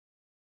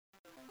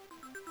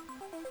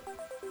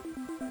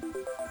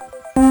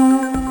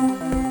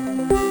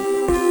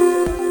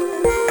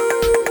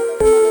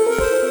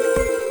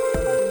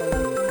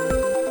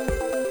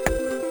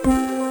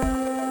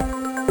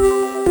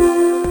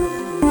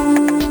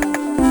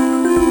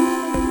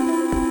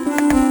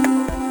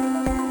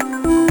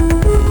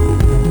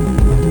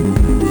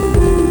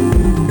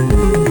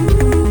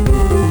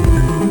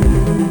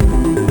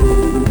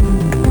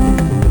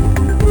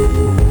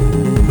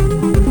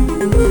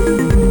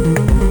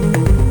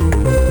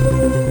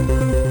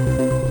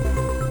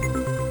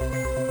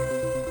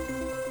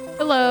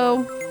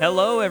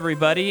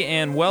everybody,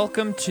 and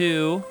welcome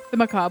to The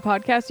Macabre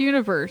Podcast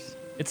Universe.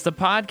 It's the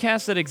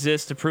podcast that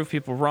exists to prove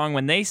people wrong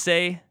when they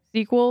say,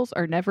 Sequels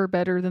are never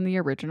better than the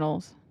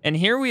originals. and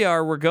here we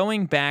are, we're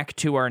going back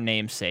to our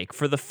namesake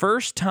for the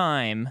first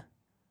time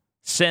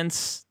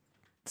since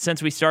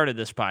we started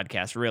this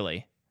podcast,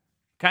 really.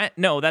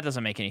 No, that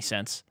doesn't make any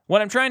sense.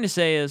 What I'm trying to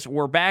say is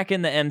we're back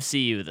in the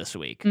MCU this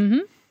week.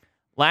 Mm-hmm.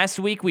 Last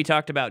week we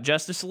talked about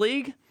Justice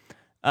League.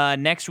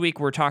 Next week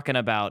we're talking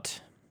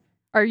about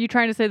Are you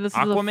trying to say this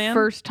Aquaman? is the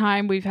first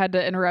time we've had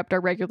to interrupt our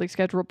regularly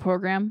scheduled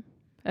program?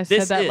 I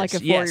said that like a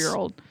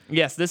 4-year-old.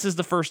 Yes, this is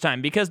the first time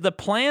because the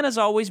plan has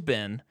always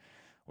been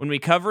when we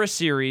cover a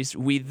series,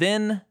 we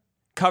then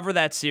cover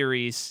that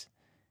series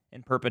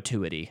in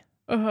perpetuity.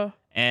 Uh-huh.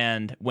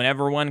 And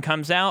whenever one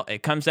comes out,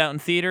 it comes out in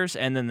theaters,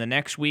 and then the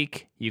next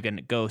week you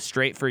can go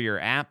straight for your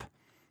app,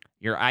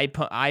 your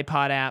iPod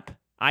app,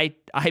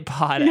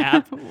 iPod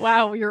app.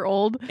 Wow, you're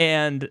old.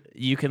 And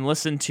you can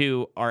listen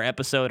to our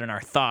episode and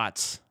our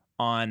thoughts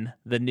on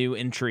the new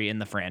entry in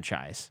the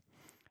franchise.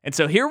 And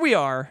so here we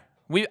are.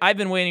 I've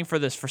been waiting for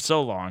this for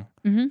so long.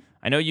 Mm-hmm.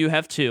 I know you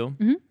have too.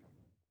 Mm-hmm.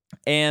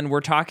 And we're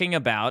talking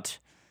about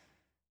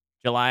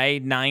July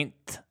 9th,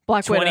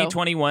 Black Widow.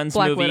 2021's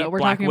Black movie, Widow. We're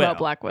Black talking Widow. about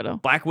Black Widow.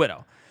 Black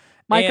Widow.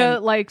 Micah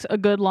And likes a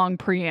good long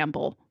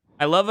preamble.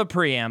 I love a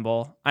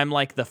preamble. I'm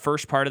like the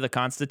first part of the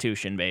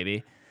Constitution,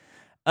 baby.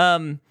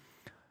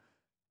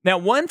 Now,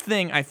 one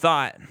thing I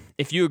thought,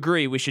 if you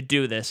agree we should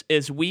do this,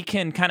 is we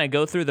can kind of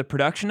go through the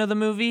production of the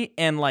movie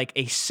and like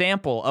a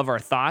sample of our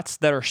thoughts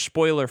that are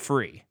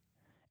spoiler-free.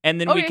 And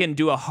then we Okay. can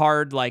do a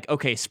hard, like,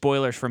 okay,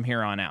 spoilers from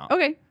here on out.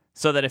 Okay.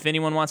 So that if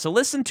anyone wants to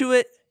listen to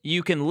it,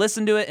 you can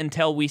listen to it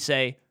until we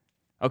say,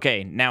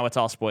 okay, now it's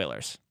all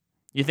spoilers.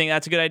 You think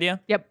that's a good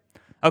idea? Yep.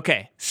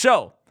 Okay,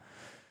 so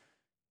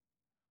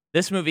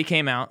this movie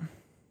came out.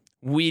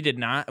 We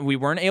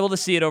weren't able to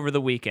see it over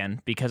the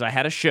weekend because I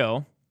had a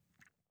show,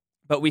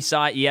 but we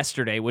saw it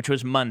yesterday, which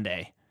was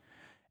Monday.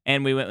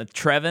 And we went with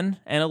Trevin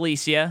and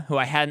Alicia, who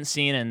I hadn't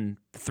seen in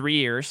 3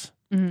 years,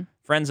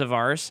 friends of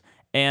ours.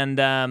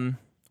 And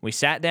we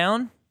sat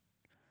down,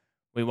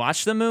 we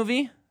watched the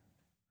movie,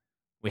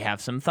 we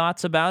have some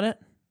thoughts about it,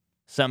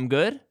 some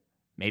good,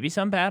 maybe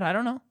some bad, I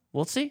don't know,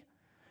 we'll see.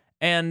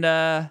 And,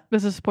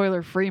 This is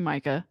spoiler free,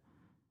 Micah.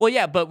 well,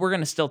 yeah, but we're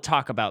going to still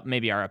talk about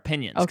maybe our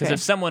opinions. Because Okay. if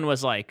someone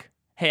was like,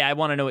 hey, I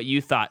want to know what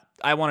you thought,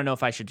 I want to know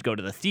if I should go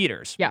to the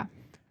theaters. Yeah.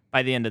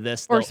 By the end of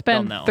this, Or they'll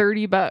spend know.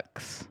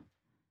 $30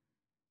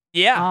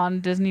 Yeah. on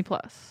Disney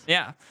Plus.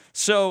 Yeah.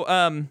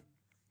 So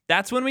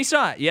that's when we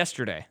saw it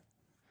yesterday.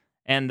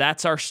 And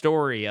that's our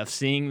story of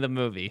seeing the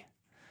movie.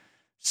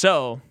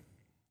 So,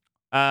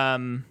 how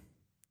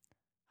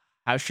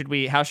should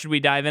we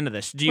dive into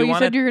this? Do you You want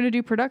said to? you're going to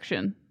do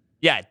production.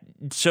 Yeah.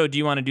 So, do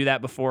you want to do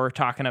that before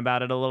talking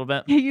about it a little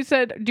bit? You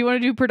said, do you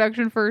want to do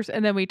production first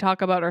and then we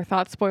talk about our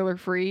thoughts spoiler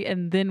free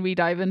and then we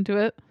dive into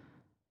it?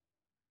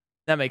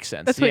 That makes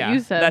sense. That's what Yeah, you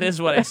said. That is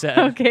what I said.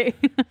 Okay.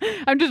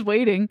 I'm just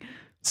waiting.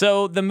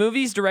 So the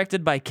movie's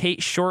directed by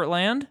Kate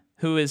Shortland,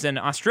 who is an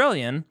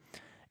Australian,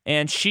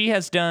 and she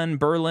has done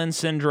Berlin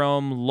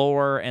Syndrome,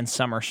 Lore, and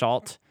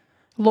Somersault.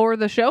 Lore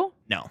the show?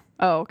 No,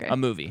 Oh, okay. a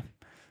movie.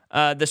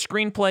 The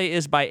screenplay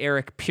is by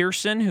Eric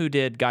Pearson, who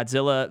did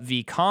Godzilla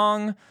v.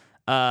 Kong,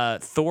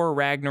 Thor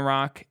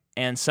Ragnarok,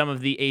 and some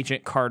of the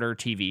Agent Carter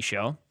TV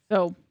show.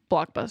 So,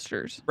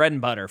 blockbusters. Bread and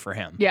butter for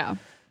him. Yeah.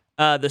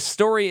 The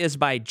story is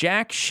by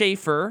Jack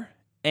Schaefer,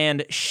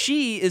 and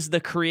she is the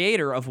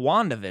creator of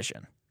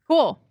WandaVision.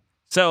 Cool.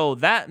 So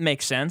that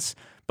makes sense.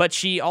 But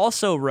she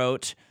also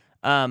wrote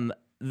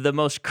the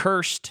most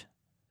cursed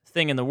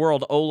thing in the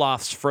world,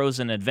 Olaf's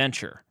Frozen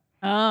Adventure,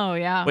 Oh,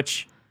 yeah.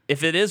 which,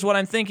 if it is what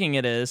I'm thinking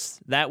it is,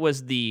 that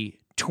was the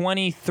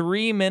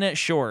 23-minute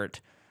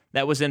short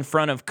that was in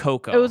front of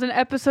Coco. It was an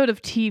episode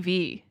of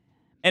TV.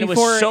 and it was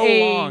before so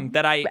a long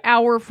that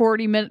hour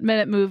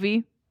 40-minute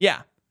movie.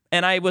 yeah.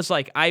 And I was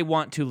like, I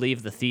want to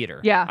leave the theater.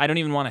 Yeah. I don't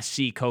even want to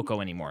see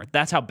Coco anymore.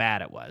 That's how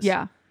bad it was.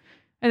 Yeah.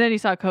 And then you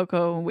saw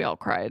Coco and we all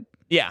cried.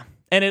 Yeah.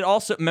 And it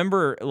also,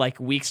 remember, like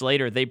weeks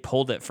later, they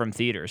pulled it from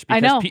theaters I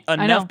because know, I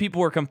enough know.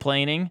 people were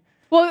complaining.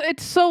 Well,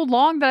 it's so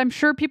long that I'm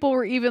sure people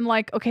were even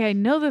like, okay, I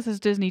know this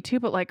is Disney too,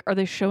 but like, are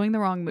they showing the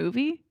wrong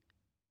movie?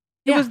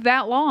 It Yeah. was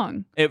that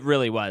long. It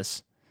really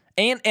was.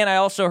 And I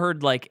also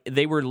heard like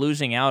they were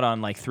losing out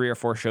on like 3 or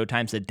 4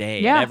 showtimes a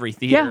day Yeah. at every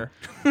theater.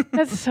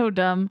 That's so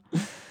dumb.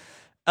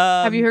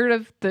 Have you heard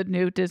of the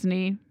new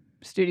Disney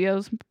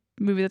Studios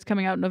movie that's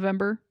coming out in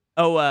November?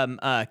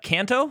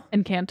 Kanto?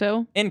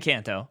 Encanto.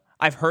 Encanto.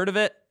 I've heard of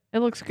it, It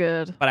looks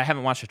good. but I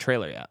haven't watched a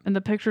trailer yet. And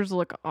the pictures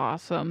look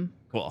awesome.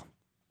 Cool.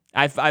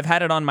 I've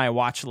had it on my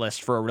watch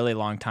list for a really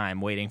long time,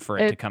 waiting for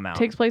it to come out.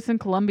 Takes place in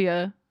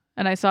Colombia.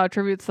 And I saw a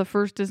tribute. It's the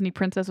first Disney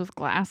princess with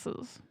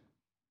glasses.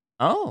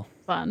 Oh,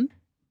 Fun.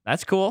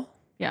 that's cool.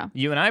 Yeah.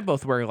 You and I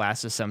both wear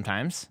glasses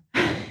sometimes.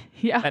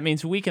 Yeah. That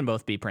means we can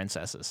both be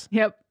princesses.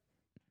 Yep.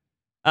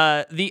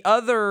 The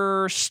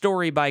other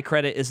story by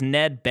credit is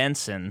Ned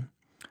Benson,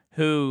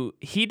 who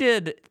he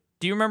did.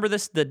 Do you remember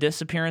this? The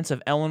disappearance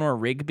of Eleanor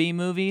Rigby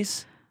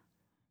movies.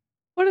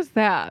 What is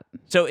that?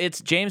 So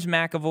it's James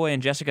McAvoy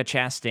and Jessica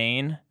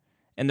Chastain,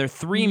 and they're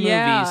 3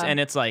 Yeah. movies, and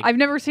it's like I've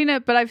never seen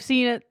it, but I've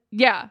seen it.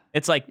 Yeah.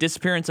 it's like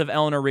disappearance of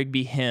Eleanor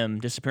Rigby him,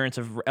 disappearance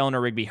of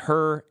Eleanor Rigby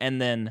her, and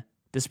then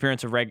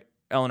disappearance of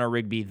Eleanor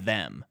Rigby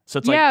them. So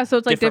it's like so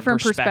it's like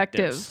different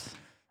perspectives.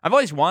 I've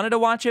always wanted to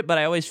watch it, but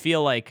I always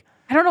feel like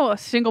I don't know a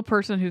single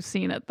person who's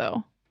seen it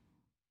though.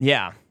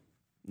 yeah,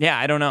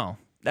 I don't know.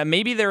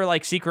 Maybe they're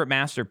like secret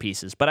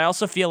masterpieces, but I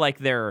also feel like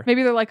they're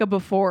Maybe they're like a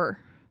before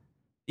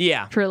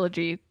yeah.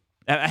 trilogy.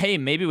 Hey,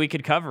 maybe we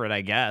could cover it,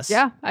 I guess.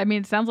 Yeah, I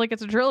mean, it sounds like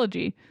it's a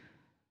trilogy.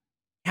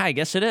 Yeah, I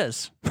guess it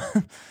is.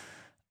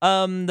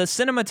 The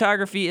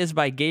cinematography is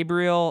by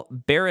Gabriel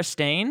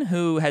Beristain,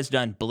 who has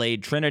done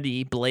Blade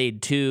Trinity,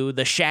 Blade 2,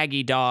 The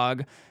Shaggy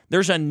Dog.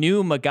 There's a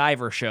new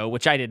MacGyver show,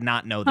 which I did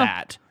not know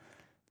that.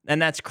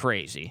 And that's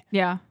crazy.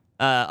 Yeah.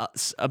 A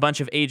bunch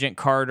of Agent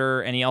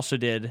Carter, and he also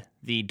did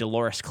the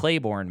Dolores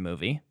Claiborne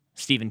movie,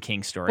 Stephen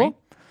King story. Cool.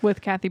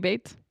 With Kathy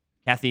Bates.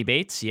 Kathy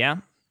Bates, yeah.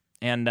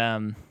 And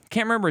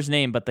can't remember his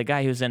name, but the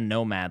guy who's in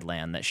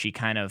Nomadland that she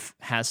kind of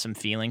has some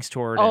feelings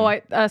toward.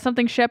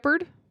 Something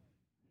Shepherd?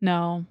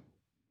 No.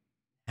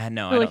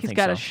 No, I feel like he's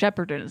got a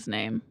shepherd in his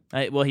name.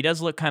 Well, he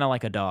does look kind of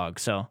like a dog,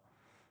 so.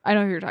 I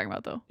know who you're talking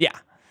about, though. Yeah.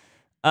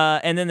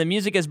 And then the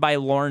music is by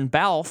Lorne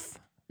Balfe,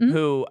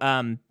 who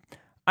I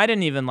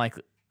didn't even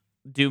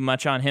do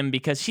much on him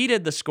because he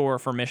did the score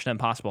for Mission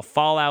Impossible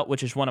Fallout,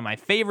 which is one of my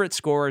favorite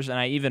scores, and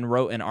I even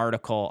wrote an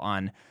article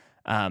on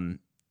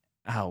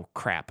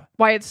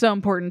why it's so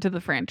important to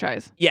the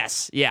franchise.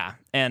 Yes, yeah.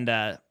 And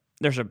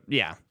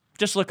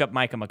just look up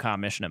Micah McCaw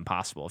Mission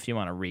Impossible if you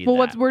want to read well,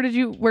 that. Where did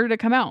it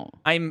come out?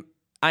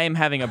 I am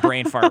having a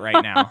brain fart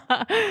right now.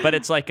 But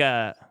it's like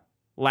a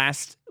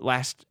last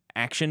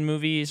action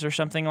movies or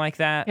something like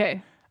that.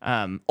 Okay.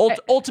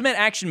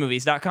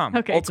 UltimateActionMovies.com.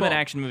 Okay,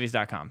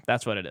 UltimateActionMovies.com.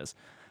 That's what it is.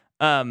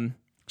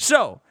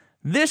 So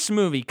this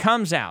movie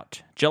comes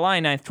out July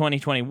 9th,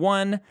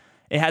 2021.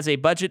 It has a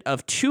budget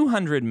of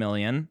 $200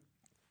 million.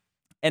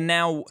 And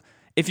now,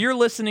 if you're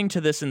listening to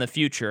this in the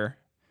future,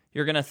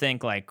 you're gonna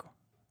think like,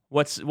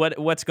 what's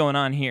going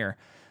on here?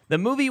 The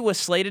movie was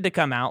slated to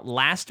come out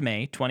last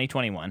May,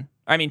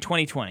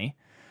 2020.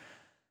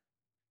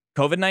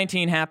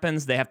 COVID-19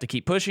 happens. They have to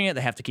keep pushing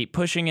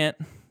it.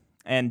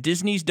 And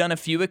Disney's done a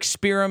few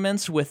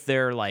experiments with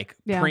their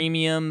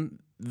premium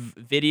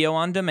video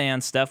on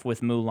demand stuff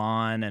with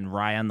Mulan and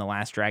Raya and the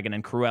Last Dragon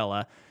and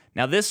Cruella.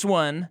 Now this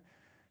one,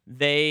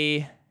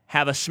 they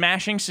have a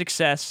smashing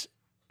success,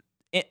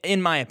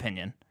 in my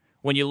opinion,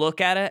 when you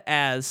look at it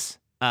as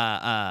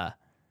a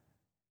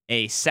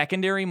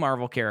secondary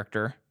Marvel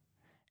character,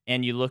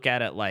 and you look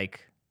at it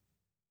like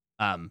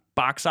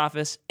box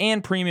office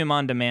and premium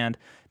on demand,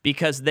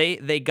 because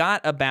they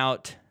got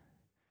about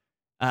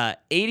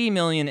 $80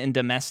 million in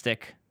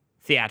domestic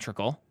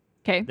theatrical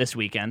this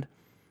weekend,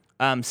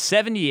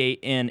 78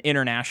 in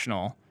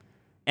international,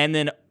 and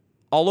then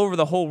all over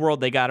the whole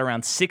world they got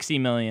around 60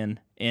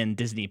 million in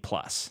Disney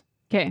Plus.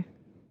 Okay.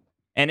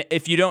 And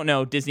if you don't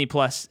know, Disney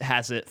Plus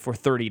has it for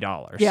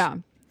 $30. Yeah.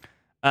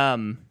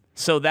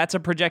 So that's a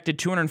projected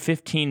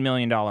 $215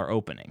 million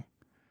opening.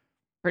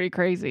 Pretty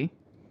crazy.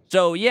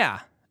 So yeah,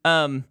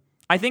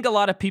 I think a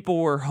lot of people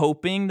were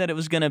hoping that it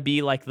was going to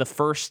be like the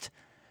first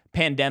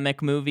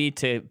pandemic movie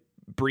to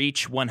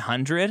breach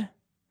 100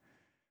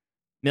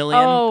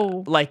 million.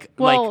 Oh, like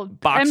M.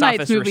 box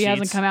Night's office movie receipts.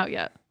 hasn't come out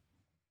yet.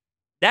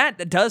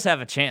 That does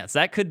have a chance.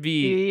 That could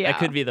be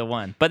the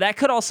one. But that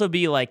could also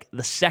be like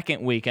the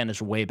second weekend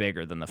is way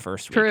bigger than the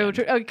first weekend.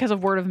 True, because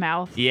of word of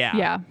mouth. Yeah.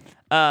 Yeah.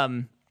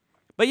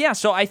 But yeah,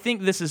 so I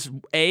think this is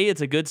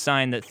it's a good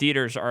sign that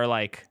theaters are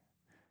like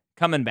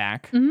coming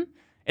back. Mm-hmm.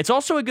 It's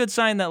also a good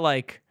sign that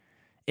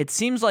it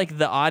seems like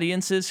the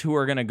audiences who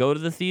are going to go to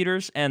the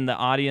theaters and the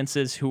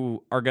audiences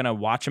who are going to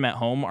watch them at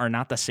home are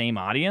not the same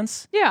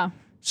audience. Yeah.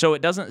 So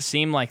it doesn't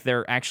seem like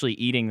they're actually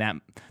eating that.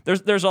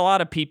 There's a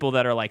lot of people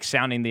that are like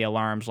sounding the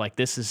alarms like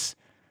this is,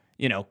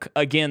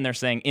 again, they're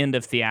saying end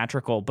of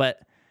theatrical,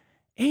 but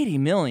 80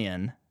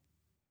 million.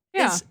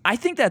 Yeah. I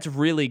think that's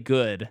really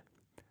good.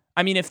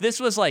 I mean, if this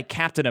was like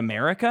Captain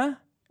America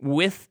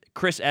with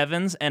Chris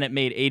Evans and it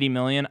made 80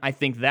 million, I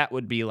think that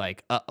would be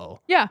like, uh-oh.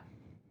 Yeah.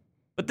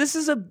 But this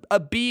is a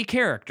B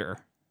character.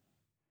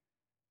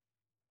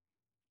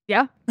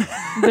 Yeah.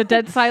 The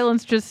dead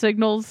silence just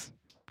signals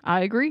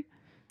I agree.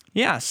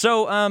 Yeah.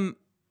 So, and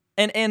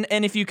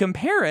if you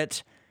compare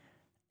it,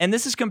 and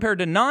this is compared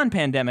to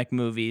non-pandemic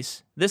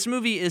movies, this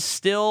movie is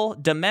still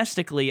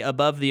domestically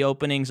above the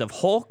openings of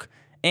Hulk,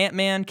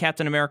 Ant-Man,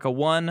 Captain America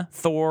 1,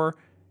 Thor,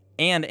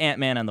 and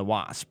Ant-Man and the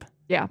Wasp.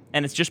 Yeah.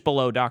 And it's just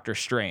below Doctor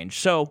Strange.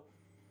 So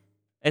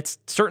it's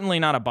certainly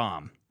not a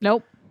bomb.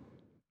 Nope.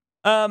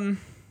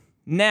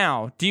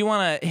 Now, do you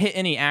want to hit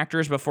any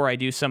actors before I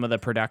do some of the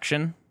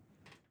production?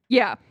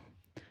 Yeah.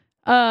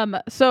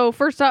 So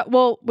first up,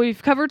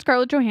 we've covered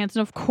Scarlett Johansson,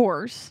 of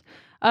course.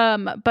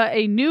 But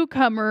a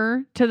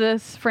newcomer to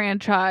this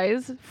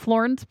franchise,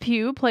 Florence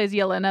Pugh, plays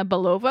Yelena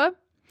Belova.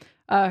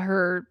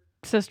 Her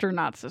sister,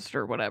 not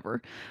sister,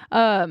 whatever.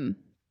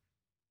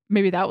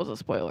 Maybe that was a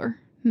spoiler.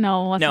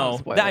 No, that's not a No,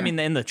 spoiler. I mean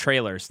in the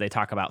trailers they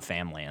talk about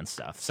family and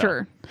stuff. So.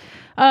 Sure.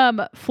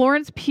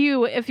 Florence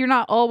Pugh, if you're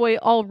not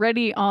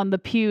already on the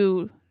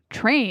Pugh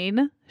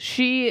train,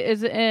 she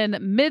is in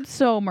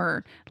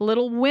Midsommar,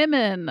 Little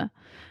Women.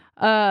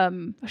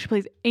 She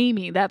plays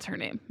Amy. That's her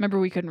name. Remember,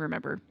 we couldn't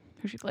remember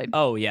who she played.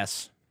 Oh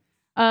yes.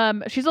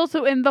 She's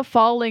also in The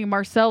Falling,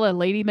 Marcella,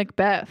 Lady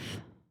Macbeth,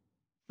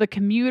 The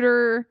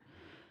Commuter.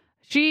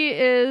 She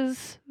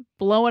is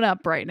blowing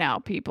up right now,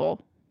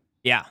 people.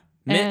 Yeah.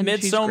 And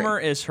she's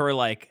Midsommar is her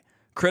like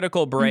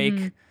critical break.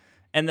 Mhm.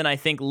 And then I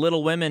think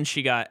Little Women,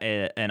 she got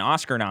an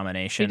Oscar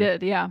nomination. She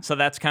did, yeah. So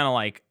that's kind of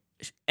like,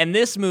 and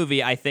this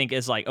movie I think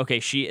is like, okay,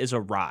 she is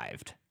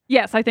arrived.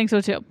 Yes, I think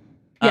so too.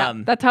 Yeah,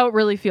 that's how it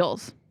really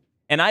feels.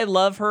 And I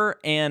love her,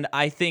 and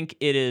I think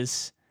it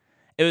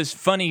was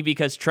funny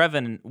because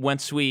Trevin,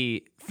 once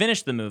we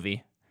finished the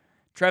movie,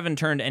 Trevin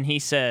turned and he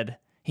said,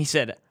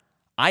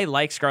 I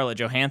like Scarlett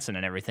Johansson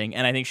and everything,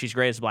 and I think she's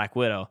great as Black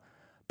Widow.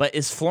 But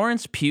is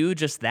Florence Pugh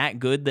just that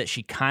good that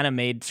she kind of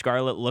made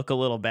Scarlett look a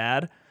little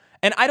bad?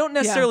 And I don't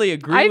necessarily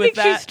agree with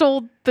that. I think she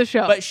stole the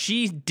show. But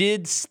she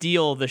did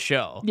steal the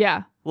show.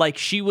 Yeah. Like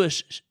she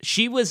was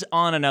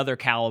on another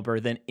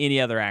caliber than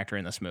any other actor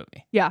in this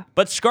movie. Yeah.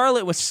 But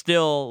Scarlett was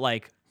still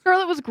like,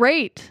 Scarlett was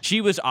great. she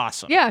was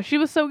awesome. Yeah, she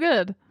was so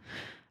good.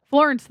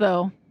 Florence,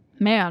 though,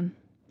 man,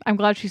 I'm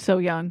glad she's so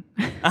young.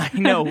 I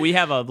know, we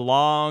have a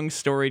long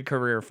storied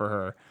career for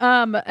her.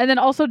 And then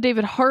also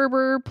David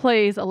Harbour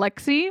plays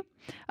Alexei.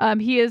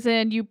 He is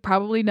in, you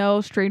probably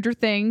know, Stranger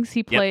Things.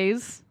 He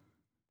plays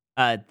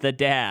The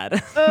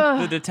dad,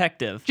 the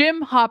detective.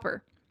 Jim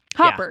Hopper.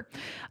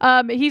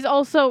 He's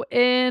also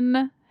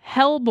in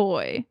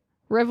Hellboy,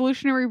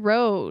 Revolutionary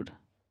Road.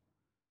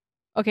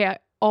 Okay, I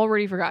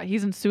already forgot.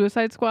 He's in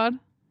Suicide Squad.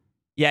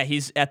 Yeah,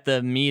 he's at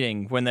the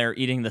meeting when they're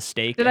eating the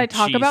steak. Did I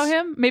talk about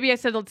him? Maybe I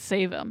said let's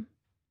save him.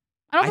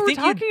 I don't know if we're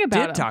talking about him. I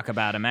think you did talk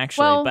about him,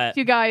 actually. Well, but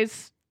you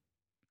guys,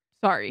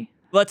 sorry.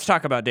 Let's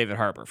talk about David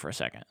Harbour for a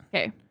second.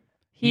 Okay.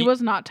 He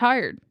was not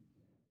tired.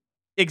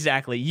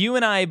 Exactly. You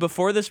and I,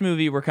 before this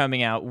movie were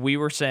coming out, we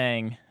were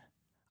saying,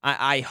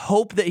 I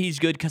hope that he's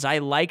good because I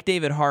like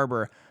David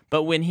Harbour,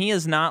 but when he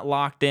is not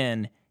locked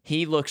in,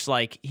 he looks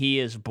like he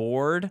is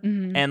bored,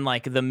 and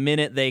like the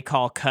minute they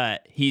call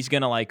cut, he's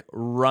gonna like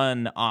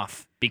run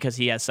off because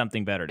he has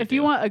something better to do. If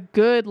you want a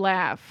good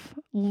laugh,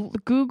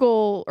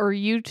 Google or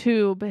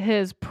YouTube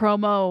his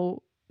promo,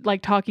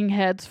 like talking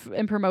heads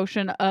and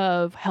promotion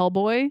of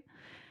Hellboy.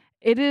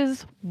 It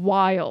is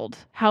wild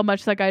how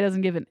much that guy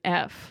doesn't give an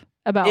F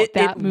about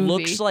that movie. It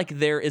looks like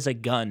there is a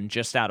gun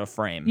just out of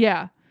frame.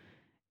 Yeah.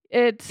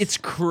 It's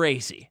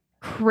crazy.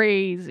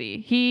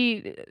 Crazy.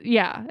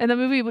 And the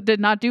movie did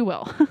not do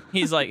well.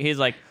 he's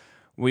like,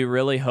 we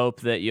really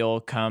hope that you'll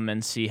come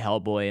and see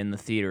Hellboy in the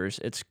theaters.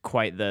 It's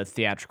quite the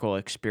theatrical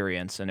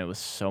experience, and it was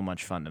so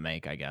much fun to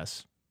make, I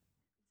guess.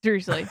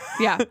 Seriously.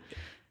 Yeah.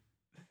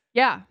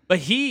 Yeah. But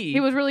he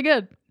was really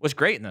good. Was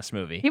great in this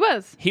movie.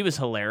 He was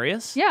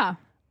hilarious. Yeah.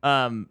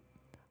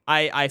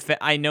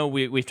 I know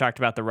we've talked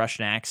about the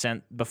Russian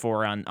accent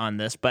before on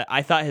this, but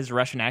I thought his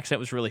Russian accent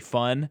was really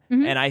fun,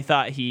 and I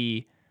thought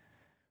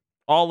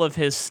all of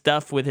his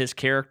stuff with his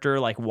character,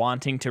 like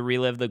wanting to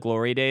relive the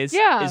glory days,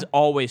 is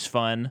always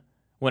fun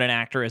when an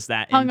actor is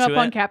that hung into up it.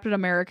 on Captain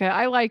America.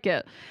 I like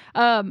it.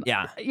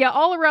 Yeah.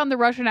 All around the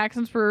Russian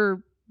accents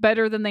were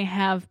better than they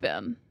have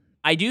been.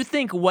 I do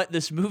think what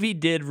this movie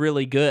did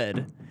really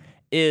good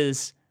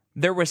is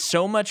there was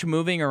so much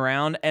moving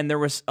around, and there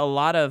was a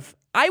lot of,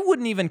 I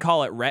wouldn't even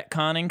call it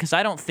retconning because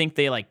I don't think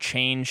they like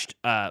changed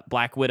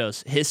Black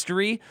Widow's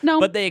history. No.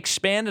 But they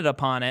expanded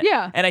upon it.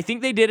 Yeah. And I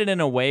think they did it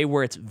in a way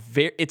where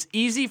it's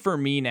easy for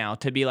me now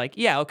to be like,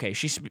 yeah, okay,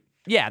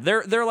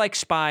 they're like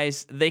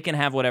spies. They can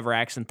have whatever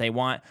accent they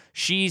want.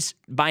 She's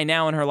by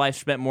now in her life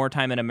spent more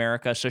time in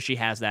America, so she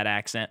has that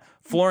accent.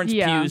 Florence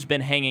Pugh's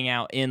been hanging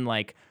out in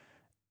like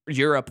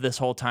Europe this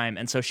whole time,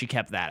 and so she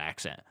kept that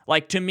accent.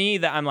 Like to me,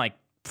 that I'm like,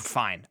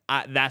 fine,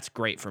 that's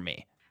great for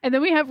me. And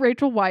then we have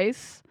Rachel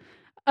Weisz,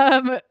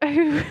 who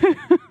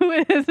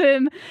is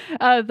in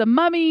The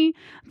Mummy,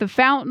 The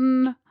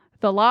Fountain,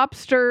 The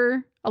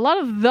Lobster, a lot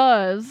of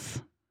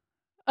those.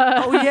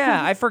 Oh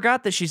yeah, I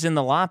forgot that she's in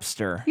The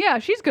Lobster. Yeah,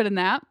 she's good in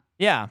that.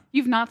 Yeah.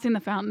 You've not seen The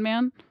Fountain,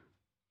 man?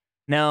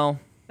 No.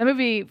 That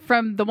movie,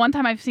 from the one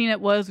time I've seen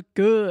it, was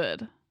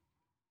good.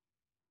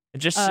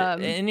 Just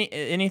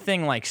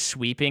anything like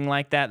sweeping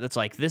like that, that's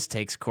like, this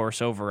takes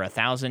course over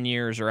 1,000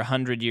 years or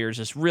 100 years,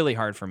 is really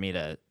hard for me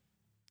to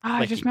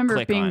I just remember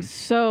it being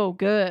so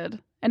good.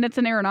 And it's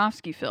an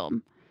Aronofsky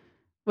film.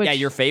 Which, yeah,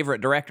 your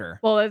favorite director.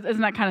 Well, isn't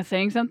that kind of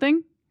saying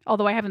something?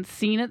 Although I haven't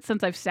seen it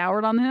since I've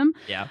soured on him.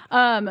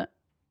 Yeah.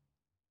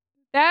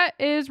 That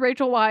is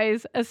Rachel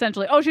Weisz,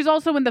 essentially. Oh, she's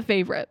also in The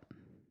Favorite.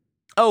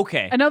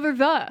 Okay. Another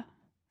The.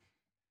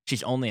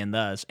 She's only in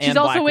those. She's and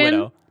also Black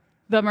Widow. in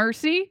The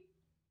Mercy,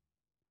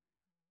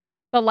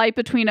 The Light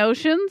Between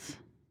Oceans,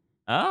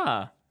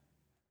 The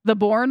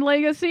Bourne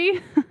Legacy,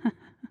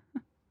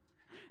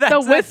 The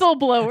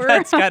Whistleblower.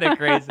 That's kind of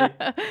crazy.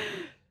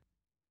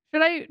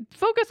 Should I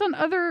focus on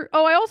other?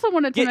 Oh, I also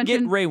wanted to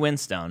mention. Get Ray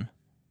Winstone.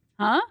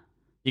 Huh?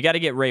 You got to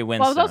get Ray Winstone.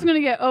 Well, I was also going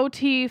to get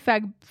O.T.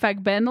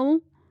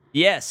 Fagbenel.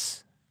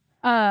 Yes.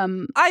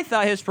 I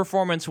thought his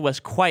performance was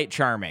quite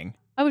charming.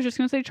 I was just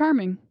going to say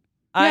charming.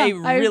 I Yeah,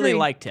 really agree.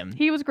 liked him.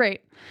 He was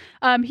great.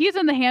 He's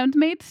in The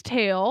Handmaid's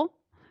Tale.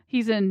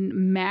 He's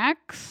in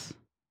Max.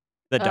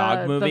 The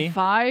dog movie. The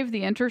 5,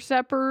 The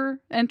Interceptor,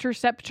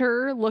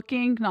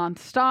 Looking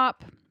Nonstop.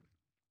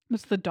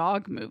 What's the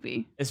dog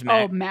movie? Is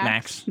Max.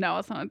 Max? No,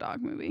 it's not a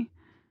dog movie.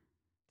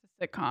 It's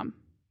a sitcom.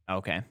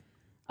 Okay.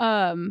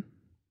 And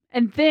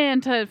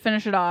then to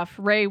finish it off,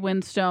 Ray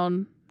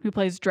Winstone, who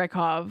plays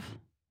Dreykov.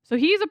 So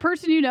he's a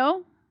person you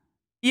know?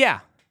 Yeah.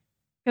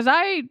 Because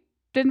I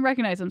didn't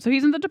recognize him. So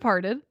he's in The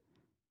Departed.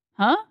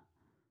 Huh?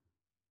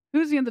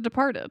 Who's he in The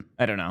Departed?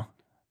 I don't know.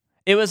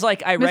 It was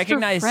like I Mr.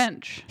 recognize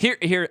French.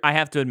 Here I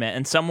have to admit,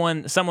 and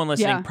someone listening,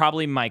 Yeah.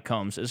 probably Mike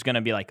Combs, is going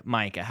to be like,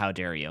 Micah, how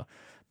dare you?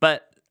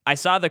 But I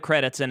saw the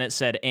credits and it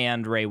said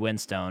and Ray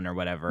Winstone or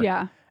whatever.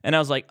 Yeah. And I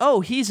was like,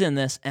 oh, he's in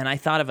this, and I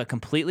thought of a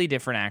completely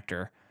different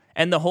actor.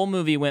 And the whole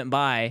movie went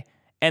by,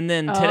 and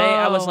then today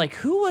I was Oh. like,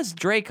 who was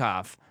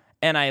Dreykov?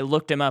 And I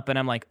looked him up, and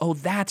I'm like, oh,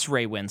 that's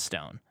Ray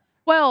Winstone.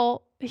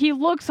 Well, he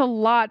looks a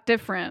lot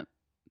different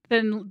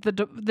than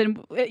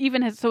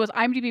even his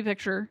IMDb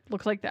picture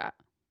looks like that.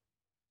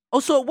 Oh,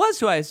 so it was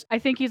who I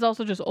think he's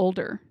also just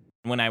older.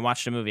 when I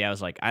watched the movie, I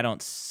was like, I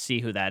don't see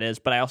who that is,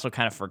 but I also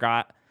kind of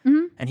forgot,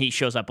 Mhm. and he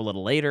shows up a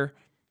little later.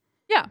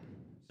 Yeah.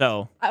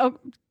 So,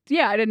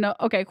 Yeah, I didn't know.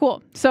 Okay,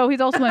 cool. So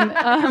he's also in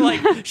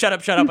like, shut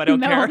up, I don't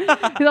No. care.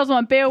 He's also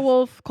on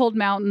Beowulf, Cold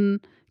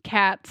Mountain,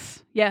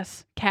 Cats.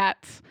 Yes,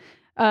 Cats.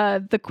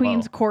 The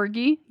Queen's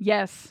Corgi.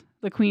 Yes,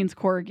 the Queen's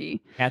Corgi.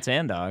 Cats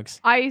and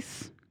dogs.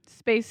 Ice,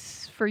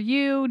 Space for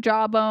You,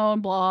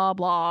 Jawbone, blah,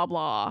 blah,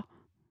 blah.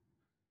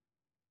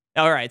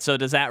 All right, so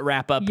does that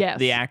wrap up Yes.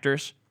 the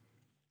actors?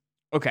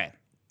 Okay.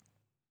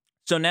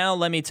 So now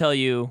let me tell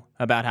you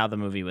about how the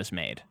movie was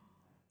made.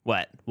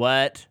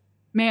 What?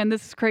 Man,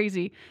 this is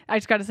crazy. I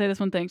just got to say this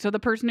one thing. So the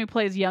person who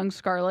plays young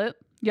Scarlet,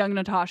 young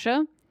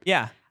Natasha,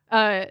 Yeah.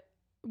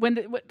 during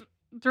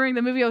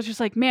the movie, I was just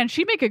like, man,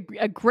 she'd make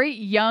a great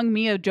young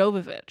Mia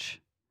Jovovich.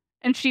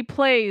 And she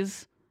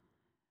is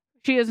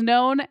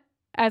an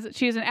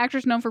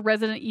actress known for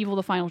Resident Evil: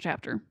 The Final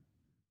Chapter.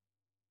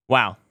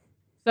 Wow.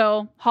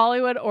 So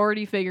Hollywood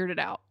already figured it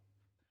out.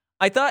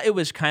 I thought it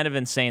was kind of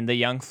insane, the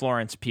young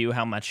Florence Pugh,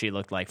 how much she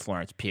looked like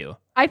Florence Pugh.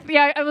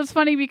 It was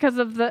funny because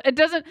of it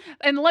doesn't,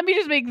 and let me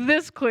just make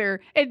this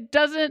clear. It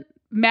doesn't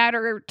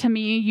matter to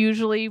me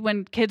usually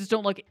when kids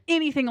don't look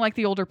anything like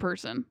the older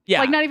person.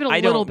 Yeah, like not even a I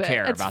little don't bit.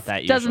 care It about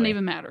that doesn't usually.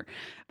 even matter.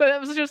 But it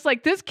was just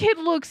like, this kid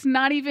looks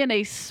not even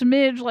a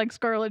smidge like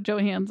Scarlett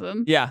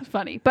Johansson. Yeah. It's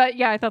funny. But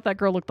yeah, I thought that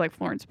girl looked like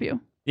Florence Pugh.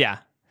 Yeah.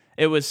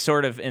 It was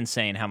sort of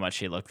insane how much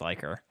she looked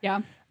like her.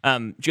 Yeah.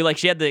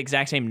 She had the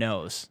exact same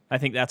nose. I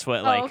think that's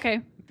what Okay.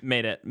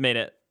 made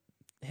it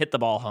hit the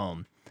ball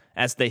home,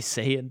 as they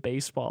say in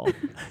baseball.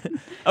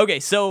 Okay,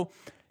 so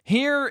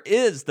here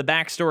is the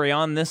backstory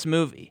on this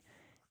movie.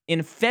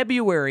 In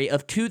February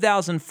of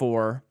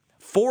 2004,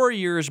 4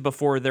 years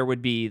before there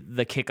would be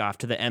the kickoff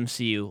to the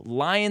MCU,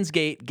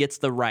 Lionsgate gets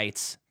the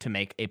rights to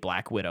make a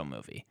Black Widow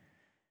movie.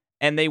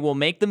 And they will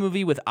make the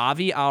movie with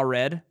Avi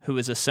Arad, who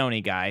is a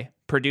Sony guy,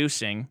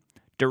 producing,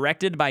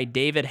 directed by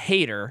David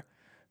Hayter,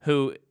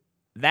 who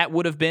that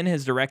would have been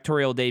his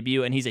directorial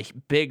debut, and he's a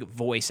big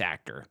voice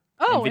actor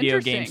in video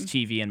games,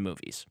 TV, and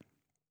movies.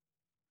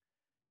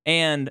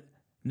 And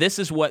this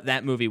is what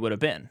that movie would have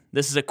been.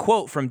 This is a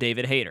quote from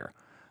David Hayter.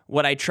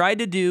 What I tried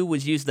to do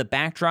was use the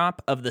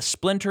backdrop of the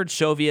splintered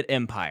Soviet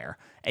Empire,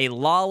 a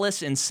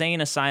lawless,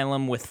 insane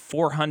asylum with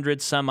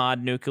 400 some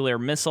odd nuclear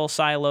missile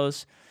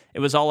silos. It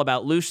was all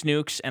about loose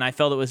nukes, and I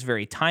felt it was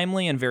very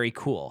timely and very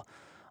cool.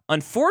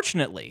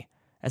 Unfortunately,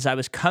 as I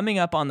was coming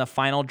up on the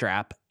final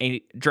draft,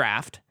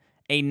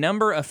 a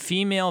number of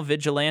female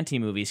vigilante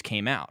movies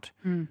came out.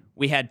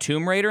 We had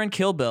Tomb Raider and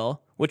Kill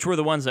Bill, which were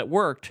the ones that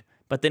worked,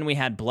 but then we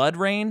had Blood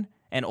Rain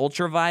and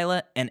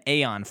Ultraviolet and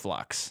Aeon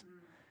Flux.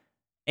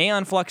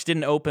 Aeon Flux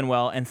didn't open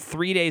well, and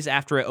 3 days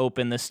after it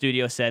opened, the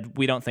studio said,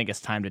 we don't think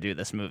it's time to do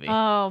this movie.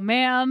 Oh,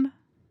 man.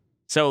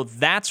 So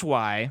that's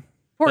why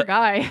Poor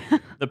guy.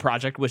 the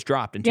project was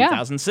dropped in Yeah.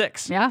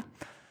 2006. Yeah.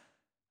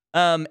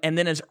 And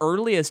then as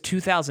early as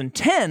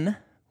 2010,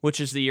 which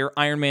is the year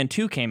Iron Man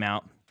 2 came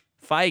out,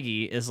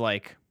 Feige is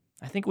like,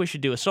 I think we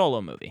should do a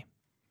solo movie.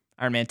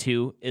 Iron Man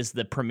 2 is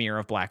the premiere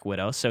of Black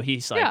Widow, so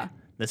he's like, Yeah.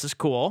 this is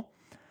cool.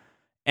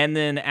 And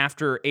then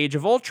after Age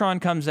of Ultron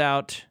comes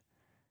out,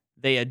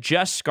 they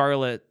adjust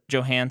Scarlett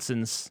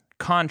Johansson's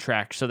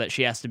contract so that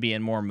she has to be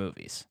in more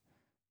movies.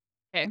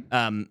 Okay.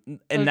 And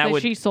So that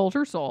would she sold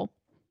her soul.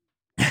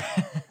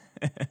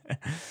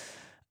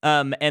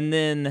 and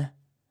then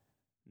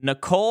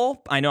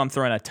Nicole, I know I'm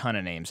throwing a ton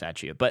of names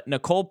at you, but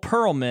Nicole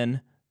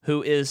Perlman,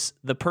 who is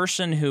the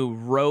person who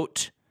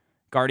wrote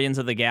Guardians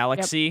of the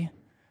Galaxy,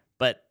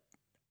 but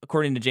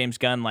according to James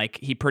Gunn, like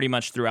he pretty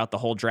much threw out the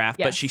whole draft,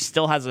 but Yes. she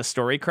still has a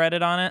story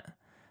credit on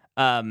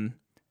it.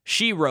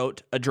 She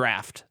wrote a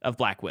draft of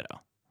Black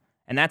Widow,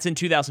 and that's in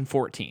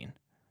 2014.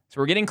 So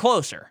we're getting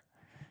closer.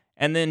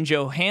 And then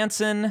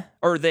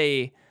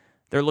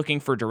they're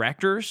looking for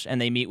directors, and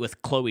they meet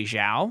with Chloe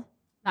Zhao,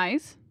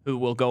 Nice. who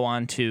will go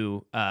on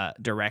to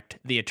direct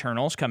The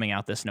Eternals coming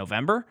out this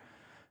November.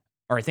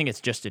 Or I think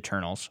it's just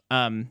Eternals.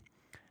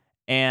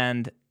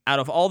 And out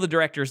of all the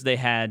directors they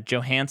had,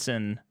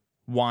 Johansson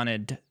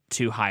wanted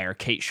to hire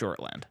Kate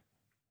Shortland.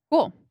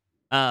 Cool.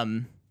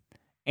 And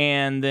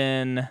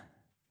then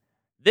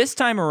this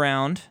time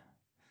around,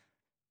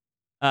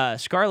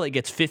 Scarlett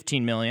gets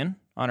 $15 million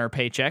on her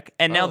paycheck.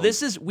 And now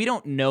we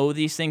don't know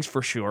these things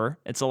for sure.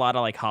 It's a lot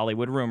of like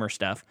Hollywood rumor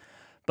stuff.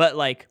 But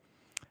like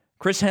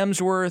Chris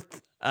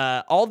Hemsworth,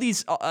 all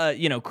these,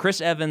 Chris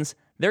Evans,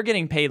 they're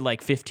getting paid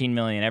like $15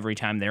 million every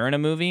time they're in a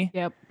movie.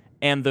 Yep.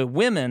 And the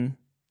women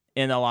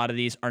in a lot of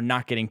these are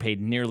not getting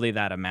paid nearly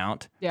that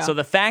amount. Yeah. So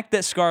the fact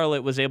that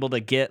Scarlett was able to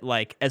get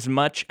like as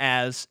much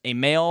as a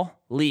male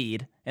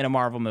lead in a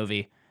Marvel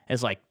movie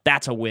is like,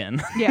 that's a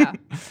win. Yeah.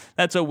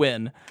 That's a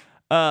win.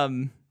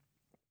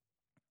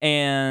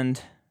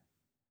 And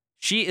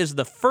she is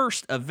the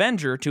first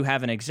Avenger to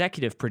have an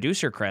executive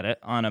producer credit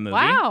on a movie.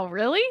 Wow,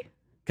 really?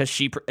 Because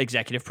she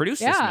executive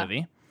produced this Yeah.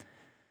 movie.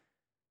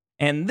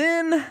 And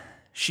then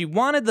she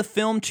wanted the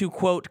film to,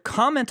 quote,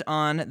 comment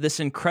on this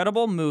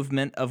incredible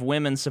movement of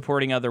women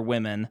supporting other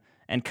women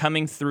and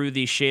coming through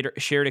these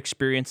shared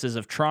experiences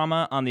of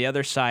trauma on the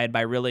other side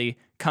by really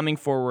coming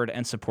forward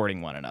and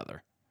supporting one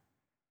another.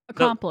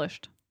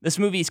 Accomplished. This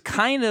movie's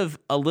kind of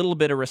a little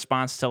bit of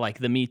response to like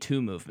the Me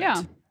Too movement.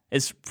 Yeah.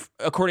 Is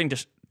according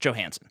to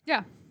Johansson.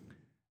 Yeah.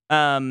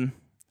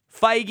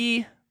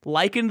 Feige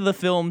likened the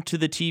film to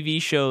the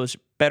TV shows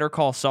Better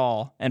Call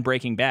Saul and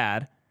Breaking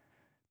Bad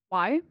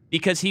Why?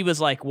 because he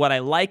was like, what I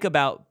like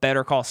about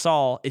Better Call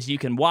Saul is you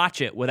can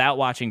watch it without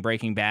watching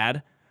Breaking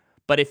Bad,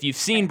 but if you've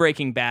seen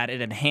Breaking Bad,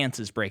 it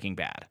enhances Breaking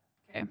Bad.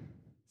 Okay.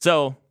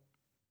 So,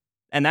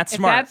 and that's If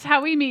smart. that's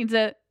how he means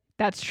it,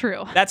 that's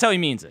true. That's how he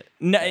means it.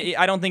 No,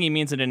 I don't think he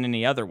means it in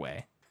any other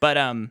way. But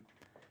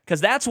because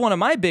that's one of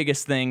my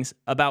biggest things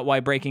about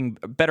why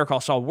Better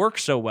Call Saul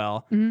works so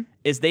well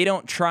is they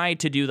don't try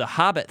to do the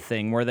Hobbit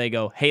thing where they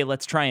go, hey,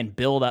 let's try and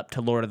build up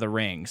to Lord of the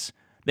Rings.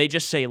 They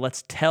just say,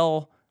 let's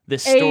tell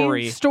this A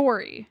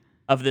story.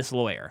 of this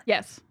lawyer.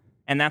 Yes.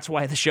 And that's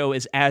why the show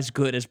is as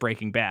good as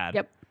Breaking Bad.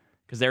 Yep.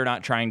 Because they're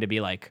not trying to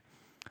be like,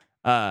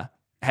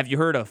 have you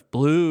heard of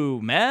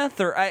blue meth?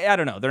 Or I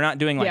don't know. They're not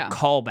doing like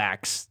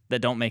callbacks that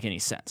don't make any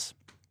sense.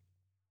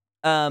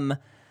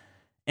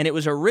 And it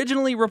was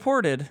originally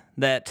reported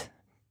that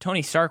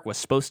Tony Stark was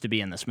supposed to be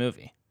in this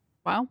movie.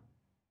 Wow.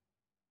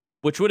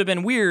 Which would have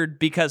been weird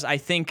because I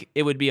think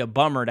it would be a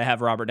bummer to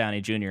have Robert Downey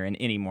Jr. in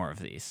any more of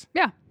these.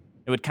 Yeah.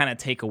 It would kind of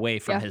take away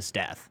from his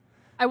death.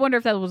 I wonder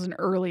if that was an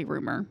early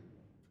rumor.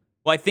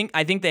 Well, I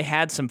think they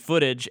had some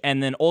footage,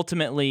 and then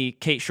ultimately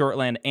Kate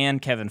Shortland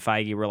and Kevin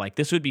Feige were like,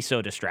 this would be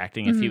so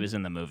distracting if he was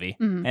in the movie,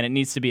 and it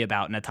needs to be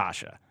about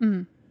Natasha.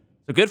 So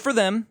good for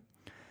them.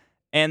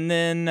 And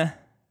then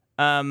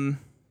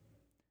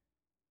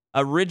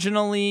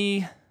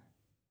originally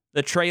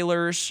the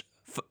trailers,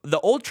 the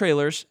old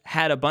trailers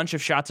had a bunch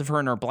of shots of her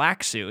in her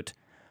black suit,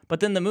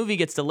 but then the movie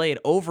gets delayed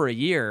over a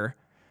year.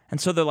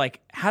 And so they're like,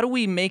 how do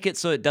we make it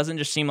so it doesn't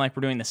just seem like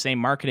we're doing the same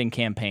marketing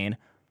campaign?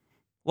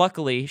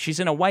 Luckily, she's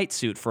in a white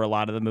suit for a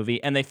lot of the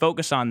movie, and they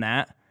focus on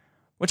that,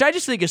 which I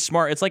just think is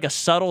smart. It's like a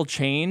subtle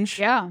change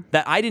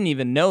that I didn't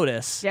even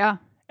notice. Yeah.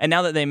 And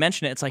now that they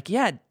mention it, it's like,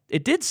 yeah,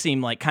 it did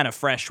seem like kind of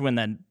fresh when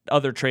the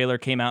other trailer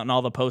came out and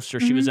all the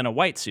posters, she was in a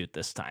white suit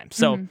this time.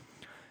 So,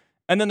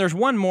 and then there's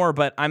one more,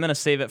 but I'm going to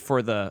save it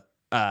for the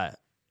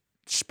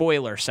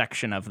spoiler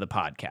section of the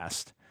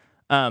podcast.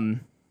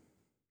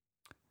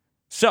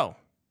 So,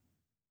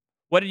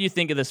 what did you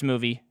think of this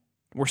movie?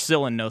 We're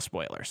still in no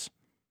spoilers.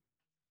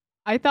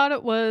 I thought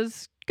it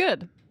was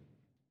good.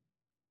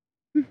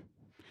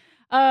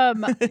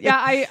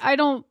 I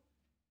don't.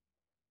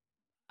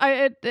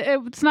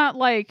 It's not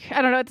like,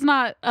 I don't know. It's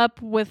not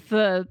up with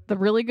the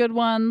really good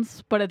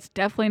ones, but it's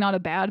definitely not a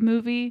bad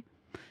movie.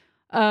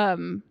 I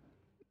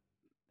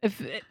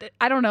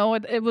don't know.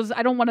 It was.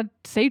 I don't want to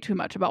say too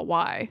much about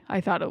why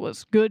I thought it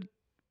was good.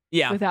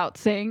 Yeah. Without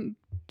saying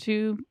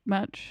too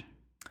much.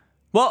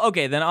 Well,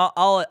 okay, then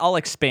I'll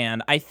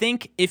expand. I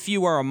think if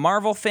you are a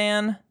Marvel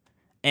fan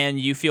and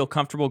you feel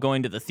comfortable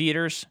going to the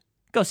theaters,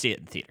 go see it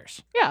in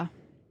theaters. Yeah.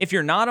 If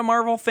you're not a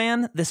Marvel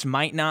fan, this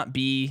might not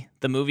be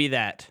the movie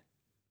that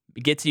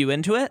gets you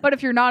into it. But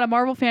if you're not a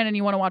Marvel fan and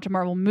you want to watch a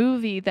Marvel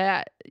movie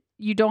that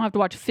you don't have to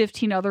watch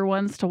 15 other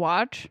ones to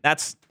watch,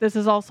 this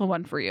is also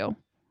one for you.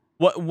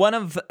 One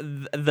of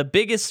the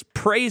biggest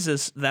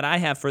praises that I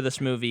have for this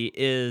movie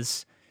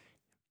is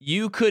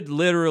you could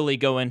literally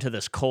go into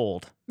this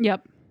cold.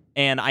 Yep.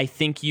 And I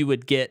think you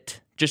would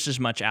get just as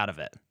much out of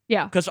it.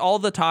 Yeah. Because all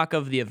the talk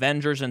of the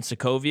Avengers and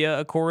Sokovia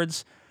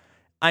Accords,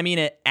 I mean,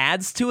 it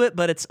adds to it,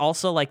 but it's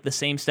also like the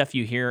same stuff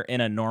you hear in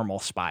a normal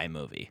spy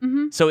movie.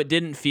 So it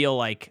didn't feel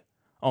like,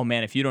 oh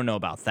man, if you don't know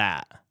about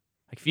that,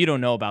 like if you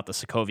don't know about the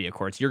Sokovia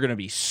Accords, you're going to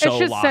be so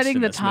lost. It's just setting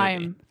in the this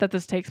time movie. that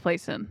this takes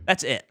place in.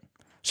 That's it.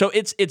 So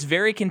it's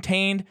very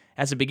contained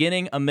as a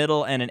beginning, a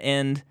middle, and an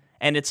end.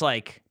 And it's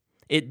like,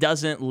 it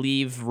doesn't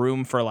leave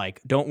room for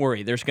like, don't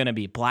worry, there's going to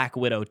be Black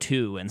Widow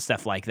 2 and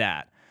stuff like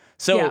that.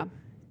 So Yeah.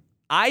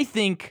 I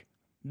think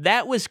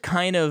that was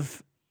kind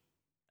of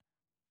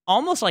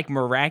almost like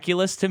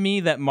miraculous to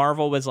me that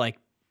Marvel was like,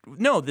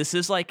 no, this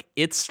is like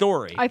its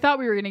story. I thought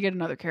we were going to get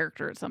another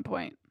character at some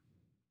point.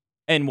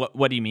 And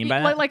what do you mean by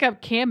that? Like a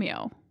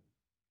cameo.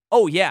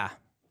 Oh, yeah.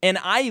 And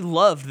I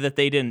loved that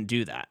they didn't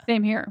do that.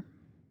 Same here.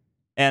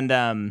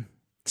 And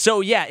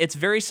so, yeah, it's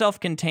very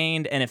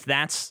self-contained. And if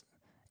that's...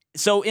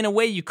 So, in a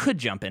way, you could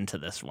jump into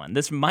this one.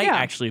 This might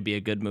actually be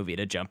a good movie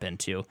to jump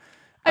into.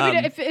 I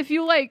mean, if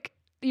you like,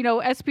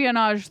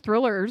 espionage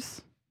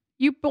thrillers,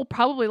 you will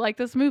probably like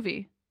this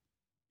movie.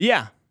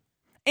 Yeah.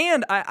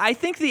 And I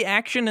think the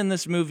action in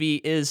this movie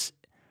is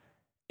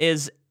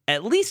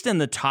at least in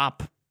the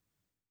top,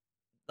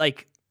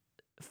 like,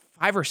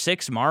 5 or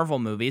 6 Marvel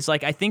movies.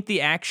 Like, I think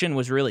the action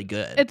was really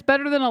good. It's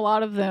better than a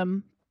lot of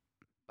them.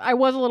 I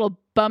was a little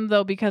bummed,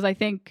 though, because I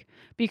think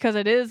because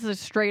it is a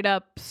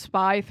straight-up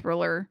spy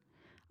thriller,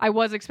 I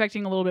was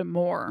expecting a little bit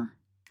more.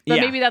 But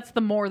maybe that's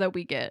the more that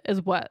we get,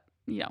 is what,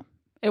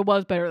 it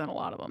was better than a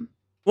lot of them.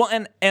 Well,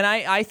 and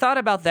I thought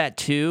about that,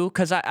 too,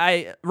 because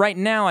I right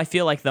now I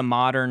feel like the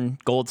modern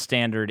gold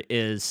standard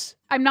is...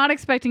 I'm not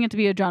expecting it to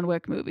be a John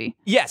Wick movie.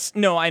 Yes,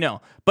 no, I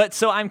know. But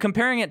so I'm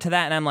comparing it to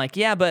that, and I'm like,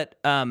 yeah, but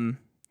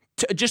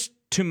just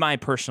to my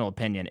personal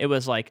opinion, it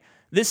was like,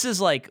 this is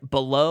like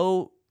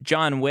below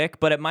John Wick,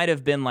 but it might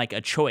have been like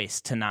a choice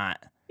to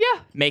not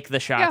make the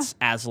shots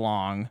as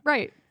long.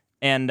 Right.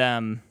 And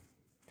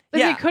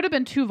it could have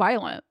been too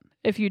violent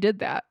if you did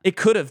that. It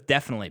could have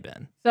definitely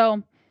been.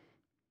 So...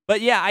 But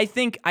yeah, I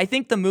think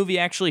the movie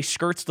actually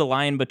skirts the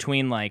line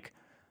between like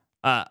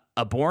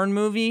a Bourne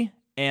movie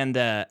and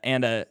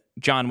a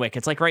John Wick.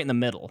 It's like right in the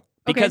middle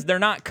because they're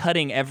not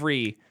cutting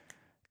every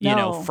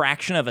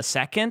fraction of a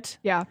second.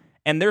 Yeah.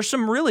 And there's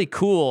some really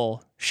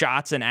cool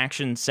shots and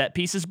action set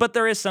pieces, but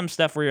there is some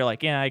stuff where you're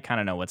like, yeah, I kind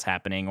of know what's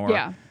happening.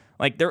 Or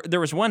like there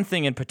was one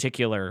thing in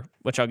particular,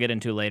 which I'll get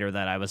into later,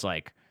 that I was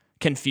like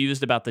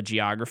confused about the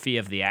geography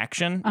of the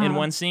action in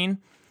one scene.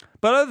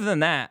 But other than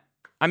that,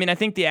 I mean, I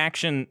thought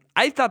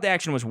the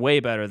action was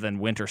way better than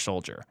Winter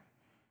Soldier.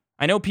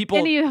 I know people...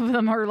 Any of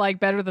them are, like,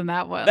 better than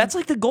that one. That's,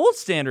 like, the gold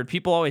standard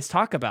people always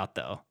talk about,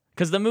 though.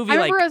 Because the movie, I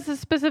remember us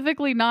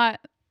specifically not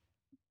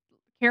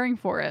caring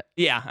for it.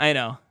 Yeah, I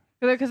know.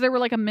 Because there were,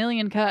 like, a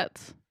million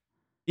cuts.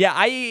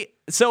 Yeah,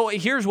 so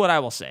here's what I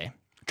will say.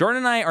 Jordan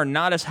and I are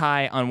not as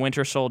high on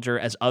Winter Soldier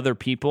as other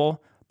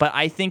people, but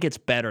I think it's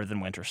better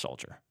than Winter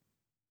Soldier.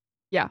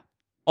 Yeah.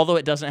 Although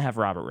it doesn't have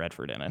Robert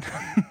Redford in it.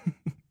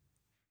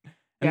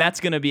 And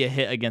that's going to be a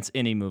hit against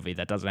any movie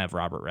that doesn't have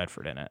Robert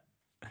Redford in it.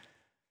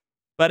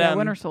 But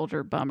Winter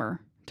Soldier, bummer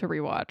to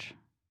rewatch.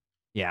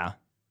 Yeah.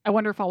 I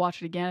wonder if I'll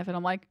watch it again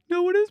I'm like,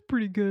 no, it is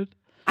pretty good.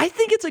 I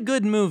think it's a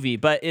good movie,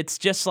 but it's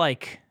just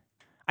like,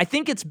 I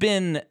think it's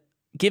been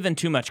given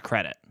too much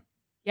credit.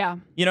 Yeah.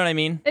 You know what I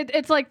mean?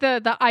 It's like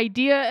the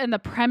idea and the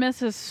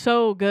premise is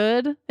so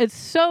good. It's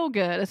so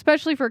good,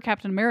 especially for a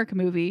Captain America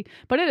movie,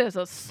 but it is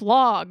a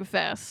slog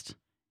fest.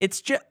 It's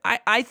just,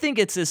 I think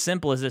it's as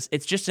simple as this.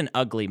 It's just an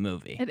ugly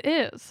movie. It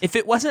is. If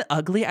it wasn't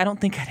ugly, I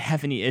don't think I'd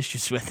have any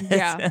issues with it.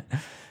 Yeah.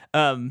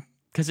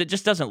 Because it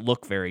just doesn't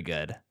look very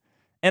good.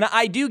 And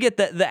I do get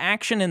that the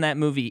action in that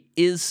movie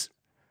is,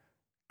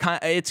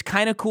 it's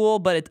kind of cool,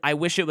 but I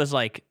wish it was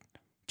like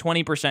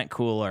 20%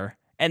 cooler.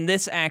 And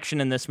this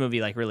action in this movie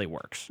like really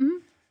works.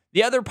 Mm-hmm.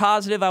 The other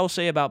positive I will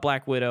say about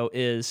Black Widow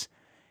is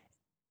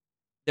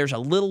there's a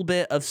little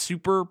bit of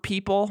super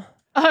people.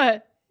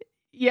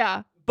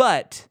 Yeah.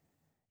 But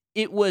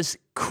it was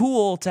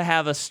cool to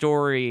have a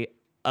story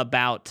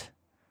about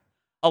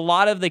a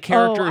lot of the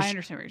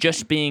characters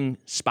just being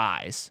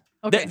spies.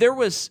 Okay. There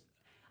was...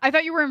 I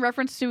thought you were in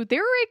reference to, there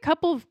were a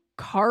couple of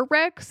car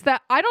wrecks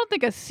that I don't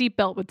think a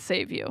seatbelt would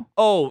save you.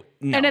 Oh,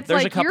 no. And it's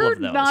there's like, a couple you're of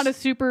those. not a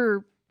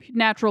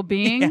supernatural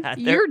being.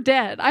 You're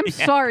dead. I'm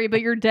sorry,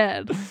 but you're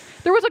dead.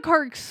 There was a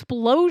car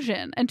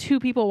explosion and 2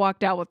 people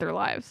walked out with their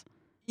lives.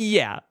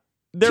 Yeah.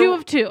 2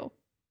 of 2.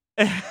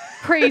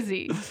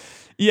 Crazy.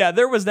 Yeah,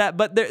 there was that,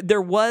 but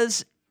there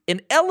was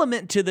an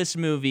element to this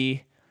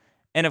movie,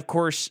 and of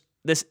course,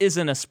 this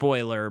isn't a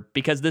spoiler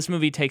because this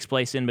movie takes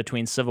place in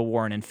between Civil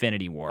War and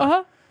Infinity War.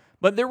 Uh-huh.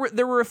 But there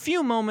were a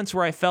few moments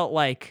where I felt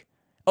like,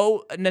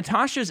 oh,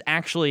 Natasha's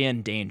actually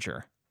in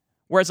danger.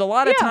 Whereas a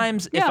lot of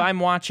times, if I'm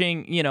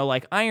watching,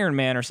 like Iron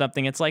Man or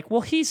something, it's like,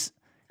 well, he's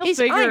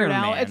Iron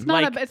Man. It's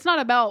not. It's not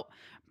about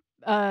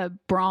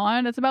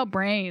brawn. It's about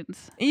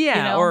brains.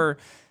 Yeah, or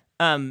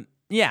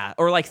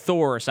like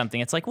Thor or something.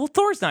 It's like, well,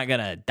 Thor's not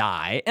gonna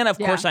die, and of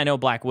course, I know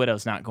Black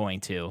Widow's not going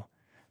to.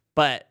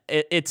 But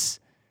it's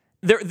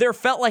there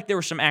felt like there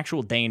was some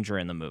actual danger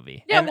in the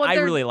movie, and I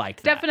really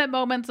liked that. Definite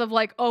moments of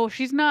like, oh,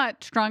 she's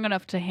not strong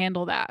enough to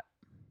handle that.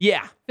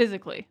 Yeah,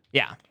 physically.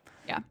 Yeah.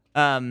 Yeah.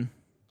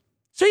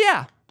 So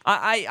yeah,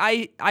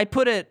 I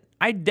put it.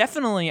 I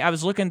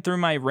was looking through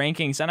my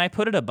rankings and I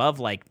put it above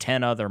like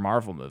 10 other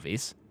Marvel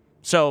movies.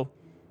 So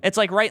it's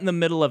like right in the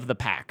middle of the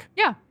pack.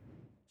 Yeah.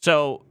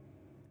 So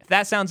if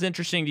that sounds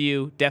interesting to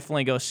you,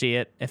 definitely go see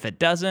it. If it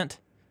doesn't,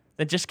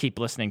 then just keep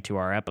listening to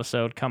our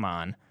episode. Come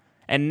on.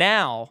 And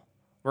now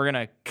we're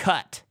going to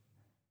cut,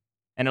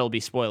 and it'll be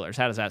spoilers.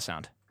 How does that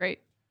sound? Great.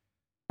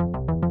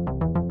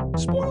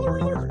 Spoiler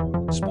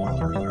alert.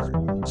 Spoiler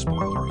alert.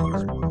 Spoiler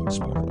alert.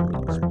 Spoiler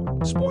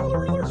alert.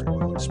 Spoiler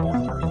alert.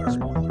 Spoiler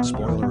alert.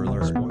 Spoiler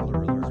alert.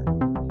 Spoiler alert.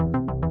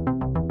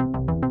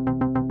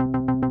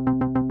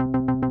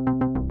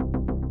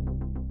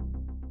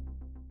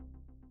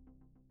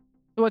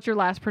 What's your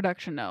last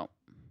production note?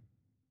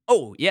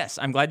 Oh, yes.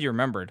 I'm glad you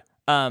remembered.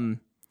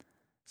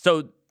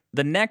 So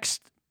the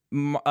next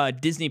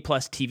Disney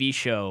Plus TV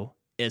show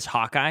is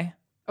Hawkeye,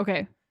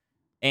 Okay.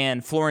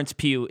 and Florence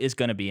Pugh is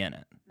going to be in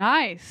it.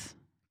 Nice.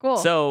 Cool.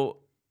 So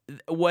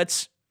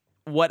what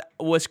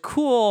was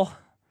cool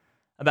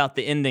about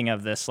the ending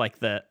of this, like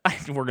we're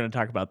going to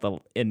talk about the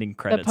ending the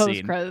credit scene,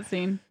 post-credit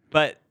scene.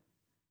 but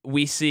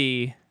we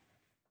see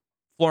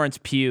Florence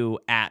Pugh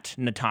at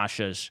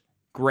Natasha's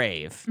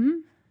grave.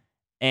 Mhm.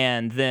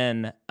 And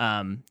then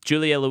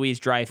Julia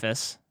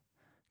Louis-Dreyfus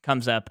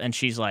comes up and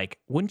she's like,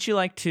 wouldn't you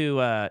like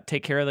to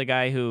take care of the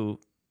guy who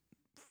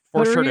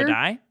forced Put her her to here?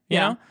 die? You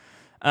Yeah.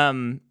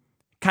 know?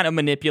 Kind of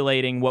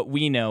manipulating what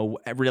we know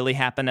really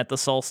happened at the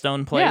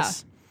Soulstone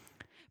place.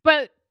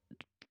 But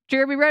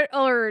Jeremy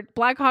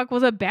Blackhawk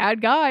was a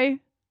bad guy.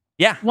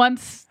 Yeah.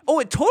 Once, Oh,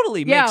 it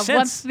totally makes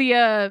sense. once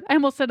I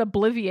almost said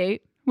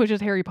obliviate, which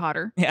is Harry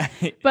Potter. Yeah.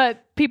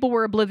 But people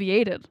were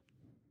obliviated.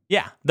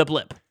 Yeah. The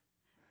blip.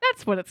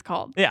 That's what it's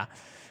called. Yeah.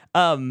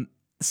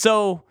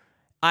 So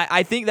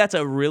I think that's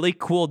a really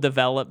cool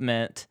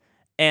development.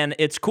 And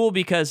it's cool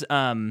because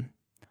I'm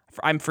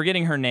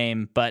forgetting her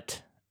name,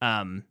 but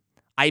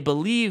I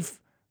believe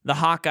the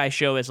Hawkeye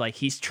show is like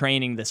he's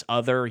training this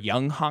other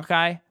young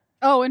Hawkeye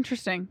Oh,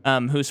 interesting.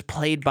 who's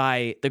played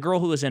by the girl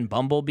who was in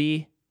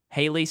Bumblebee,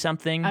 Haley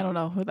something. I don't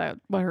know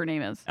what her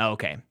name is. Oh,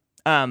 okay.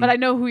 But I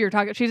know who you're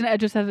talking. She's an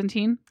Edge of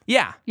 17.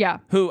 Yeah. Yeah.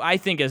 Who I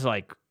think is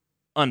like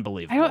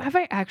unbelievable. Have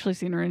I actually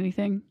seen her in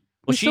anything?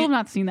 Well, We still have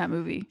not seen that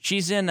movie.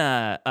 She's in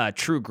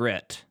True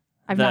Grit.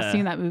 I've not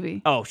seen that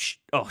movie. Oh,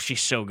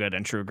 she's so good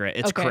in True Grit.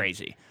 It's Okay.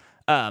 crazy.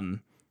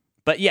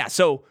 But yeah,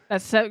 so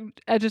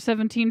Edge of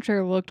 17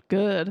 trailer looked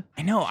good.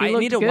 I know She I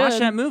need to looked watch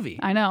good. that movie.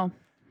 I know.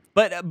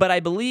 But I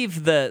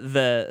believe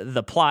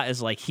the plot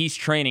is like he's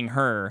training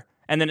her,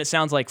 and then it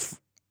sounds like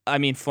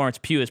Florence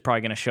Pugh is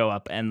probably going to show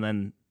up and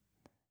then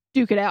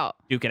Duke it out.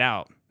 duke it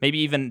out. Maybe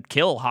even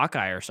kill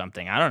Hawkeye or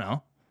something. I don't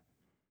know.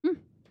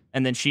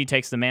 And then she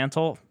takes the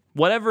mantle.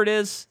 Whatever it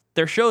is,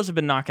 their shows have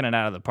been knocking it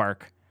out of the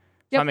park. So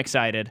Yep. I'm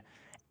excited.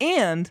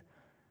 And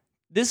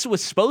this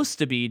was supposed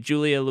to be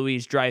Julia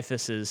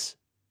Louis-Dreyfus's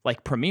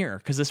like premiere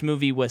because this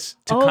movie was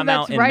to come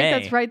out in May.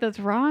 That's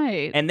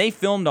right. And they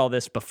filmed all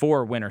this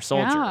before Winter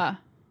Soldier.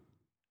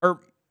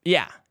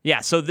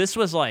 Yeah. So this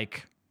was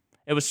like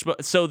it was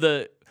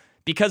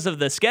because of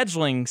the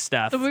scheduling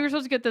stuff. So we were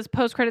supposed to get this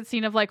post-credit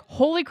scene of like,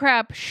 holy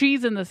crap,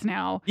 she's in this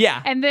now.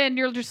 Yeah. And then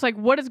you're just like,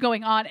 what is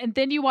going on? And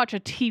then you watch a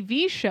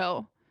TV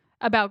show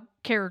about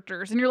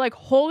characters and you're like,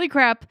 holy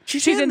crap,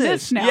 she's in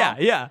this now.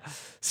 Yeah.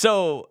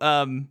 So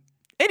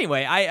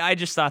anyway, I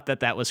just thought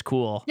that was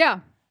cool. Yeah.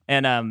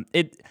 And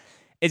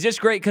it's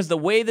just great because the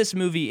way this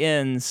movie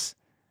ends,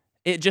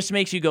 it just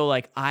makes you go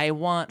like, I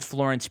want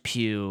Florence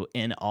Pugh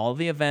in all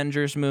the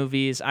Avengers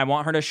movies. I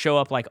want her to show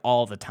up like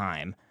all the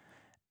time.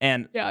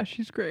 And Yeah,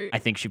 she's great. I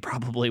think she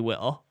probably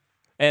will.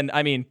 And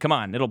I mean, come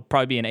on, it'll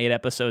probably be an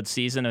 8-episode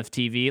season of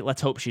TV.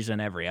 Let's hope she's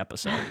in every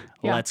episode.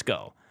 Yeah. Let's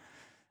go.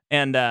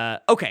 And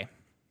okay.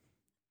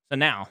 So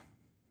now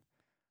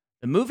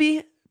the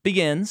movie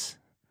begins.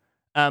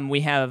 We're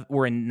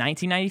in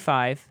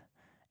 1995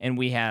 and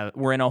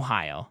we're in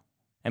Ohio.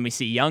 And we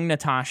see young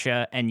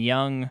Natasha and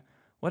young,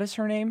 what is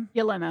her name?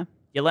 Yelena.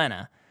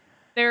 Yelena.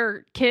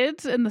 They're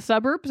kids in the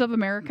suburbs of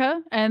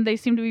America, and they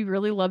seem to be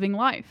really loving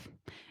life.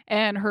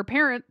 And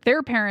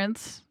their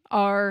parents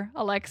are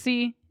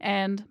Alexei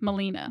and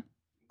Melina.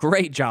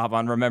 Great job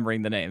on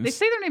remembering the names. They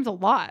say their names a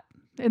lot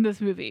in this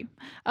movie.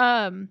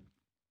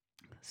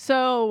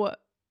 So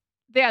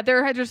yeah,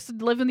 they're just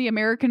living the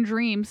American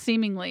dream,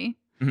 seemingly.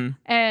 Mhm.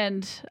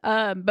 And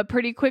but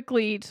pretty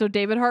quickly, so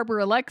David Harbour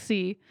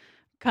Alexei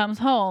comes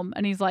home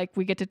and he's like,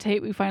 we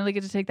finally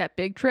get to take that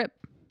big trip.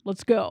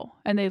 Let's go.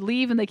 And they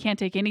leave and they can't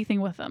take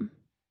anything with them.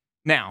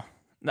 Now,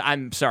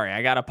 I'm sorry,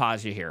 I gotta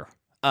pause you here.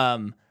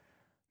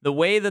 The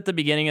way that the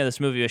beginning of this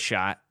movie was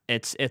shot,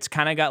 it's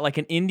kind of got like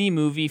an indie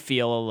movie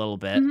feel a little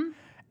bit,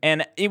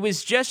 and it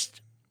was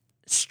just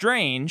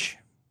strange.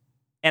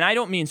 And I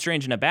don't mean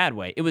strange in a bad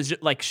way. It was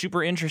just, like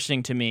super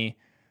interesting to me,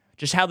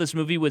 just how this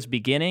movie was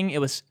beginning. It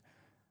was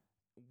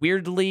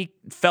weirdly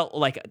felt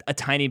like a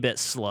tiny bit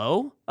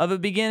slow of a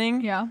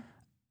beginning, Yeah.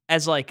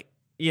 as like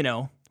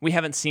we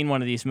haven't seen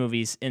one of these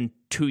movies in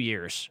 2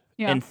 years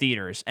in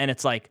theaters, and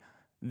it's like.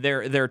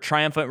 Their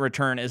triumphant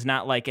return is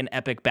not like an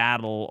epic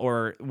battle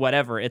or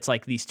whatever. It's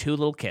like these two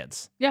little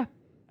kids. Yeah.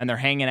 And they're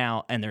hanging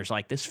out and there's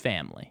like this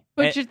family.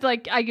 But just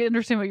like, I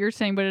understand what you're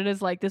saying, but it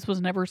is like, this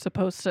was never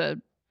supposed to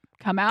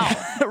come out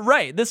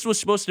Right. This was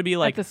supposed to be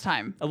like at this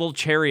time. a little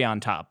cherry on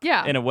top.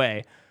 Yeah. In a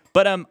way.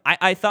 But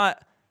I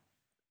thought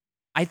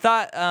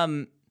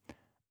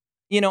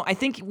I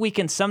think we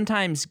can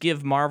sometimes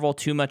give Marvel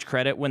too much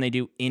credit when they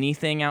do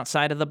anything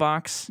outside of the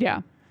box.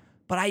 Yeah.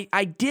 But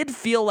I did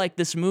feel like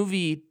this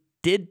movie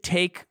did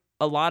take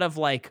a lot of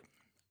like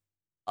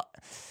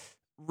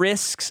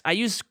risks. I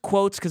use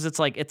quotes because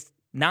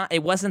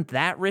it wasn't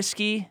that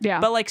risky. Yeah.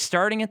 But like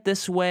starting it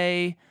this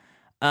way,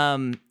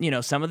 some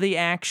of the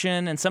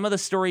action and some of the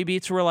story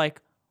beats were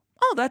like,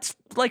 oh, that's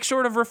like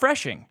sort of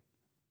refreshing.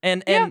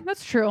 And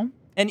that's true.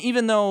 And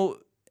even though,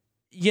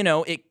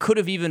 it could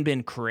have even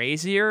been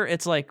crazier,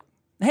 it's like,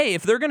 hey,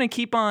 if they're going to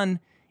keep on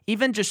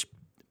even just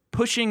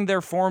pushing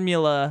their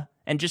formula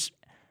and just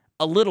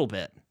a little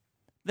bit,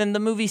 then the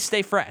movies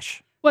stay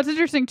fresh. What's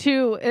interesting,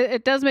 too,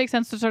 it does make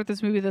sense to start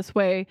this movie this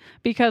way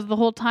because the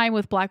whole time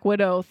with Black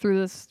Widow through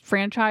this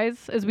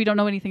franchise is we don't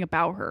know anything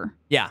about her.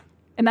 Yeah.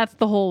 And that's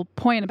the whole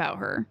point about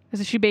her, is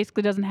that she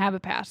basically doesn't have a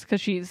past because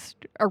she's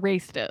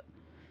erased it.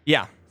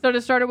 Yeah. So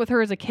to start it with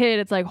her as a kid,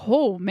 it's like,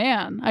 oh,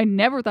 man, I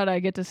never thought I'd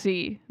get to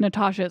see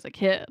Natasha as a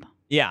kid.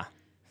 Yeah.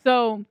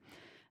 So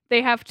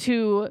they have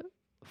to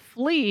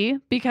flee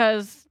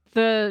because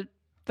the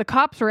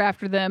cops are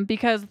after them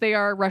because they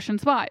are Russian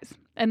spies.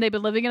 And they've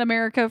been living in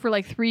America for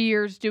like 3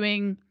 years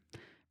doing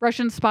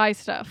Russian spy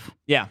stuff.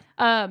 Yeah.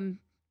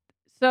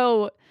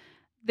 So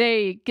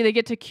they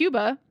get to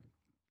Cuba,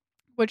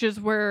 which is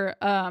where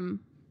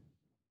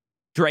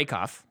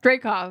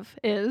Dreykov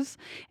is,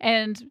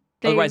 and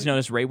otherwise known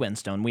as Ray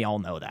Winstone. We all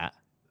know that.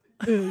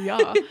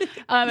 Yeah.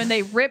 And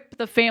they rip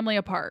the family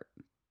apart,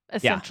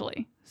 essentially.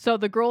 Yeah. So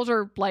the girls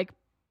are like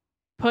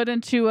put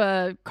into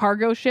a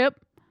cargo ship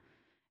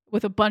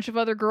with a bunch of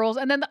other girls.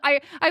 And then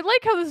I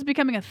like how this is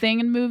becoming a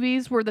thing in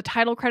movies where the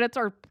title credits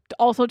are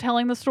also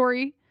telling the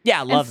story.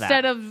 Yeah, I love that.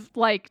 Instead of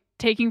like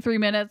taking 3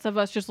 minutes of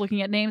us just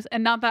looking at names,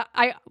 and not that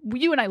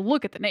you and I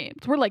look at the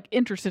names. We're like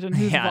interested in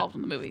who's involved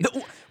in the movie.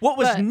 What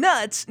was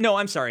nuts? No,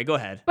 I'm sorry. Go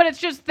ahead. But it's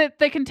just that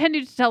they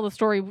continued to tell the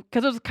story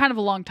because it was kind of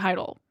a long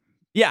title.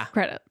 Yeah.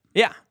 Credit.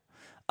 Yeah.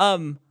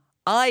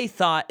 I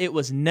thought it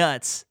was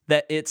nuts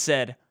that it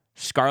said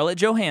Scarlett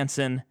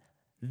Johansson,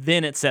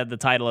 then it said the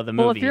title of the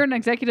movie. Well, if you're an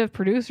executive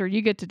producer,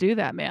 you get to do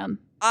that, man.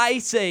 I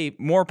say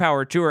more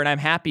power to her, and I'm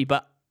happy,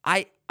 but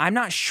I'm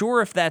not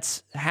sure if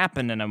that's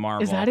happened in a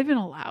Marvel. Is that even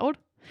allowed?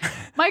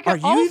 Mike, I Are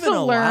you also even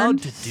allowed learned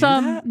to do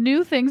some that?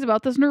 new things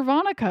about this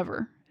Nirvana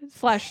cover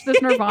 /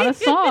 this Nirvana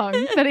song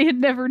that he had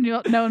never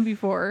known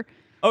before.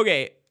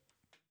 Okay,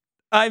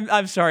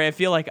 I'm sorry. I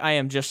feel like I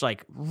am just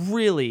like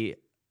really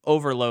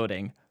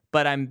overloading,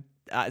 but I'm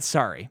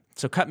sorry.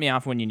 So cut me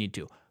off when you need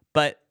to.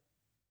 But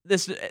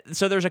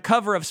so there's a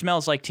cover of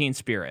Smells Like Teen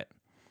Spirit,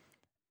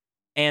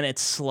 and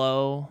it's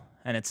slow,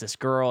 and it's this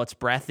girl. It's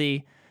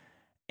breathy,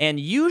 and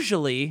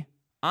usually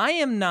I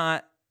am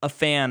not a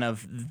fan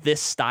of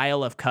this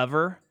style of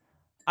cover.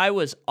 I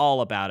was all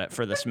about it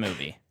for this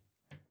movie.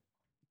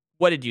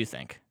 What did you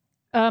think?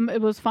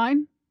 It was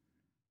fine.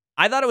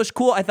 I thought it was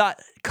cool. I thought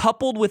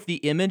coupled with the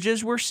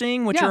images we're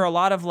seeing, which are a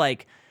lot of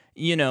like,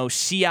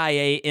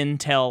 CIA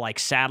intel, like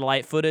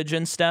satellite footage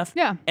and stuff.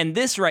 Yeah. And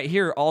this right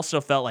here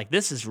also felt like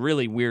this is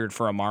really weird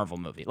for a Marvel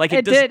movie. Like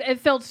it did. It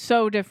felt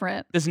so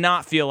different. Does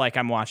not feel like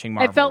I'm watching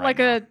Marvel. It felt right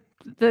like now.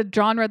 the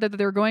genre that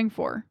they were going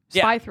for.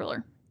 Spy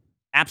thriller.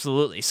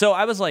 Absolutely. So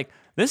I was like,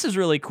 this is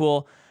really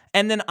cool.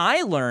 And then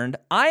I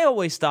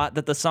always thought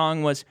that the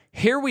song was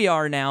Here We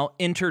Are Now,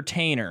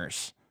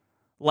 Entertainers.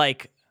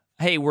 Like,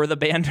 hey, we're the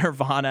band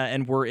Nirvana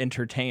and we're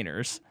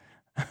entertainers.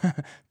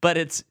 But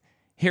it's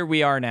Here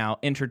We Are Now,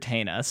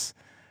 Entertain Us.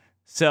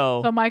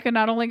 So Micah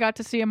not only got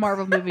to see a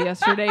Marvel movie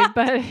yesterday,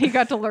 but he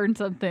got to learn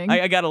something.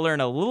 I got to learn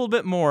a little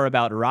bit more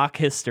about rock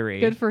history.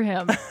 Good for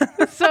him.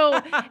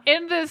 So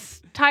in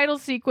this title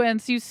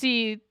sequence, you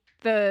see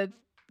the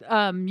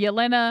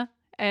Yelena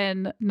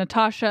and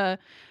Natasha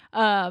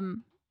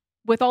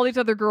with all these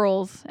other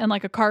girls and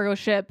like a cargo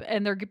ship,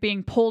 and they're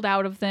being pulled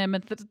out of them,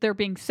 and they're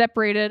being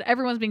separated.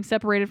 Everyone's being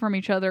separated from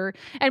each other,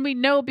 and we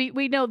know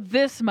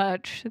this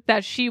much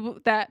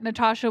that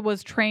Natasha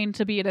was trained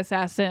to be an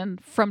assassin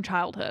from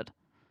childhood.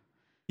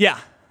 Yeah,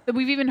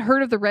 we've even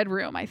heard of the Red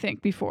Room, I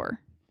think, before.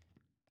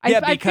 Yeah,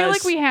 I feel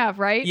like we have,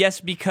 right?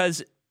 Yes,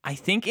 because I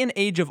think in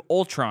Age of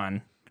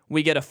Ultron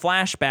we get a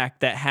flashback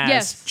that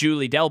has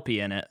Julie Delpy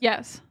in it.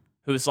 Yes.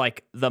 Who's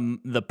like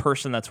the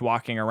person that's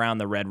walking around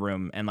the Red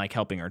Room and like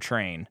helping her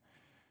train.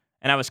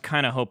 And I was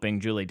kind of hoping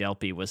Julie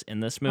Delpy was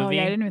in this movie. Oh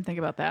yeah, I didn't even think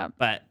about that.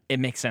 But it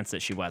makes sense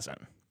that she wasn't.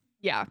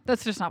 Yeah,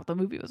 that's just not what the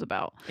movie was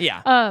about.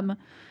 Yeah.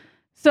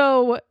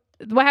 So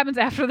what happens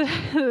after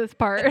this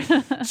part?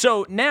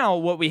 So now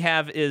what we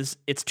have is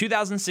it's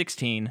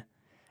 2016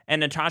 and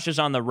Natasha's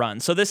on the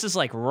run. So this is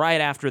like right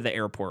after the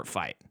airport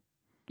fight.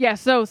 Yeah,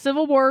 so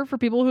Civil War, for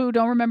people who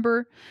don't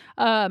remember,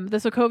 the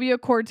Sokovia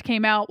Accords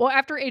came out. Well,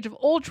 after Age of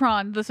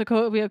Ultron, the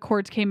Sokovia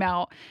Accords came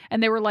out,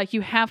 and they were like,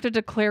 you have to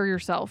declare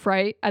yourself,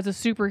 right, as a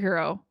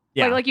superhero.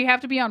 Yeah. Like you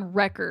have to be on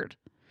record,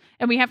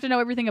 and we have to know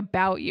everything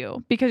about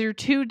you, because you're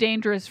too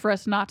dangerous for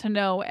us not to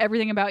know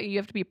everything about you. You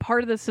have to be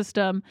part of the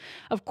system.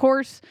 Of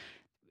course,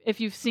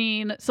 if you've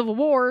seen Civil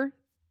War,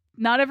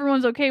 not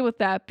everyone's okay with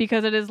that,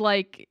 because it is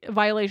like a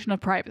violation of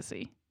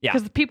privacy. Yeah.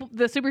 Because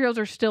the superheroes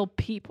are still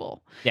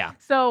people. Yeah.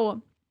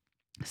 So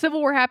Civil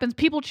War happens.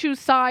 People choose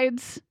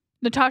sides.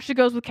 Natasha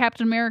goes with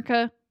Captain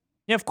America.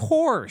 Yeah, of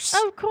course.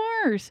 Of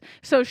course.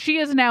 So she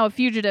is now a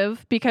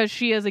fugitive because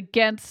she is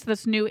against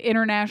this new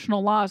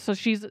international law. So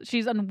she's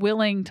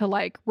unwilling to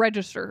like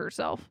register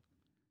herself.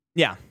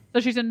 Yeah. So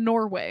she's in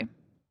Norway.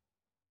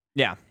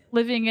 Yeah.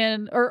 Living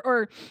in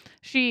or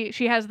she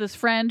has this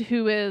friend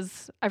who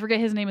is, I forget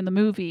his name in the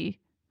movie.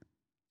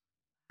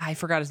 I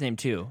forgot his name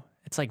too.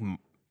 It's like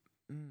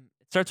it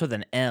starts with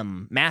an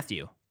M.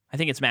 Matthew. I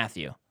think it's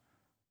Matthew.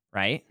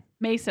 Right?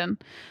 Mason.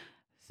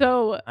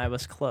 So I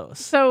was close.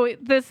 So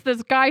this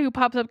guy who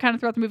pops up kind of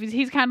throughout the movies,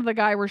 he's kind of the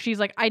guy where she's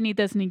like, I need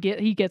this, and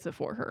he gets it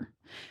for her.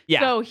 Yeah.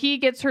 So he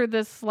gets her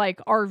this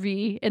like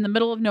RV in the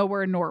middle of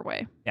nowhere in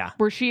Norway. Yeah.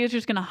 Where she is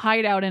just gonna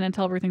hide out in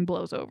until everything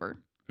blows over.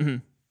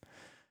 Mm-hmm.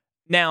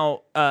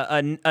 Now,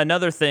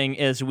 another thing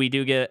is we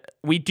do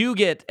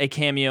get a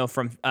cameo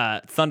from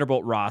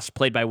Thunderbolt Ross,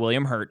 played by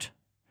William Hurt,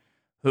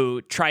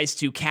 who tries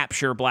to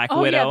capture Black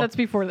Widow. Oh yeah, that's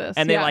before this.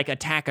 And they like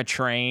attack a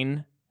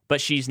train,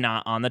 but she's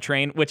not on the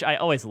train, which I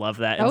always love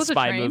that in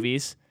spy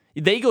movies.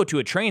 They go to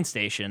a train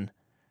station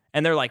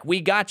and they're like,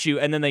 we got you.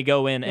 And then they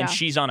go in and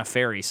she's on a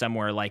ferry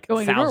somewhere like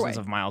going thousands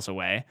of miles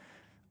away.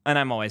 And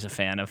I'm always a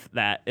fan of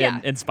that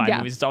in spy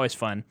movies. It's always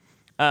fun.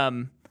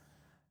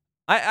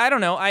 I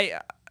don't know.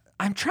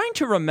 I'm trying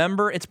to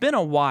remember. It's been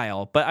a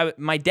while, but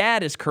my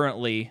dad is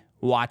currently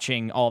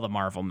watching all the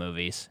Marvel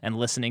movies and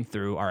listening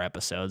through our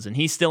episodes, and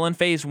he's still in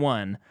phase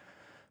 1.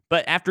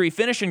 But after he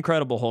finished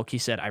Incredible Hulk, he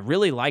said, I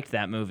really liked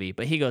that movie.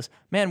 But he goes,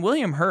 man,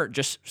 William Hurt,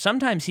 just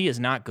sometimes he is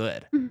not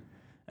good.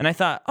 And I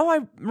thought,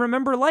 I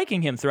remember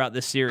liking him throughout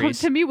this series.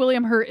 To me,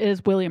 William Hurt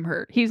is William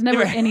Hurt. He's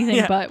never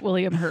anything but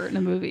William Hurt in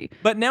a movie.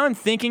 But now I'm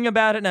thinking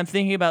about it, and I'm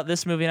thinking about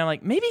this movie, and I'm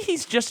like, maybe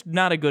he's just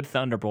not a good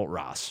Thunderbolt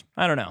Ross.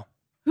 I don't know.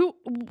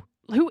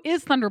 Who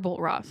is Thunderbolt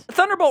Ross?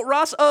 Thunderbolt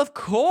Ross, of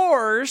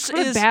course,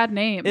 what a bad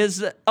name.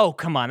 Oh,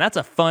 come on, that's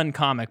a fun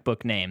comic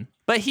book name.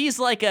 But he's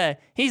like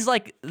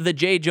the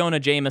J. Jonah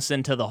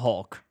Jameson to the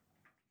Hulk.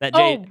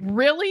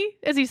 Really?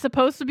 Is he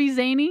supposed to be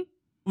zany?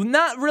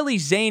 Not really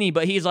zany,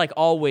 but he's like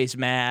always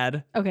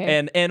mad.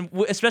 Okay. And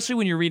especially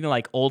when you're reading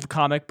like old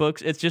comic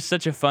books, it's just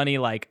such a funny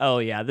like, oh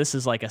yeah, this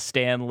is like a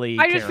Stan Lee.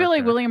 I just feel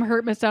like William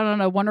Hurt missed out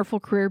on a wonderful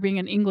career being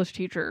an English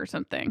teacher or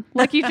something.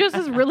 Like he just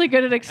is really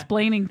good at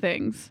explaining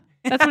things.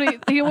 That's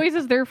what he always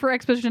is there for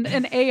exposition.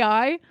 And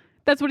AI,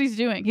 that's what he's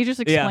doing. He's just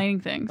explaining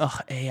things. Oh,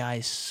 AI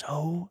is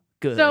so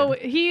good. So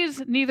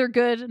he's neither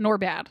good nor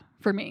bad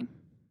for me.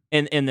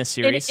 In this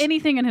series?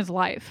 Anything in his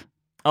life.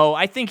 Oh,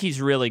 I think he's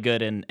really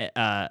good in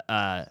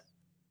AI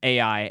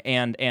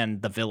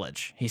and The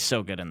Village. He's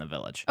so good in The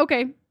Village.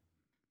 Okay.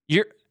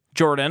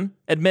 Jordan,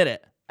 admit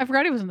it. I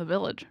forgot he was in The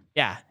Village.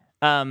 Yeah.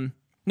 No,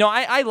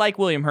 I like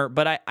William Hurt,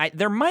 but I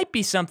there might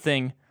be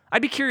something.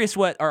 I'd be curious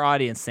what our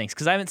audience thinks,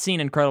 because I haven't seen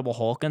Incredible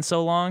Hulk in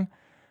so long,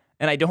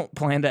 and I don't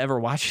plan to ever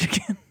watch it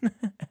again.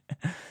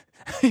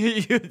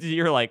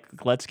 You're like,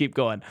 let's keep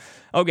going.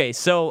 Okay,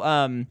 so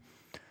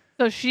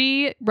So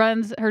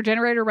her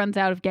generator runs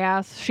out of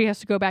gas. She has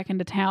to go back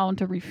into town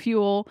to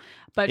refuel,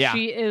 but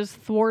she is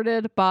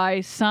thwarted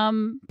by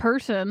some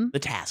person. The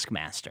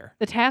Taskmaster.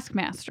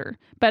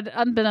 But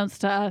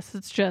unbeknownst to us,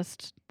 it's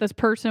just this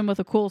person with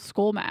a cool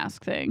skull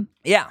mask thing.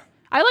 Yeah.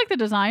 I like the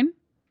design.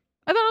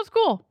 I thought it was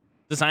cool.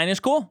 Design is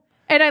cool.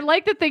 And I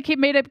like that they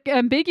made it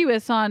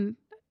ambiguous on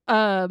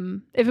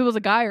if it was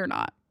a guy or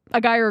not.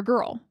 A guy or a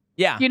girl.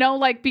 Yeah. You know,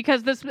 like,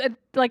 because this,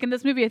 like in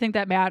this movie, I think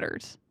that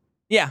matters.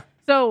 Yeah.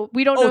 So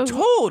we don't know.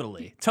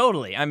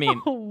 Totally. I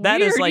mean,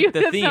 that is like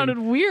the that theme. That sounded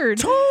weird.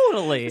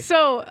 Totally.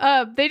 So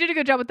they did a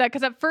good job with that,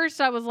 because at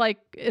first I was like,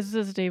 is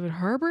this David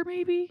Harbour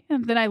maybe?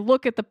 And then I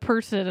look at the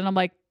person and I'm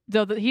like,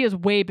 no, he is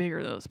way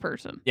bigger than this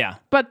person. Yeah.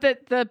 But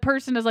the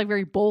person is like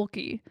very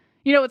bulky.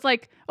 You know, it's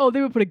like, oh,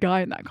 they would put a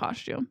guy in that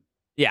costume.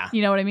 Yeah.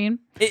 You know what I mean?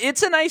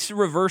 It's a nice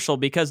reversal,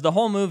 because the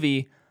whole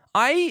movie,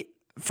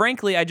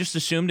 frankly, I just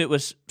assumed it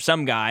was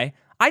some guy.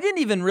 I didn't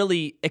even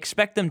really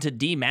expect them to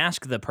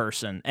demask the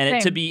person and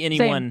it to be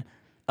anyone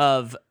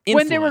of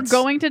influence. When they were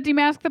going to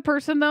demask the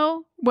person,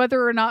 though,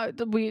 whether or not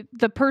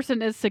the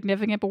person is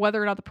significant, but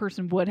whether or not the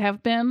person would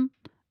have been,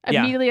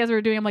 immediately as we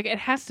were doing, I'm like, it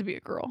has to be a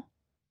girl.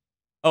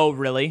 Oh,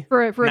 really?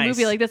 For a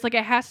movie like this, like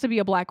it has to be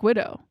a Black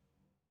Widow.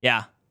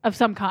 Yeah. Of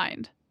some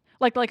kind.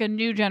 Like a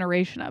new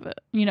generation of it,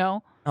 you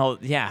know? Oh,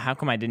 yeah. How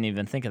come I didn't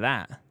even think of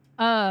that?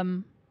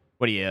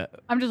 What do you...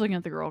 I'm just looking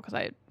at the girl because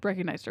I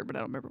recognized her, but I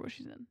don't remember what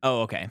she's in.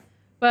 Oh, okay.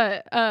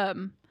 But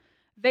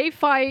they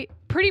fight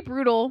pretty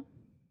brutal.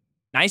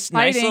 Nice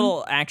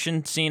little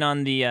action scene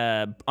on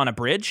a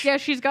bridge. Yeah,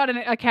 she's got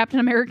a Captain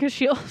America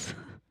shield,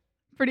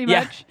 pretty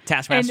much. Yeah,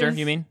 Taskmaster,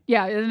 you mean?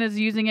 Yeah, and is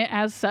using it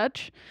as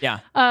such. Yeah.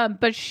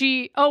 But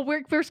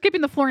we're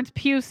skipping the Florence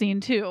Pugh scene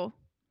too.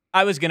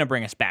 I was gonna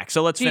bring us back,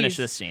 so let's finish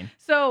this scene.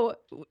 So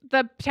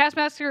the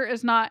Taskmaster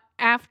is not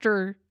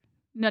after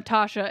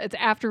Natasha; it's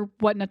after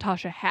what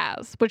Natasha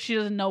has, but she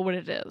doesn't know what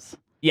it is.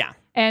 Yeah.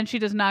 And she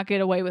does not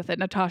get away with it.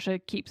 Natasha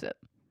keeps it.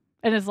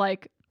 And is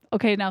like,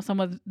 okay, now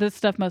this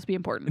stuff must be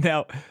important.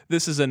 Now,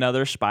 this is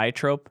another spy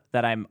trope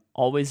that I'm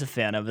always a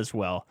fan of as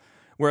well,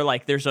 where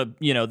like there's the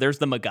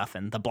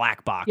MacGuffin, the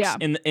black box. Yeah.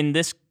 In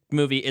this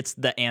movie, it's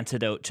the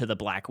antidote to the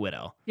Black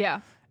Widow.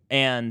 Yeah.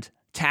 And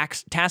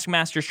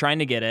Taskmaster's trying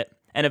to get it,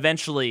 and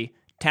eventually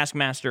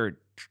Taskmaster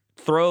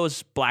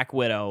throws Black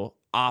Widow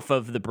off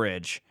of the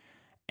bridge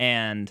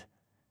and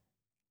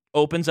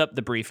opens up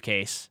the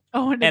briefcase.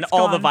 Oh, and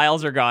all the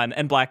vials are gone,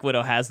 and Black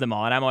Widow has them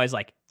all. And I'm always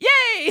like,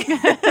 yay!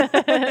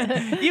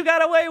 You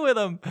got away with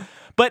them.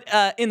 But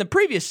in the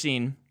previous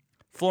scene,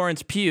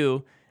 Florence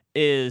Pugh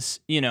is,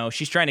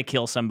 she's trying to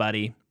kill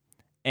somebody,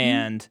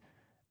 and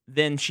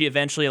then she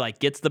eventually like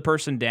gets the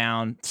person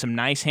down, some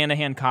nice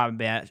hand-to-hand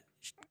combat.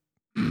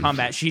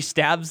 She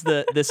stabs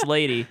this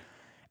lady,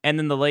 and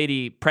then the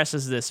lady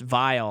presses this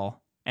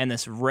vial, and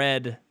this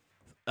red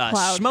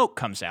smoke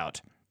comes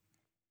out.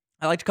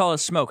 I like to call it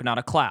smoke, not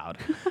a cloud.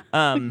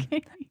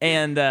 Okay.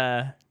 And,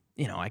 I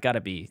got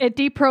to be... It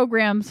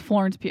deprograms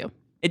Florence Pugh.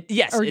 It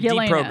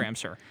Yelena.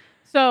 deprograms her.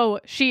 So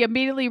she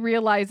immediately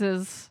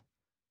realizes,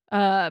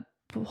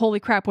 holy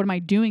crap, what am I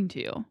doing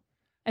to you?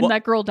 And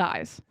that girl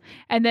dies.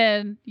 And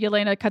then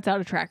Yelena cuts out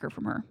a tracker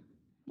from her.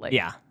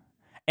 Yeah.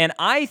 And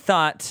I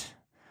thought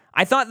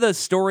the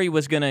story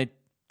was going to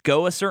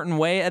go a certain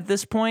way at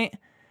this point,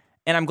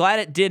 and I'm glad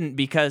it didn't,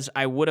 because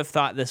I would have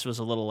thought this was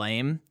a little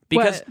lame.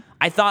 Because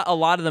I thought a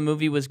lot of the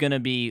movie was going to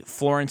be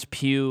Florence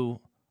Pugh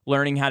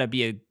learning how to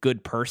be a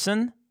good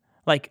person,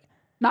 like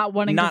not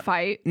wanting to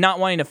fight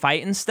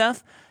and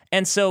stuff.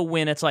 And so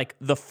when it's like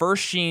the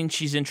first scene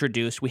she's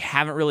introduced, we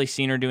haven't really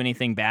seen her do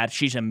anything bad.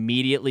 She's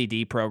immediately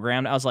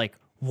deprogrammed. I was like,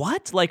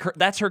 what? Like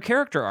that's her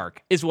character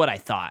arc is what I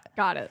thought.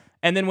 Got it.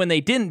 And then when they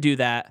didn't do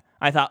that,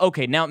 I thought,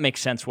 okay, now it makes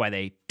sense why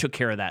they took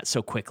care of that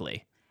so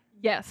quickly.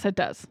 Yes, it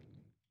does.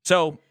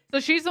 So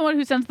she's the one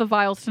who sends the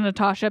vials to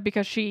Natasha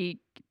because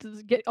she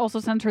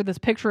also sends her this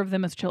picture of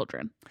them as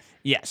children.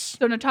 Yes.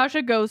 So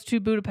Natasha goes to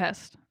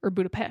Budapest.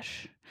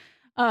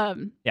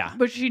 Yeah.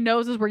 Which she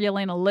knows is where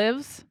Yelena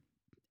lives.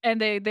 And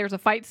there's a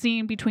fight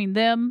scene between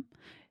them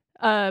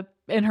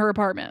in her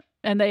apartment.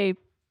 And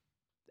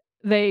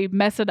they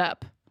mess it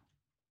up.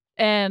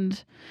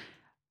 And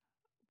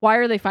why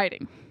are they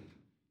fighting?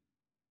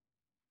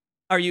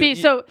 Are you...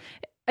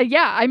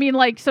 Yeah, I mean,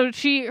 like, so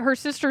her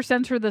sister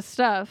sends her this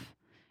stuff,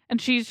 and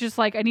she's just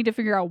like, I need to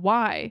figure out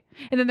why.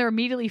 And then they're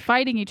immediately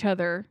fighting each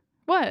other.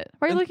 What?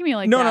 Why are you looking at me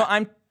like that?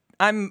 No,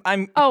 I'm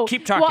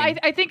keep talking. Well,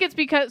 I think it's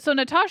because, so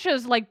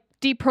Natasha's like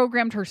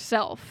deprogrammed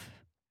herself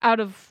out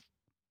of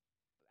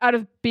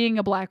being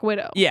a Black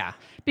Widow. Yeah.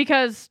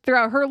 Because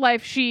throughout her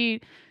life, she's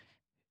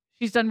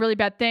done really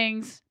bad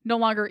things. No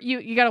longer,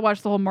 you got to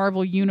watch the whole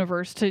Marvel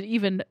universe to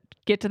even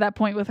get to that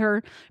point with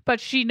her,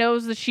 but she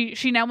knows that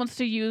she now wants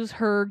to use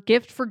her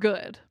gift for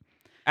good.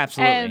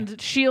 Absolutely. And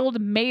S.H.I.E.L.D.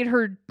 made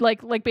her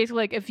like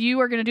basically like, if you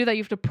are going to do that,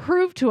 you have to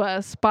prove to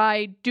us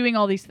by doing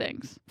all these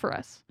things for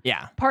us.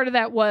 Yeah. Part of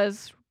that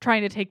was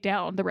trying to take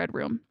down the Red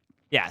Room.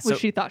 Yeah. Which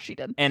she thought she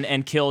did.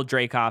 And kill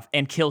Dreykov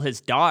and kill his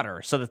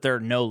daughter so that there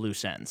are no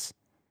loose ends.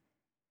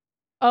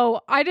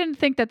 Oh, I didn't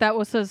think that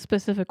was a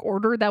specific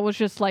order. That was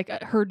just like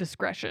her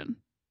discretion.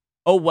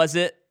 Oh, was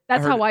it?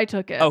 That's how I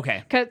took it.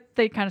 Okay. Because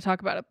they kind of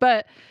talk about it.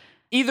 But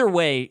either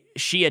way,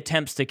 she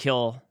attempts to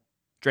kill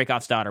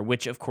Dreykov's daughter,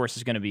 which of course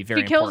is going to be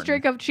very important. She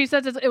kills Dreykov. She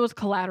says it was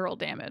collateral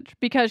damage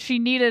because she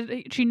knew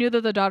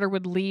that the daughter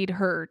would lead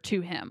her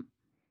to him.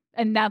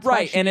 And that's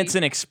right. And it's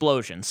an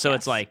explosion. So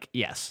It's like,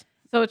 yes.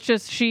 So it's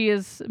just she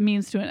is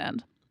means to an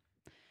end.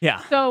 Yeah.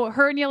 So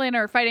her and Yelena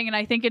are fighting, and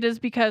I think it is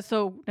because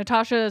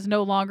Natasha is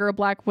no longer a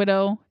Black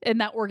Widow in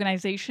that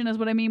organization, is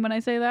what I mean when I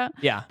say that.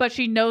 Yeah. But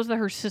she knows that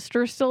her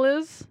sister still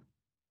is,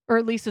 or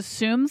at least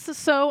assumes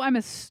so.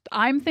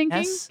 I'm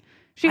thinking. Yes.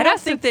 I don't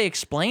think they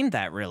explained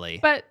that really.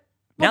 But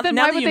now then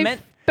why would they?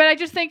 But I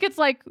just think it's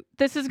like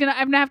I'm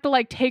gonna have to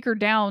like take her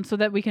down so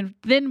that we can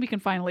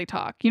finally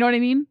talk. You know what I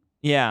mean?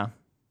 Yeah.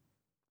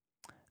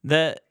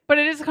 But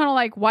it is kind of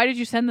like, why did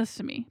you send this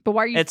to me? But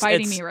why are you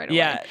fighting me right away?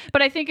 Yeah.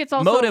 But I think it's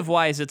also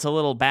motive-wise, it's a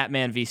little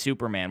Batman v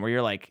Superman, where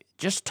you're like,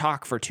 just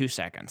talk for 2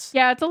 seconds.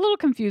 Yeah, it's a little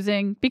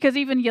confusing because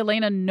even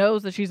Yelena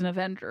knows that she's an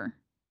Avenger,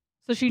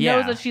 so she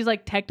knows that she's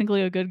like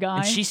technically a good guy.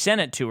 And she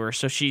sent it to her,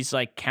 so she's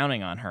like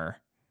counting on her.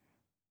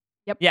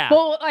 Yep. Yeah.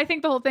 Well, I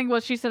think the whole thing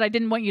was she said, I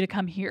didn't want you to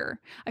come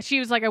here. She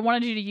was like, I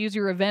wanted you to use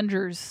your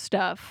Avengers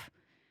stuff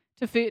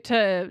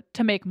to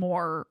make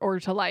more, or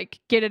to like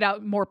get it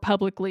out more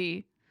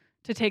publicly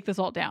to take this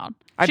all down.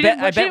 I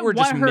bet we're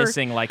just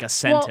missing like a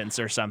sentence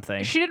or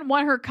something. She didn't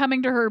want her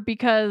coming to her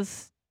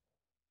because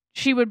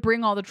she would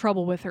bring all the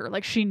trouble with her.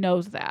 Like, she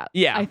knows that.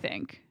 Yeah. I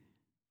think.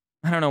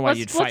 I don't know why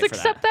you'd fight for that. Let's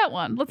accept that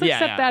one. Let's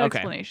accept that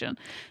explanation.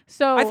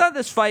 So I thought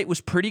this fight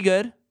was pretty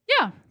good.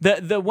 Yeah.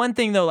 The one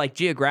thing though, like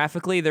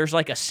geographically, there's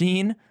like a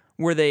scene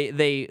where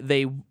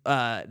they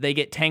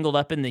get tangled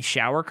up in the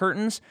shower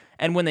curtains,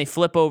 and when they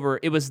flip over,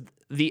 it was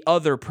the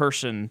other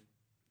person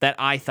that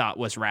I thought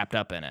was wrapped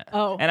up in it.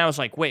 Oh. And I was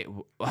like, wait,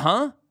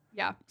 huh?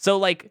 Yeah. So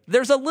like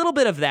there's a little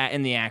bit of that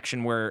in the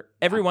action where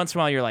every once in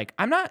a while you're like,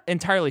 I'm not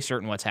entirely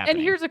certain what's happening.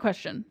 And here's a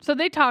question. So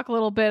they talk a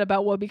little bit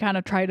about what we kind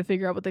of try to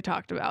figure out what they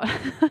talked about.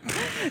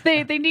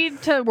 they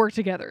need to work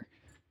together,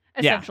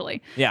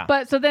 essentially. Yeah.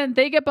 But so then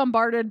they get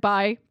bombarded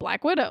by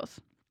Black Widows.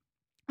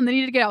 And they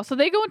need to get out. So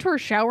they go into her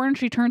shower and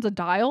she turns a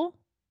dial.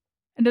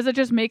 And does it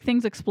just make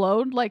things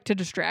explode, like to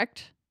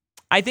distract?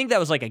 I think that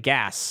was like a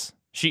gas.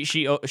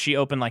 She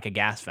opened like a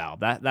gas valve.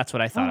 That's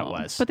what I thought it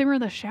was. But they were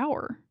in the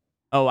shower.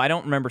 Oh, I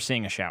don't remember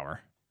seeing a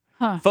shower.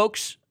 Huh.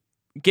 Folks,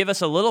 give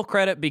us a little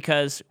credit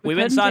because we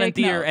went and saw it in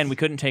theater and we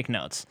couldn't take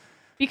notes.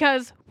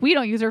 Because we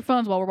don't use our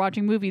phones while we're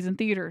watching movies in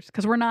theaters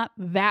because we're not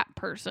that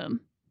person.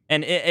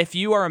 And if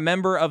you are a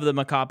member of the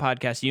Macabre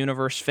Podcast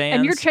universe, fans,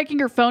 and you're checking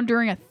your phone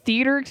during a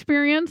theater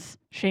experience,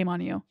 shame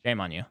on you. Shame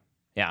on you.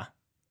 Yeah.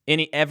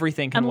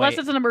 Everything can Unless wait.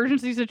 it's an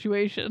emergency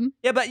situation.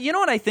 Yeah, but you know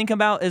what I think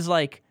about is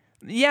like,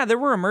 yeah, there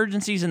were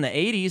emergencies in the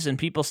 80s and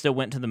people still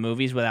went to the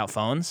movies without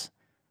phones.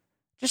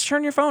 Just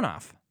turn your phone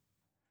off.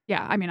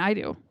 Yeah, I mean, I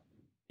do.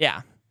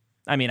 Yeah.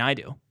 I mean, I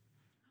do.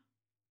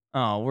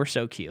 Oh, we're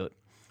so cute.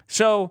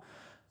 So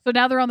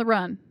now they're on the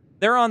run.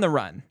 they're on the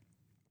run.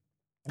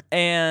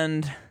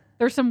 And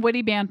There's some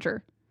witty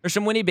banter. there's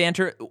some witty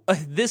banter.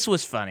 This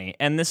was funny.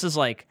 And this is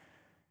like,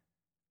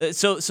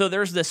 so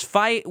there's this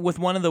fight with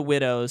one of the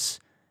widows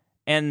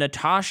and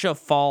Natasha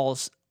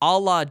falls a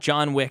la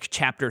John Wick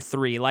Chapter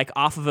 3, like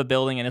off of a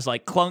building and is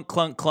like clunk,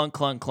 clunk, clunk,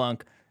 clunk,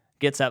 clunk,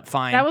 gets up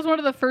fine. That was one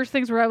of the first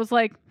things where I was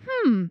like,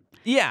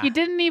 yeah. you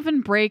didn't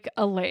even break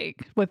a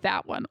leg with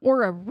that one.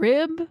 Or a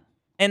rib.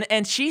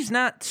 And she's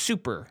not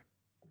super.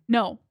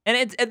 No.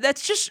 And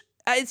it's just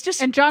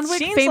And John Wick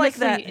seems famously like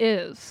that.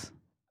 is.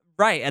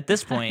 Right, at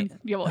this point.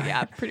 Yeah, well,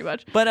 yeah, pretty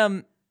much.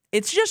 But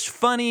it's just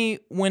funny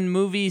when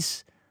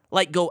movies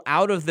like go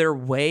out of their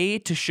way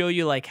to show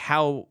you like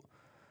how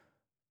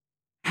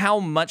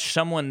much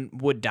someone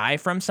would die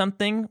from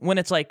something when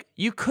it's like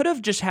you could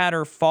have just had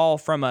her fall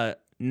from a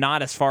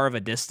not as far of a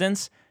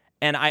distance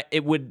and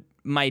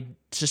my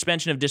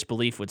suspension of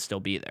disbelief would still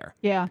be there.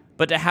 Yeah.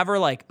 But to have her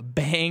like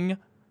bang,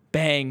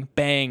 bang,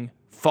 bang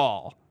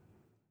fall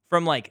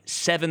from like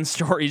 7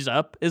 stories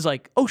up is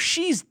like, oh,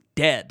 she's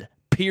dead,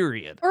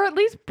 period. Or at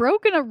least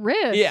broken a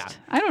wrist. Yeah.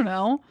 I don't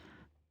know.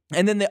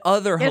 And then the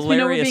other Yes, we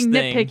know we're hilarious being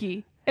thing.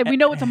 nitpicky. And we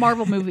know it's a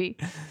Marvel movie.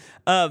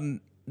 The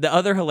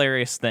other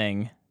hilarious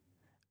thing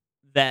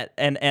that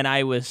and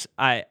I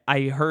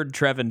heard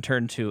Trevin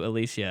turn to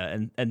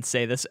Alicia and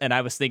say this, and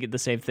I was thinking the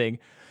same thing,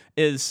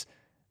 is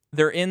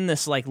they're in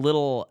this like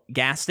little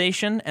gas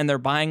station and they're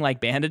buying like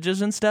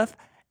bandages and stuff,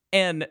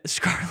 and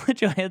Scarlett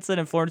Johansson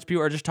and Florence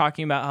Pugh are just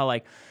talking about how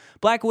like,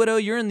 Black Widow,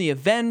 you're in the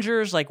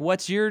Avengers, like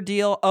what's your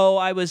deal? Oh,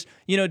 I was,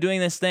 doing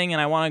this thing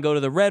and I want to go to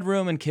the Red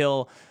Room and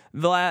kill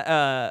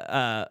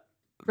Dreykov.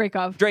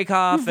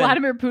 Dreykov.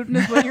 Vladimir Putin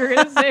is what you were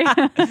going to say.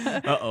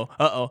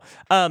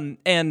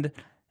 And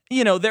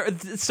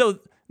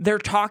they're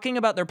talking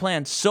about their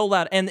plan so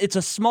loud, and it's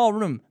a small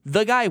room.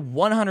 The guy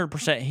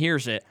 100%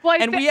 hears it, Well,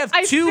 and we have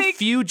two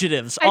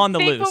fugitives on the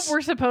I think loose. what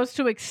we're supposed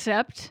to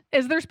accept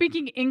is they're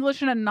speaking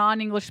English in a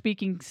non-English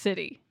speaking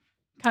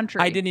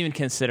country. I didn't even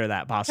consider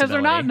that because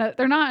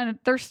possibility.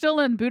 they're still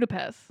in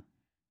Budapest.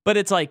 But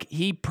it's like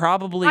he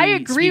probably. I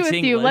agree speaks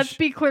with you. English. Let's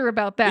be clear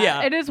about that.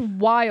 Yeah. It is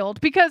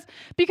wild because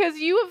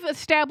you have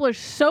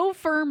established so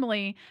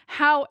firmly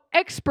how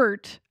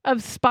expert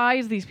of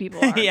spies these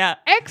people are. Yeah.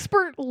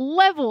 Expert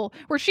level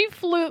where she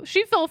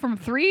fell from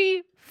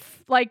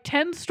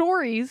 10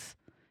 stories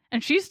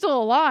and she's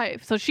still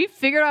alive. So she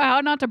figured out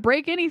how not to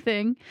break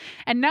anything.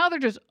 And now they're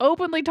just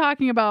openly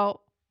talking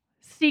about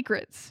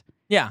secrets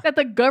Yeah. that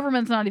the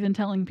government's not even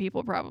telling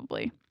people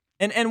probably.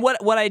 And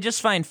what I just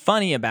find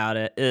funny about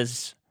it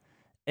is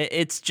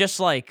it's just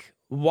like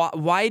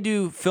why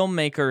do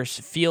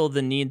filmmakers feel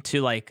the need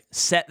to like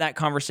set that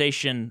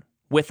conversation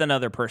with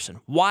another person?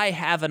 Why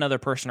have another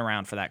person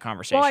around for that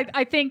conversation? Well,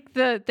 I think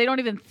that they don't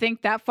even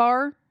think that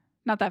far.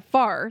 Not that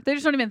far. They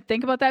just don't even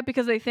think about that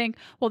because they think,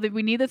 well,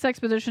 we need this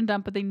exposition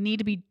done, but they need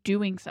to be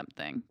doing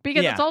something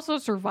because Yeah. it's also a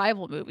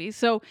survival movie.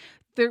 So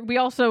we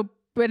also,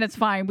 and it's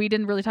fine. We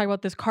didn't really talk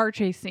about this car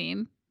chase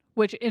scene,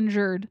 which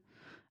injured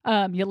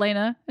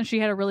Yelena, and she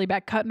had a really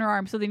bad cut in her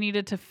arm, so they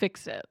needed to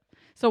fix it.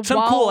 So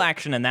Some cool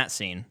action in that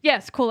scene.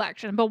 Yes, cool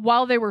action. But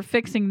while they were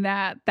fixing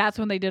that, that's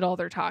when they did all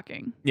their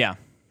talking. Yeah.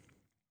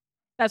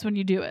 That's when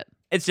you do it.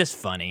 It's just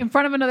funny. In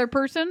front of another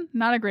person,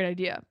 not a great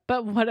idea,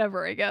 but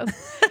whatever, I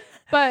guess.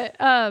 But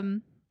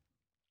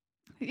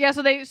yeah,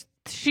 so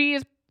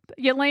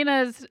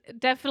Yelena is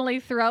definitely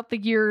throughout the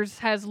years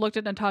has looked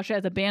at Natasha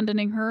as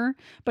abandoning her,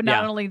 but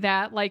not Yeah. only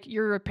that, like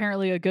you're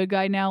apparently a good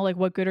guy now, like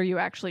what good are you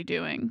actually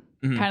doing?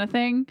 Kind of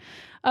thing.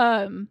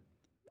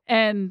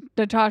 And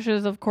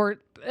Natasha's, of course,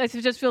 it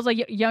just feels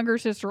like younger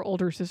sister,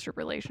 older sister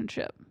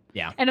relationship.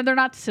 Yeah. And they're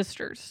not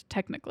sisters,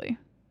 technically.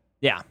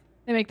 Yeah.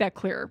 They make that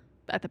clear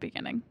at the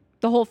beginning.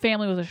 The whole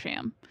family was a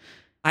sham.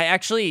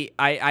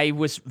 I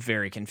was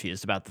very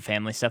confused about the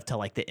family stuff till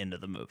like the end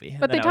of the movie.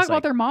 But they talk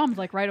about their moms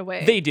like right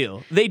away. They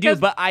do, 'Cause-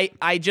 but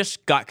I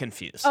just got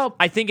confused. Oh,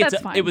 I think that's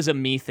fine. it was a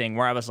me thing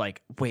where I was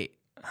like, wait,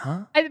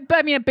 Huh? But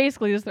I mean, it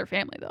basically is their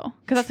family though,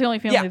 because that's the only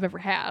family Yeah. they've ever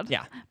had.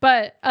 Yeah.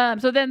 But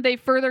so then they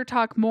further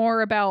talk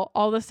more about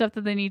all the stuff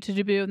that they need to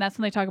do, and that's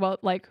when they talk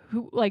about like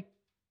who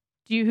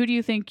do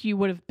you think you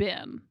would have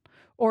been,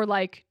 or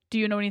like do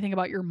you know anything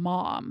about your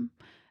mom?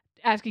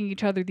 Asking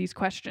each other these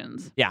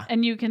questions. Yeah.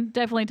 And you can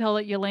definitely tell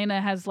that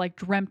Yelena has like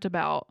dreamt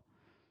about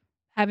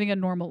having a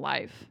normal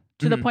life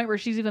to the Mhm. point where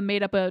she's even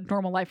made up a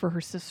normal life for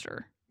her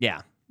sister,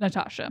 Yeah.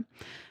 Natasha.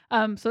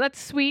 So that's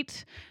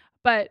sweet.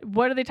 But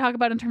what do they talk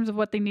about in terms of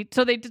what they need?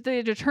 So they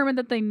determined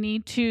that they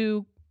need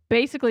to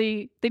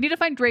basically, they need to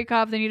find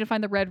Dreykov. They need to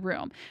find the Red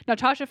Room.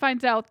 Natasha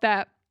finds out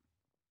that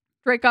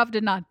Dreykov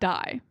did not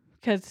die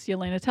because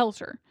Yelena tells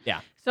her.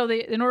 Yeah. So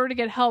they, in order to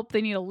get help,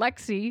 they need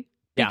Alexei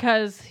Yeah.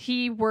 because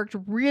he worked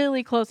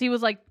really close. He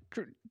was like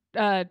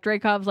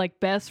Dreykov's like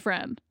best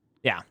friend.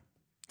 Yeah.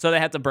 So they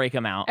had to break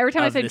him out. Every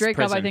time I of say this Dreykov,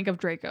 prison I think of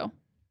Draco,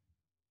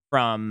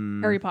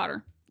 from Harry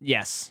Potter.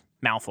 Yes,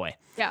 Malfoy.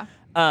 Yeah.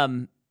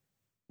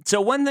 So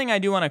one thing I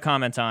do want to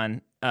comment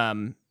on,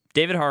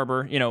 David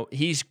Harbour,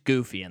 he's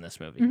goofy in this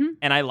movie, Mhm.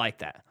 and I like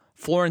that.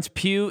 Florence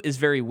Pugh is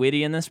very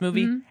witty in this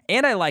movie, Mhm.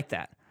 and I like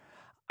that.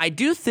 I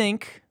do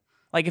think,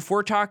 like, if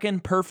we're talking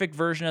perfect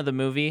version of the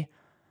movie,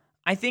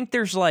 I think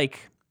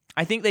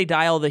they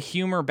dial the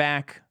humor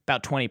back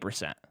about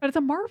 20%. But it's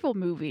a Marvel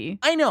movie.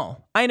 I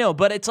know,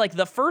 but it's like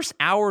the first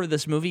hour of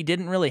this movie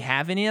didn't really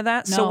have any of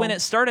that. So No. when it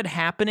started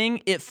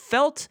happening, it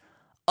felt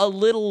a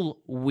little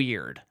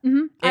weird.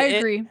 Mhm. I It-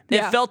 agree. It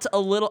Yeah. felt a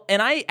little,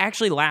 and I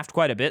actually laughed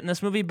quite a bit in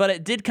this movie, but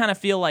it did kind of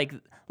feel like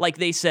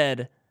they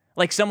said,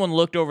 like someone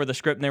looked over the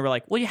script and they were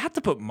like, well, you have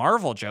to put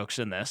Marvel jokes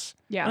in this.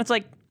 Yeah. And it's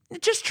like,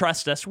 just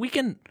trust us. We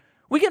can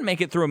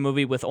make it through a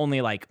movie with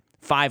only like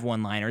 5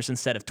 one-liners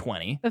instead of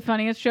 20. The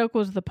funniest joke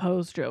was the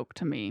pose joke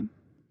to me.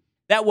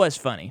 That was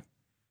funny.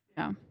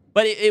 Yeah.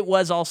 But it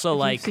was also If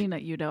like, you've seen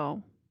it, you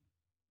know.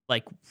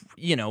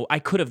 I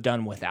could have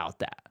done without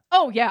that.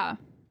 Oh yeah.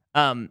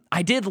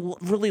 I did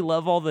really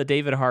love all the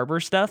David Harbour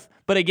stuff,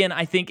 but again,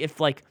 I think if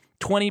like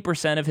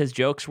 20% of his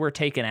jokes were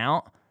taken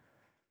out,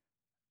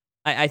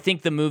 I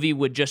think the movie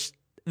would just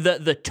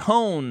the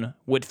tone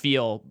would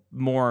feel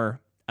more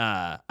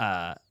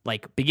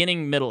like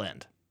beginning, middle,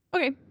 end.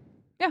 Okay.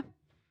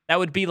 That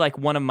would be like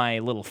one of my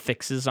little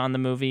fixes on the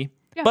movie.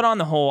 Yeah. But on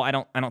the whole, I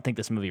don't think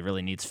this movie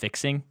really needs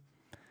fixing.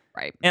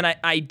 Right. And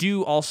I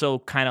do also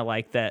kind of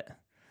like that,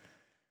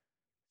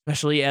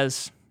 especially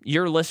as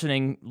your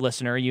listener,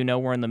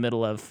 we're in the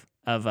middle of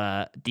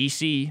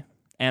DC,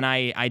 and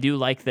I do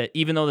like that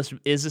even though this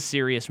is a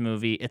serious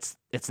movie, it's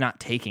not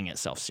taking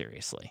itself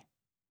seriously.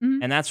 Mhm.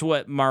 And that's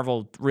what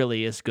Marvel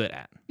really is good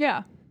at.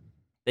 Yeah.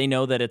 They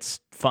know that it's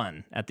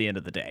fun at the end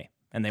of the day,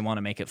 and they want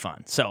to make it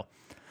fun. So,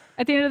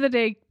 At the end of the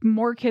day,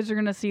 more kids are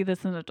going to see this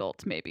than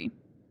adults, maybe.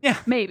 yeah,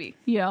 Maybe,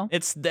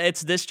 it's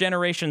this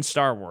generation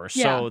Star Wars.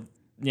 Yeah.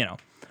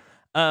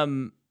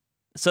 So,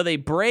 so they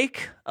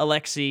break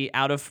Alexei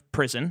out of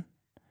prison.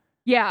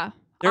 Yeah.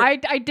 There- I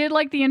did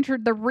like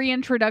the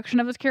reintroduction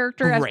of his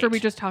character after we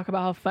Great. just talk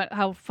about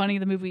how funny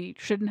the movie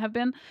shouldn't have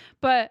been.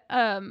 But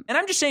And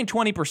I'm just saying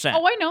 20%.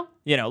 oh, I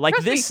know. Like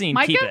Trust this me, scene,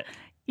 Micah, keep it.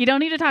 You don't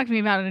need to talk to me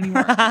about it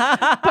anymore.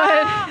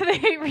 But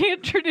they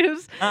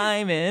reintroduce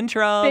I'm in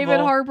trouble. David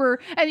Harbour,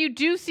 and you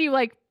do see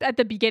like at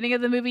the beginning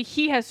of the movie,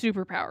 he has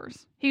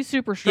superpowers. He's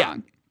super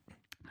strong.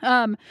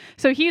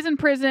 So he's in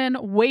prison,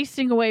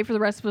 wasting away for the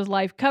rest of his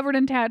life, covered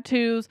in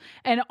tattoos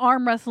and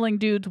arm wrestling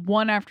dudes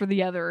one after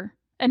the other,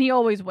 and he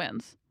always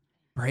wins.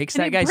 breaks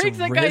And that he guy's breaks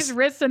that wrist. guy's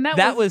wrist, and that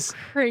That was was-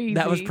 crazy.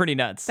 That was pretty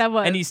nuts. That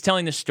was. And he's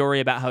telling the story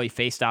about how he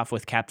faced off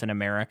with Captain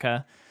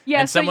America.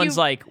 Yeah, And so someone's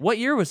you- like, "What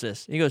year was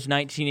this?" He goes,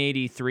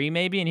 "1983,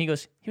 maybe." And he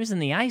goes, "He was in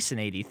the ice in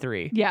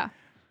 '83." Yeah.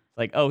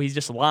 Like, oh, he's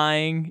just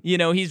lying.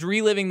 He's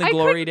reliving the I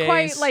glory couldn't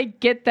days. quite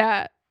get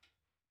that.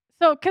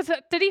 So, because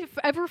did he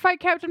ever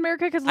fight Captain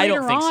America? Because I later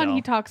don't think on so.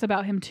 he talks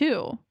about him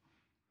too.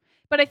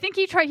 But I think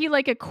he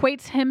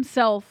equates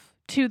himself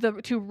to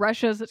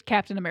Russia's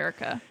Captain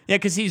America. Yeah,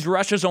 because he's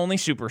Russia's only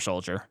super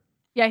soldier.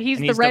 Yeah, he's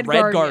And the he's Red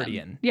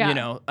Guardian.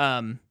 Yeah,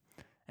 And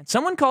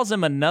someone calls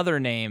him another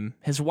name.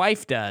 His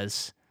wife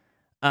does.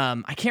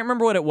 I can't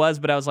remember what it was,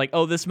 but I was like,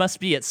 oh, this must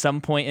be at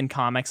some point in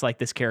comics like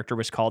this character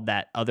was called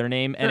that other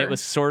name, and it Sure. was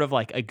sort of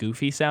like a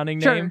goofy sounding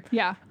sure. name.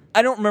 Yeah.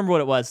 I don't remember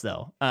what it was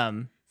though.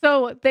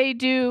 So they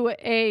do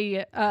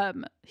a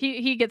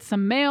he gets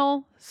some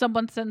mail.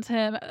 Someone sends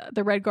him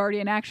the Red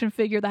Guardian action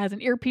figure that has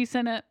an earpiece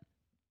in it.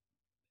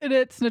 And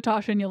it's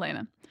Natasha and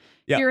Yelena.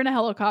 Yeah. You're in a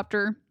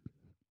helicopter.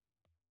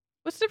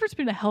 What's the difference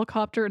between a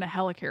helicopter and a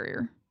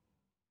helicarrier?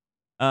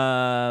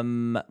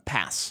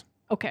 Pass.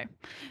 Okay.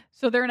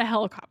 So they're in a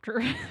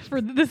helicopter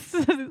for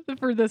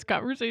this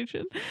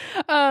conversation.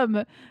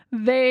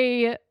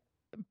 They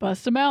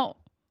bust him out.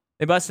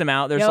 They bust him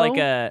out. There's Yo.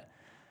 like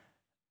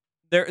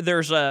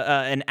there's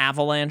an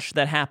avalanche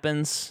that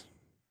happens,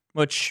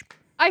 which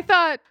I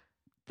thought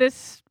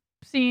this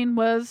scene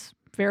was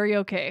very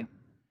okay.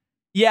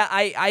 yeah,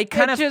 I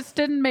kind It of just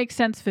didn't make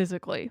sense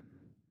physically.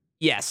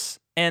 yes,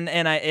 and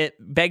it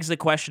begs the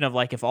question of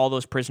like if all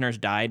those prisoners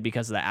died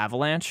because of the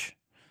avalanche,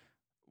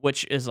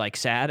 which is like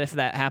sad if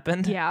that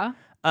happened. Yeah.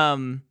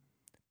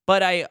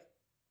 But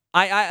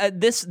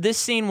this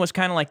scene was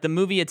kind of like the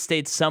movie had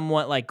stayed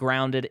somewhat like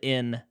grounded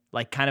in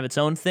like kind of its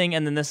own thing,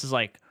 and then this is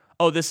like,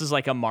 oh, this is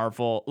like a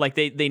Marvel, like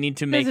they need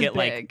to make is it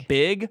like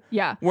big. big.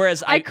 Yeah.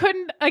 Whereas I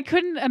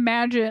couldn't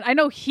imagine. I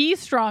know he's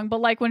strong, but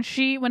like when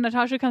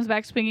Natasha comes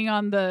back swinging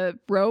on the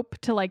rope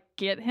to like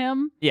get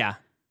him, yeah,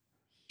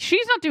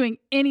 she's not doing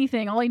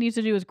anything. All he needs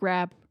to do is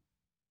grab.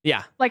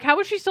 yeah, Like, how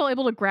was she still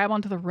able to grab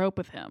onto the rope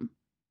with him?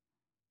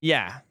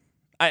 yeah.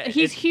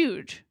 He's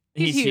huge.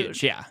 He's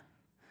huge. Yeah.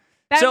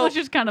 That So- was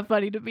just kind of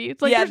funny to me.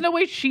 It's like Yeah. there's no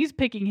way she's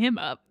picking him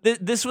up.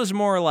 This was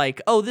more like,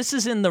 oh, this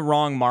is in the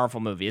wrong Marvel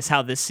movie. Is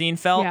how this scene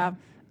felt. Yeah.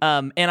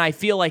 And I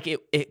feel like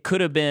it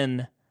could have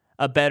been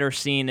a better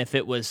scene if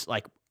it was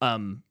like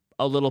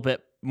a little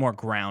bit more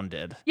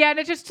grounded. Yeah, and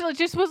it just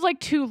was like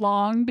too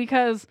long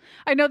because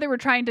I know they were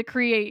trying to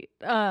create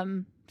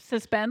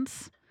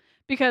suspense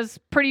because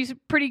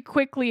pretty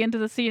quickly into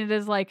the scene it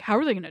is like, how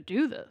are they going to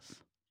do this?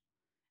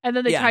 And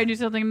then they Yeah. try to do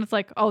something and it's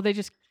like, oh, they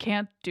just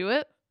can't do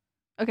it.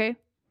 Okay.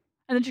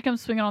 And then she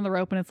comes swinging on the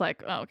rope and it's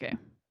like, oh, okay.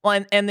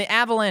 Well, and the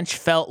avalanche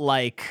felt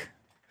like,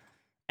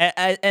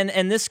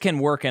 and this can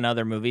work in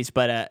other movies,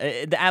 but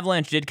the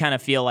avalanche did kind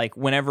of feel like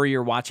whenever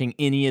you're watching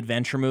any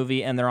adventure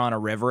movie and they're on a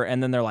river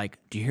and then they're like,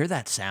 do you hear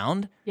that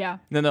sound? Yeah. And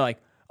then they're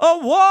like, a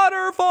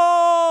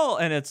waterfall,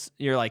 and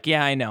you're like,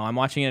 yeah, I know. I'm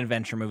watching an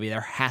adventure movie. There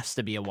has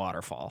to be a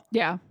waterfall.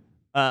 Yeah.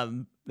 That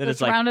They're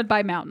it's like, surrounded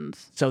by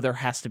mountains. so there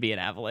has to be an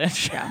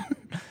avalanche. Yeah.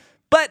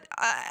 But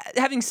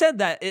having said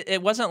that,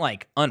 it wasn't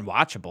like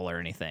unwatchable or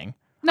anything.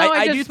 No,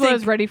 I do just think-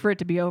 was ready for it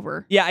to be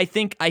over. Yeah, I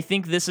think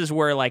this is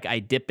where like I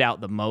dipped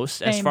out the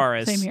most as Same- far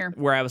as same here.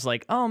 where I was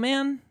like, oh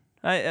man,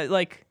 I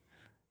like,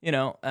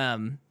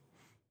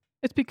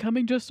 It's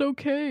becoming just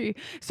okay.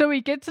 So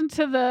he gets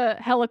into the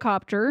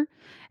helicopter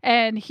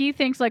and he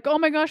thinks like, oh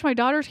my gosh, my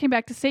daughters came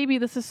back to save me.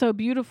 This is so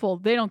beautiful.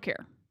 They don't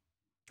care.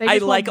 They I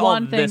just want like all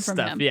one thing this from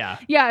stuff. him. Yeah,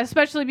 Yeah,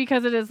 especially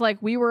because it is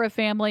like we were a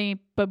family,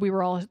 but we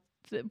weren't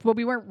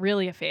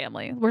really a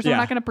family. We're Yeah.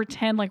 not going to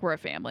pretend like we're a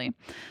family.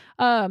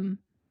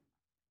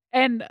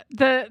 And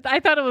I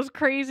thought it was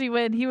crazy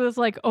when he was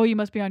like, "Oh, you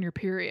must be on your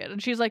period,"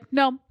 and she's like,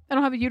 "No, I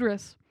don't have a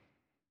uterus.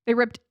 They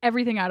ripped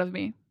everything out of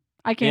me.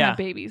 I can't Yeah. have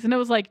babies." And it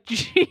was like,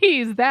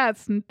 "Geez,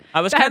 that's."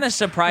 I was kind of That's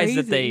surprised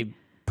that crazy. they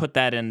put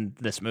that in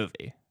this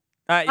movie.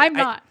 I'm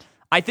not.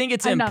 I think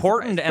it's I'm not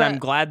important, surprised, and I'm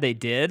but- glad they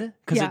did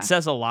because Yeah. it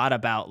says a lot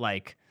about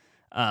like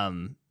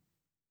The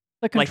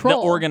like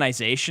control. the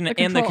organization The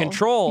and the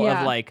control. control Yeah.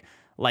 of like.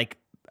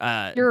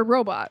 You're a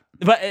robot.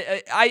 But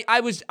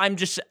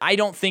I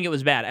don't think it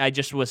was bad. I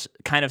just was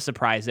kind of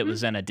surprised it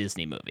was in a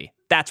Disney movie.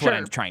 That's what Sure.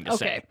 I'm trying to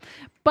say.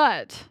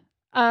 But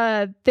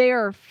they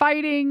are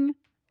fighting,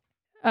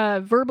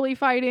 verbally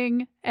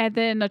fighting, and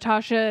then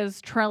Natasha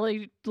is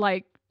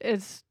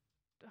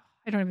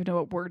I don't even know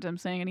what words I'm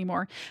saying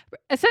anymore.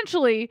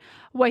 Essentially,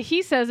 what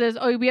he says is,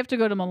 "Oh, we have to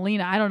go to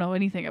Melina." I don't know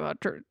anything about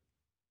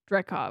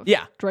Dreykov.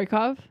 Yeah.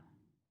 Dreykov?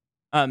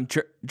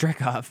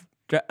 Dreykov.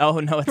 Oh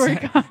no, it's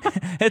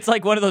Dreykov. it's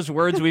like one of those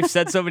words we've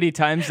said so many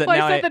times that Well,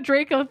 now I said the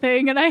Draco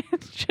thing, and I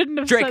shouldn't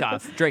have said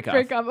Dreykov. the-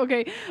 Dreykov. Dreykov.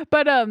 Okay,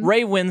 but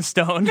Ray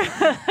Winstone.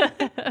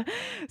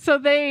 so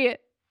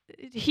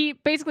he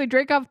basically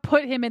Dreykov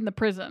put him in the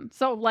prison.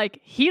 So like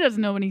he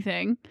doesn't know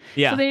anything.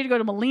 Yeah. So they need to go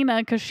to Melina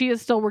because she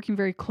is still working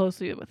very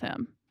closely with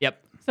him.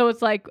 Yep. So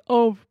it's like,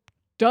 oh,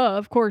 duh,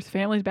 of course,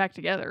 family's back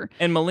together.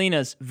 And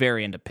Melina's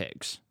very into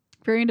pigs.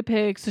 Very into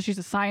pigs, so she's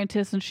a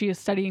scientist and she is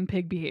studying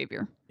pig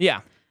behavior.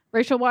 Yeah.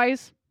 Racial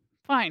wise,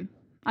 fine.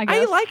 I I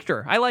guess. liked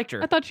her. I liked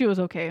her. I thought she was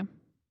okay.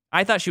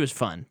 I thought she was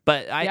fun,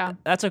 but Yeah.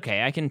 that's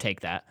okay. I can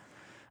take that.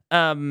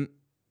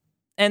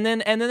 And then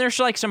there's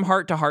like some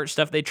heart to heart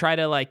stuff. They try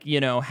to like,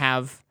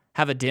 have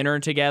a dinner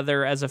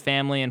together as a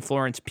family, and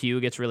Florence Pugh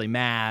gets really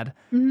mad.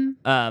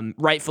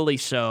 Rightfully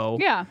so.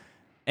 Yeah.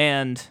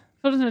 And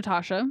So does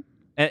Natasha.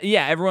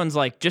 yeah, everyone's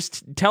like,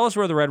 just tell us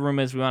where the Red Room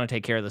is. We want to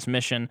take care of this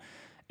mission.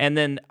 And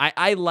then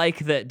I like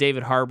that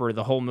David Harbour,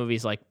 the whole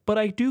movie's like, but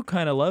I do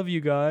kind of love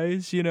you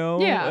guys,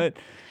 Yeah.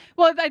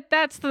 Well,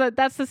 that's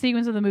the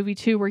sequence of the movie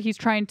too, where he's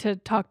trying to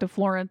talk to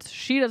Florence.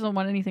 She doesn't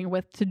want anything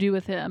to do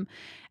with him,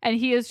 and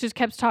he has just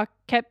kept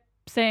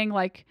saying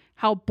like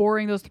how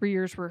boring those 3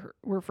 years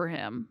were for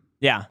him.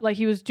 Yeah. Like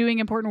he was doing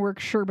important work,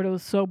 sure, but it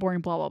was so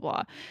boring, blah blah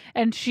blah.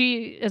 And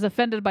she is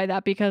offended by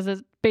that because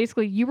it's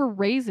basically you were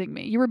raising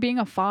me, you were being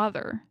a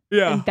father,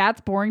 and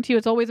that's boring to you.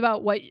 It's always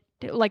about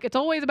it's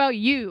always about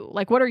you.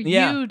 Like, what are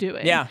you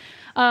doing? Yeah.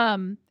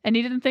 And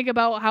he didn't think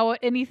about how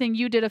anything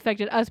you did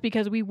affected us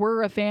because we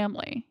were a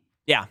family.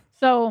 Yeah.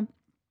 So,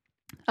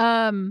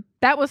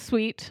 that was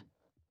sweet.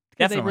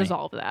 Because they Definitely.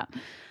 resolved that.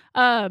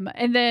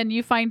 And then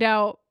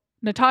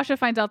Natasha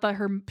finds out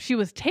that she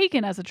was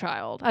taken as a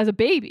child, as a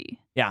baby.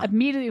 Yeah.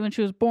 Immediately when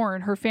she was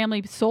born, her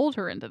family sold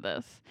her into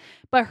this.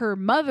 But her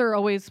mother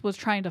always was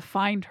trying to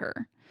find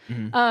her.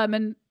 Mhm.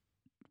 And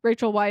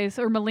Rachel Weisz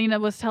or Melina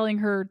was telling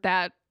her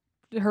that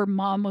her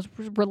mom was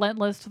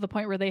relentless to the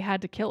point where they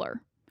had to kill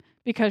her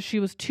because she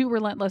was too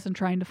relentless in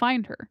trying to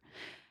find her.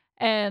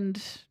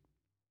 And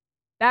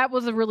that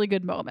was a really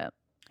good moment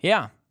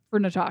Yeah. for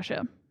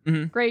Natasha.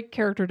 Mhm. Great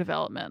character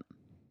development.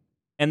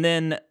 And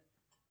then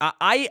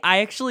I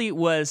actually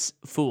was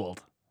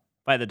fooled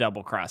by the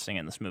double crossing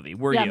in this movie.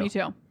 Were Yeah, you? me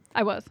too.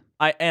 I was.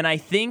 I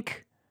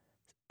think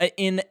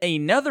in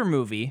another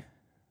movie,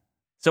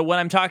 so what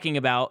I'm talking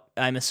about,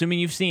 I'm assuming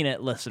you've seen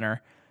it,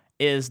 listener,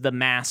 is the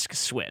mask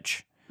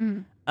switch.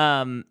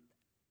 Mhm.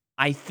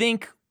 I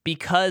think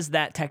because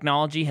that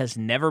technology has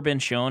never been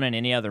shown in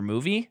any other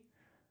movie,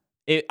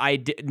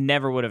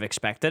 never would have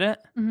expected it.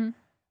 Mhm.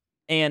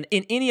 And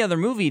in any other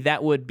movie,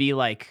 that would be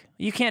like,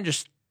 you can't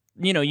just,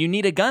 you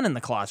need a gun in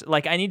the closet.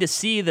 Like, I need to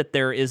see that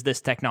there is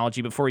this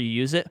technology before you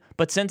use it.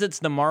 But since it's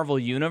the Marvel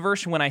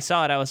Universe, when I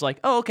saw it, I was like,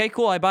 oh, okay,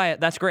 cool, I buy it.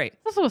 That's great.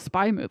 It's also a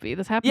spy movie.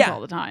 This happens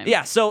all the time.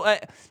 Yeah, so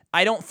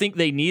I don't think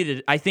they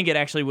needed, I think it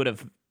actually would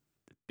have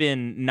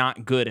been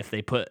not good if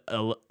they put the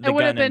gun in the drawer. It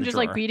would have been just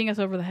like beating us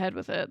over the head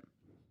with it.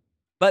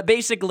 But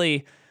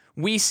basically,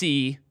 we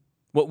see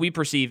what we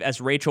perceive as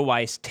Rachel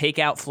Weisz take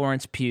out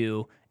Florence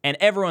Pugh, and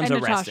everyone's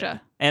And arrested.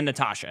 Natasha. And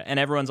Natasha. And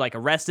everyone's like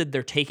arrested.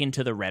 They're taken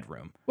to the Red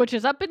Room. Which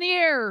is up in the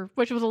air,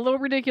 which was a little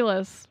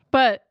ridiculous.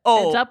 But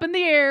Oh, it's up in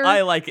the air.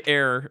 I like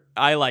air.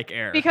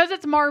 Because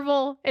it's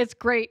Marvel, it's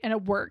great and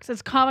it works.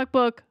 It's comic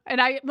book. And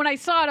when I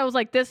saw it, I was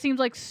like, this seems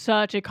like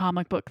such a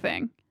comic book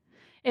thing.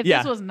 If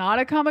Yeah. this was not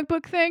a comic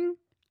book thing,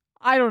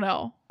 I don't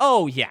know.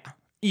 Oh, yeah.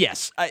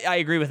 Yes, I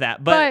agree with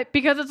that. But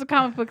Because it's a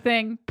comic book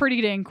thing,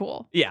 pretty dang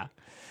cool. yeah.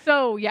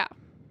 So yeah.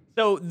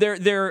 So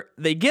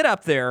they get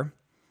up there,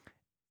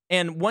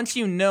 and once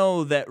you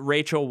know that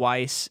Rachel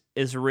Weisz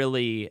is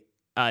really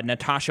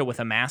Natasha with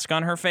a mask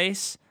on her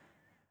face,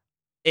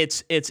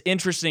 it's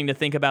interesting to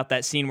think about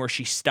that scene where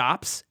she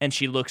stops and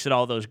she looks at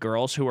all those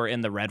girls who are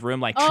in the Red Room,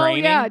 like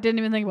training. Oh yeah, I didn't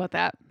even think about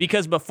that.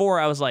 Because before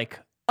I was like,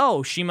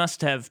 oh, she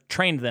must have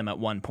trained them at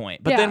one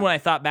point. But Yeah. then when I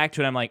thought back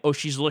to it, I'm like, oh,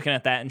 she's looking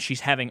at that and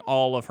she's having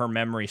all of her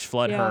memories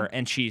flood Yeah. her,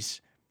 and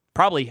she's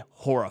probably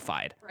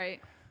horrified.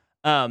 Right.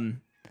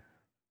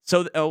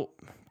 So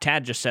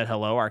Tad just said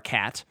hello, our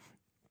cat.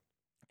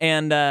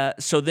 And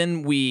so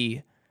then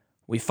we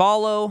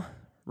follow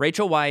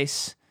Rachel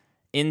Weisz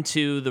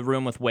into the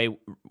room with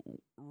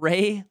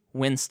Ray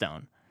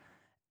Winstone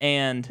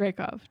and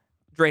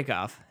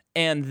Dreykov.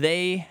 and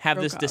they have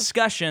this Dreykov.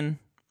 discussion,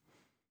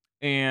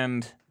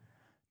 and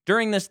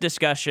during this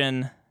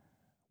discussion,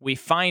 we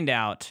find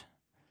out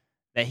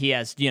that he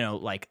has,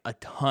 like a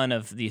ton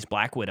of these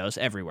Black Widows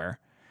everywhere.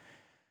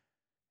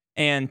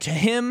 And to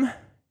him,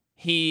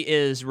 he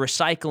is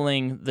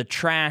recycling the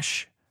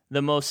trash,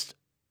 the most,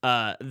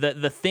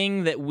 the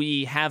thing that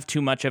we have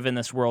too much of in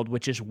this world,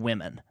 which is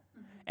women.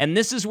 And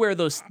this is where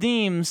those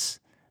themes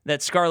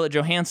that Scarlett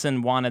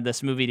Johansson wanted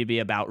this movie to be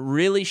about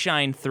really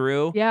shine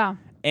through. Yeah.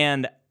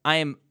 And I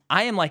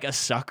am like a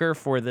sucker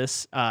for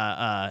this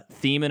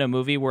theme in a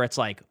movie where it's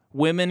like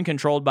women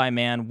controlled by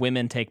man,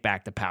 women take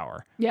back the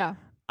power. Yeah.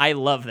 I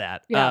love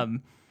that. Yeah.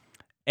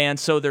 And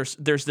so there's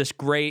this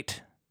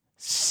great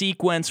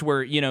sequence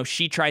where,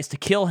 she tries to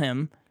kill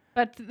him.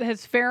 But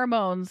his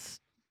pheromones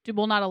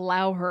will not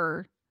allow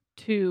her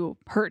to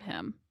hurt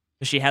him.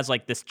 She has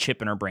like this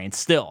chip in her brain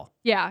still.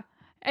 Yeah.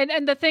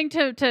 And the thing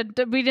to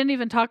we didn't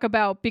even talk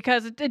about,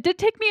 because it did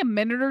take me a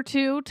minute or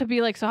two to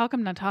be like, so how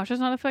come Natasha's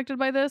not affected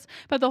by this?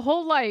 But the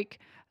whole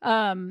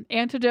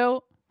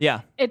antidote,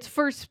 Yeah. it's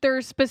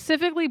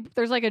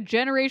there's like a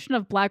generation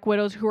of Black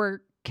Widows who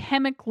are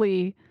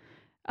chemically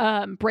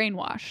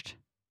brainwashed.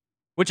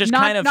 Which is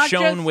Not- kind of not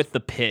shown just- with the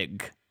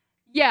pig.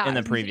 Yeah. In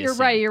the previous You're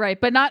scene. right.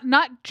 But not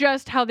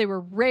just how they were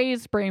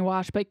raised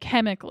brainwashed, but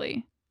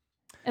chemically.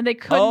 And they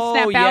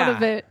couldn't snap out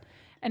of it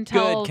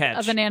until Good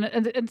catch.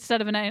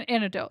 instead of an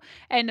antidote.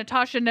 And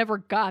Natasha never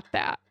got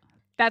that.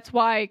 That's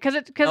why, because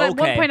at one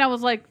Okay. point I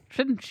was like,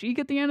 shouldn't she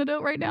get the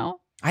antidote right now?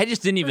 I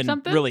just didn't even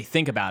something? really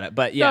think about it,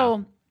 but yeah.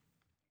 So,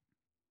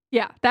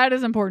 yeah, that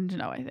is important to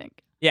know, I think.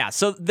 Yeah,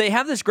 so they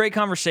have this great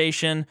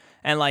conversation,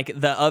 and like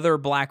the other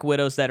Black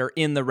Widows that are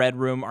in the Red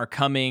Room are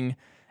coming,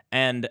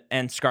 and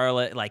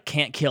Scarlett like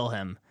can't kill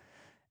him,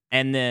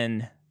 and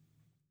then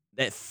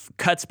it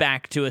cuts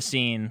back to a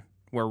scene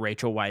where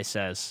Rachel Weisz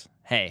says,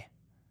 "Hey,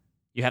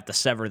 you have to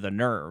sever the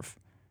nerve,"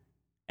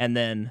 and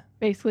then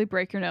Basically,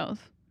 break your nose.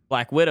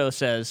 Black Widow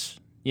says,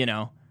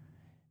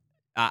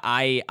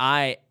 I'm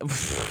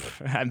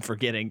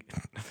forgetting,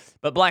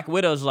 but Black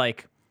Widow's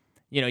like,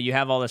 you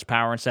have all this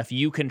power and stuff,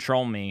 you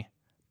control me,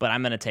 but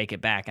I'm going to take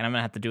it back, and I'm going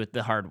to have to do it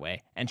the hard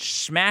way, and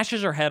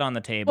smashes her head on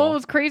the table. What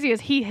was crazy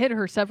is he hit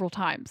her several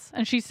times,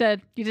 and she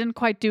said, you didn't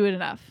quite do it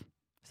enough.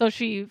 So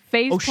she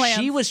plans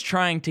she was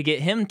trying to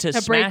get him to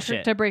smash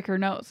it. to break her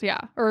nose, yeah.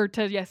 Or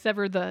to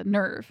sever the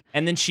nerve.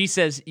 And then she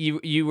says,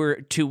 you were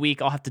too weak,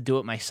 I'll have to do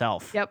it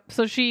myself. Yep.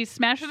 So she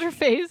smashes her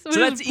face, which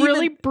that's is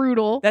really even-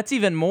 brutal. That's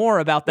even more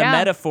about the Yeah.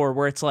 metaphor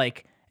where it's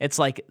like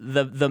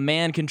the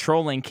man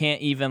controlling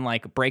can't even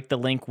like break the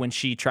link when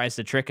she tries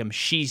to trick him.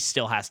 She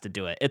still has to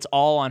do it. It's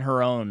all on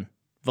her own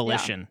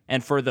volition,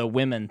 and for the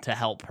women to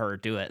help her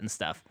do it and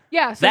stuff.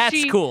 Yeah, so That's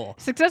she cool.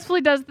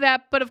 successfully does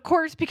that, but of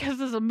course, because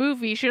this is a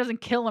movie, she doesn't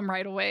kill him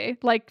right away.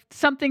 Like,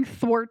 something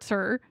thwarts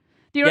her.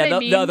 Do you know what I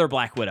mean? The other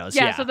Black Widows.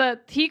 Yeah. So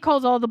he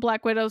calls all the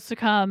Black Widows to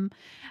come,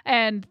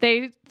 and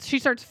she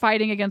starts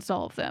fighting against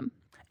all of them.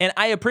 And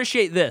I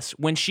appreciate this.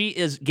 When she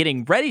is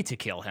getting ready to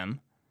kill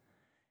him,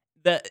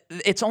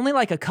 it's only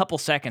like a couple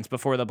seconds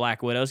before the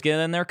Black Widows get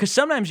in there. Because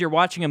sometimes you're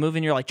watching a movie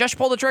and you're like, just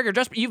pull the trigger.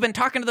 You've been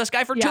talking to this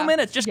guy for 2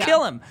 minutes. Just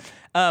kill him.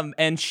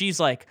 And she's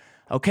like,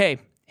 okay,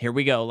 here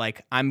we go.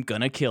 Like, I'm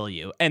going to kill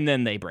you. And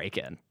then they break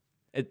in.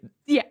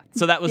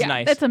 So that was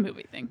nice. It's a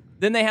movie thing.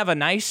 Then they have a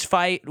nice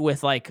fight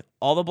with like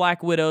all the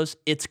Black Widows.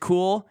 It's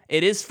cool.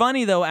 It is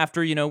funny though,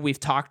 after, we've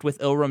talked with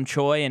Ilram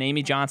Choi and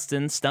Amy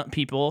Johnston, stunt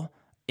people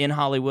in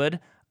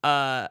Hollywood.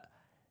 We've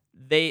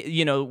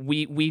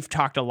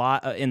talked a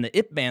lot in the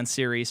Ip Man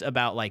series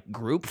about like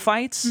group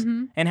fights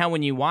and how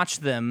when you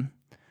watch them,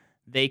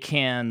 they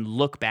can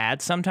look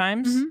bad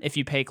sometimes if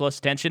you pay close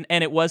attention.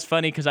 And it was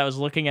funny because I was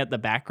looking at the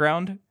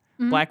background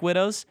Black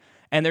Widows.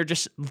 And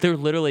they're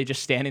literally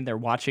just standing there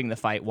watching the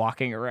fight,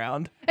 walking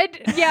around. But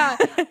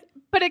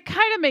it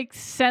kind of makes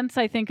sense,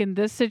 I think, in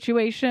this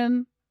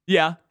situation.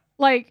 Yeah.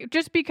 Like,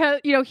 just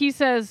because, he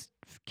says,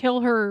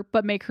 kill her,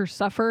 but make her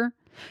suffer.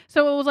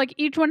 So it was like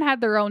each one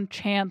had their own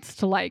chance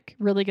to, like,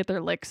 really get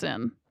their licks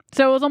in.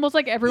 So it was almost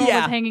like everyone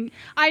was hanging.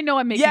 I know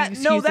I'm making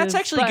excuses. No, that's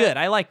actually good.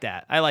 I like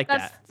that.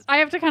 I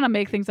have to kind of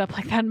make things up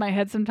like that in my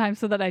head sometimes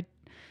so that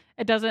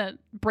it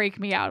doesn't break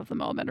me out of the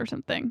moment or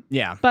something.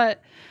 Yeah.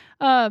 But,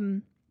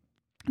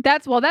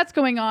 that's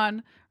going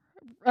on.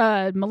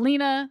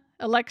 Melina,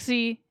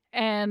 Alexei,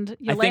 and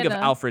Yelena. I think of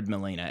Alfred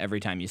Molina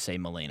every time you say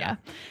Molina.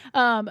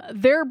 Yeah.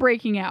 They're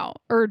breaking out,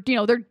 or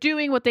they're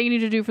doing what they need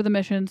to do for the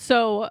mission.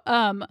 So,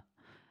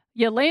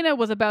 Yelena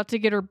was about to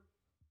get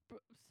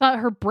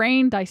her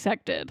brain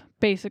dissected,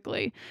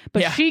 basically,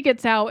 but she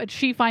gets out and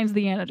she finds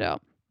the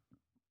antidote.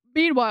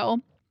 Meanwhile,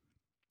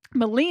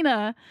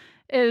 Melina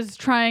is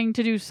trying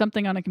to do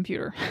something on a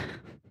computer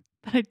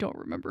that I don't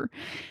remember.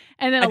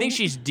 And then I think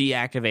she's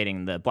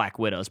deactivating the Black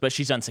Widows, but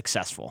she's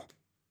unsuccessful.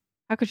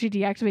 How could she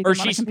deactivate them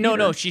on a computer?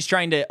 No, she's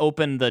trying to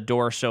open the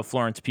door so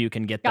Florence Pugh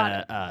can get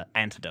the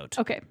antidote.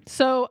 Okay,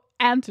 so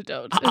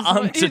antidote.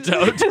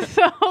 Antidote.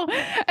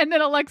 And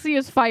then Alexei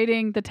is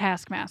fighting the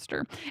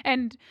Taskmaster.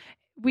 And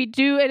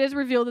it is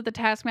revealed that the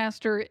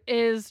Taskmaster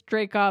is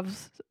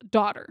Dreykov's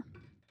daughter.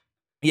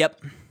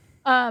 Yep.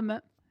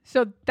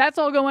 So that's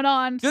all going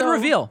on. Good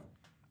reveal.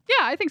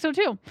 Yeah, I think so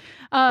too.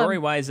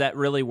 Story-wise, that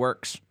really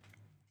works.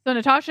 So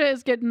Natasha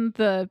is getting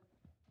the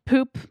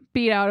poop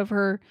beat out of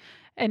her,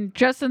 and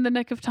just in the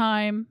nick of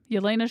time,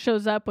 Yelena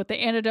shows up with the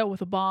antidote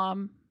with a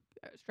bomb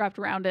strapped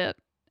around it,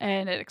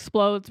 and it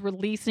explodes,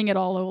 releasing it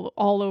all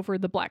over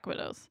the Black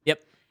Widows.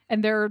 Yep.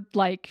 And they're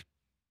like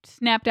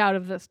snapped out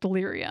of this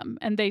delirium,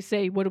 and they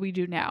say, what do we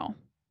do now?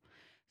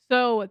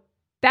 So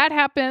that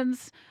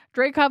happens.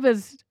 Dreykov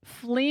is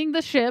fleeing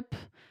the ship.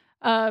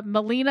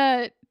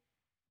 Melina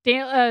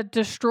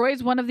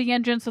destroys one of the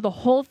engines, so the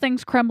whole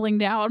thing's crumbling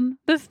down.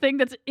 This thing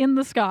that's in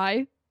the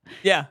sky.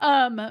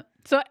 Yeah.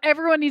 So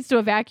everyone needs to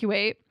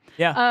evacuate.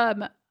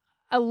 Yeah.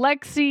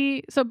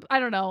 Alexei. So I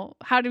don't know.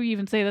 How do we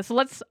even say this? So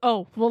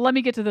let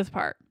me get to this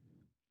part.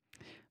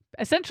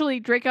 Essentially,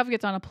 Dreykov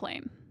gets on a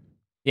plane.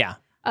 Yeah.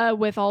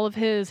 With all of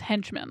his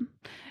henchmen,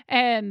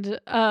 and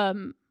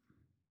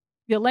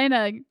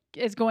Yelena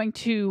is going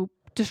to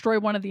destroy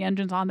one of the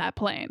engines on that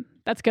plane.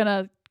 That's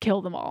gonna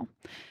kill them all.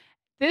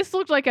 This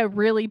looked like a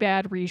really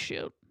bad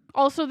reshoot.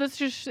 Also,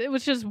 it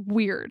was just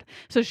weird.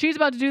 So she's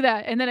about to do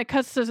that, and then it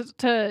cuts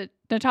to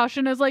Natasha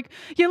and is like,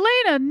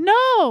 Yelena,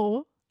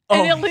 no!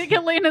 And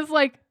Yelena's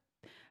like,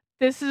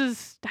 this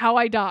is how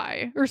I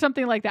die, or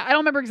something like that. I don't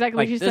remember exactly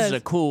what she says. This is a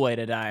cool way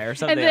to die, or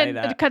something like that. And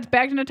then it cuts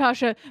back to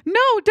Natasha.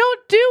 No, don't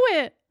do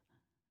it!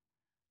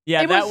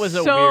 Yeah, that was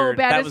so weird.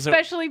 Bad,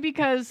 especially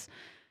because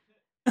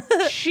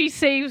she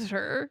saves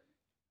her.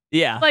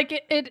 Yeah. Like,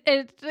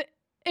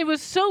 it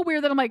was so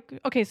weird that I'm like,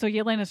 okay, so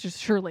Yelena's just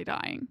surely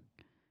dying.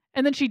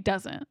 And then she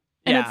doesn't.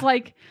 And it's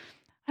like,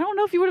 I don't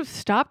know if you would have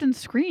stopped and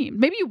screamed.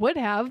 Maybe you would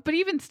have, but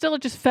even still,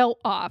 it just felt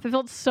off. It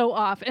felt so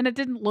off, and it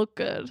didn't look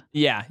good.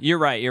 Yeah, you're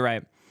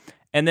right.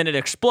 And then it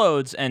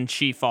explodes, and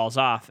she falls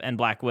off, and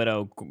Black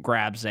Widow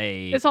grabs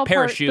a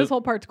parachute. This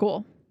whole part's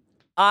cool.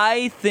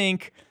 I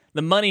think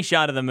the money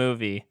shot of the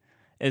movie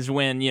is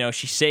when,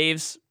 she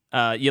saves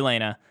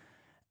Yelena,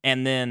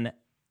 and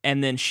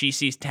then she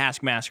sees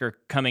Taskmaster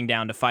coming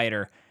down to fight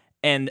her,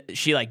 and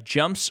she like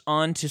jumps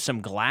onto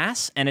some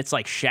glass, and it's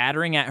like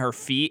shattering at her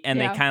feet, and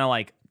they kind of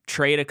like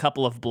trade a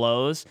couple of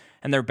blows,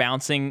 and they're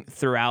bouncing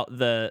throughout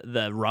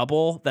the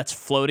rubble that's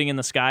floating in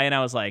the sky, and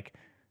I was like,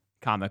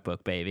 comic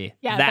book, baby.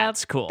 Yeah,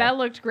 that's cool. That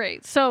looked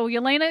great. So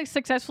Yelena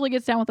successfully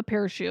gets down with a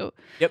parachute.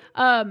 Yep.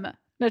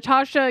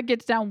 Natasha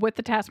gets down with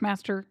the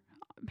Taskmaster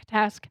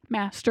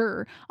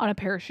on a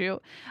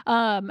parachute.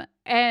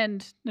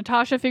 And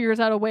Natasha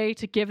figures out a way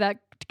to give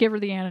her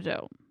the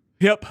antidote.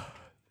 Yep.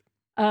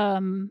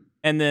 And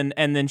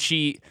then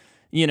she,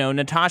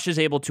 Natasha's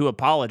able to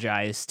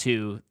apologize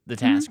to the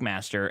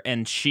Taskmaster,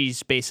 and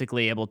she's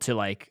basically able to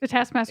like. The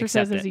Taskmaster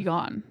says, "Is he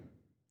gone?"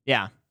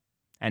 Yeah,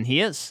 and he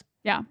is.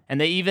 Yeah. And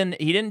he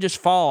didn't just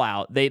fall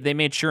out. They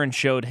made sure and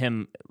showed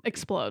him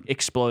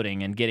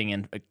exploding and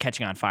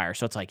catching on fire.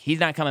 So it's like, he's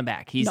not coming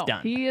back. He's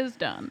done. He is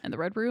done. And the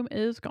Red Room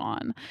is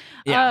gone.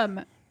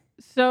 Yeah.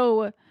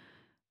 So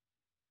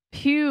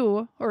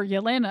Pugh or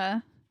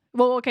Yelena.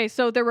 Well, okay,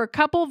 so there were a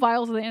couple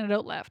vials of the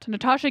antidote left.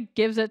 Natasha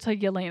gives it to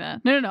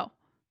Yelena.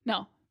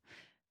 No.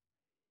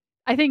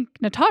 I think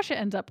Natasha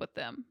ends up with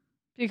them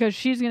because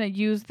she's going to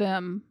use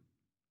them.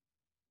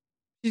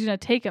 She's going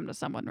to take them to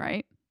someone,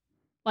 right?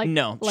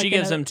 No, she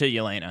gives them to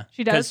Yelena.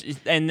 She does?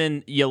 And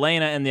then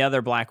Yelena and the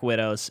other Black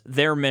Widows,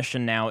 their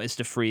mission now is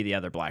to free the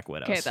other Black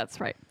Widows. Okay, that's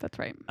right.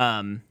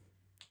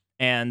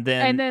 And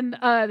then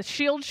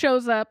S.H.I.E.L.D.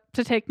 shows up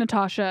to take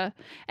Natasha.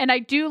 And I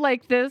do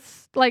like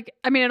this. Like,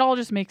 I mean, it all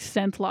just makes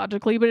sense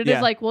logically, but it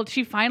is like, well,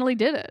 she finally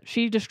did it.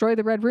 She destroyed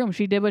the Red Room.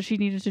 She did what she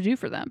needed to do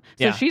for them.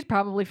 So she's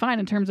probably fine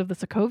in terms of the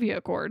Sokovia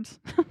Accords.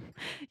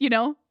 You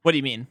know? What do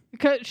you mean?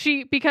 Because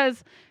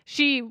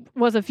she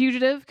was a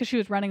fugitive because she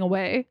was running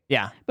away.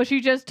 Yeah. But she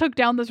just took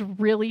down this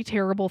really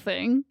terrible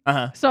thing.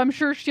 Uh-huh. So I'm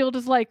sure S.H.I.E.L.D.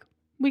 is like,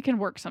 we can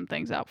work some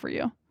things out for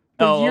you.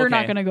 But you're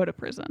not going to go to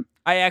prison.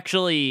 I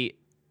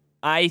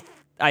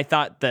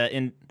thought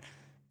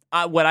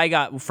what I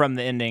got from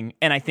the ending,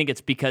 and I think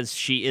it's because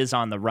she is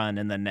on the run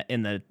in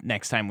the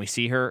next time we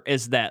see her,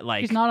 is that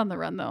like she's not on the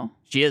run though.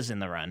 She is in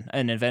the run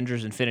in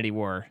Avengers: Infinity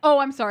War. Oh,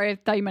 I'm sorry. I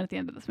thought you meant at the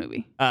end of this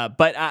movie.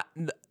 But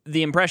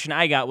the impression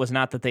I got was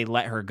not that they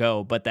let her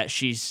go, but that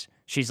she's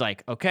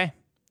like, okay,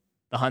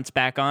 the hunt's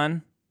back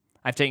on.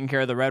 I've taken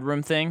care of the Red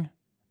Room thing.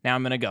 Now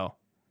I'm gonna go.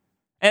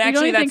 And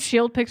you don't think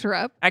S.H.I.E.L.D. picks her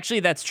up? Actually,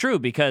 that's true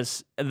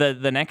because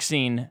the next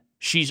scene,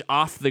 she's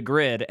off the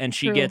grid and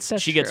she gets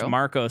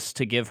Marcos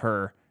to give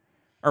her,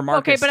 or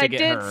Marcus to get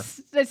her. Okay,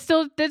 but I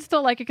did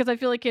still like it because I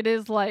feel like it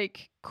is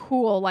like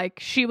cool. Like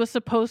she was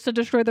supposed to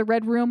destroy the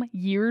Red Room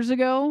years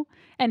ago,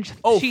 and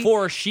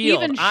for S.H.I.E.L.D.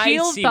 Even I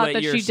S.H.I.E.L.D. see thought what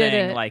that you're she saying,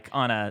 did it, like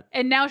on a.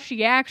 And now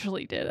she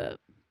actually did it.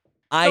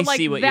 I so,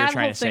 see what you're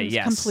trying to say.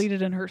 Yes,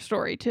 completed in her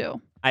story too.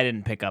 I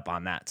didn't pick up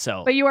on that.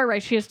 So, but you are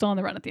right. She is still on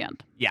the run at the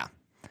end. Yeah,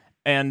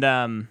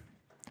 and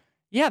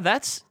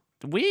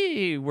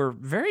we were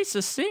very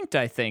succinct,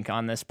 I think,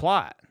 on this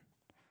plot.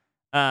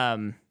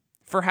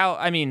 For how,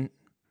 I mean,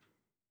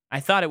 I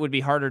thought it would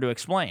be harder to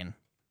explain,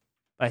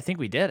 but I think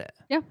we did it.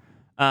 Yeah.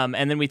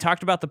 And then we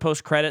talked about the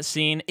post-credit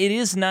scene. It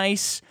is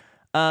nice,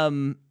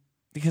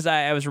 because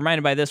I was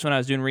reminded by this when I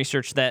was doing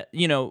research that,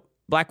 you know,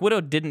 Black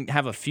Widow didn't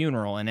have a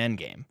funeral in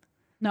Endgame.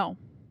 No.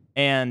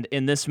 And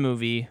in this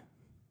movie,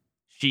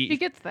 she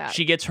gets that.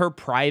 She gets her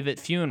private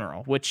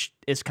funeral, which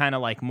is kind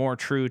of like more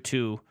true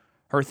to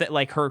her,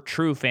 like her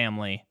true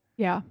family.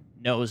 Yeah.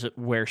 Knows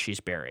where she's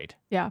buried.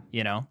 Yeah.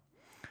 You know?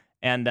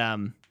 And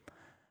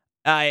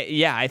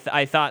I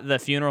thought the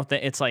funeral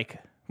thing, it's like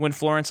when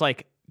Florence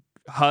like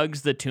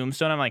hugs the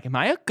tombstone, I'm like, am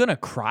I gonna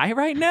cry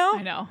right now?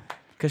 I know.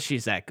 Because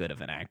she's that good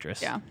of an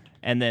actress. Yeah.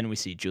 And then we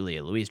see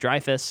Julia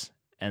Louis-Dreyfus,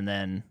 and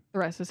then the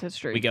rest is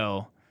history. We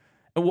go.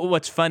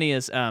 What's funny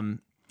is,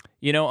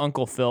 you know,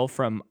 Uncle Phil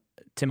from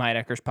Tim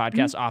Heidecker's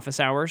podcast, Office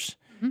Hours.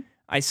 Mm-hmm.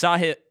 I saw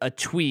a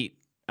tweet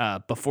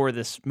before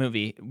this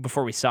movie,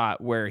 before we saw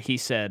it, where he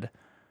said,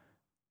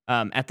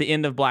 at the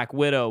end of Black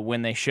Widow,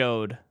 when they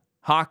showed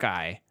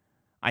Hawkeye,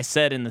 I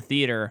said in the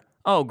theater,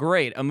 "Oh,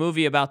 great, a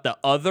movie about the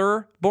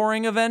other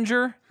boring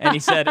Avenger," and he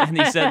said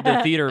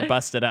the theater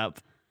busted up.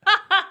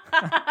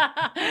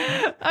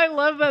 I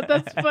love that.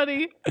 That's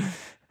funny. It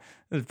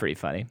was pretty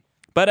funny.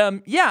 But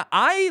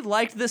I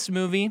liked this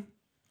movie.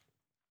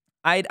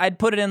 I'd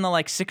put it in the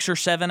like 6 or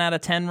 7 out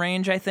of 10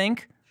 range, I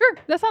think. Sure,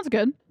 that sounds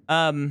good.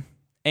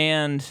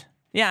 And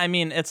yeah, I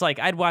mean, it's like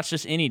I'd watch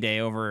this any day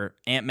over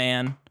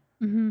Ant-Man.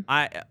 Mm-hmm.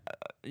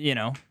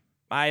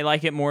 I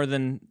like it more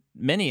than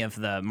many of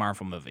the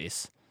Marvel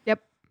movies.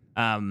 Yep.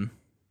 So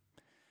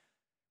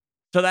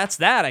that's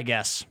that, I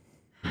guess.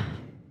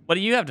 What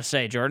do you have to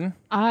say, Jordan?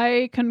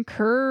 I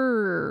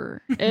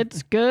concur.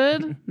 It's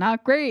good,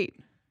 not great.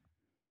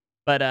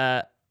 But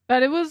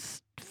it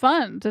was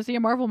fun to see a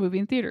Marvel movie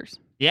in theaters.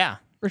 Yeah.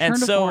 Return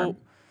to form.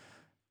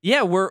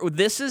 Yeah,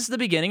 this is the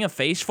beginning of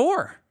Phase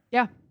 4.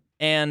 Yeah.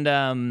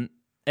 And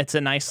it's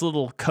a nice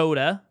little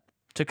coda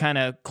to kind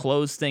of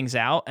close things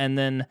out. And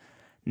then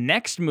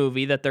next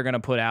movie that they're going to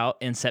put out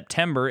in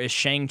September is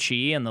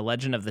Shang-Chi and the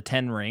Legend of the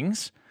Ten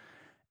Rings.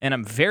 And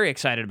I'm very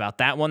excited about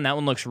that one. That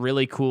one looks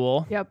really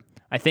cool. Yep.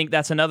 I think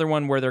that's another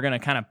one where they're going to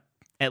kind of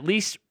at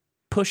least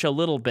push a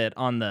little bit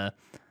on the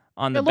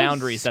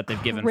boundaries that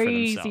they've given for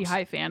themselves. Crazy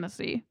high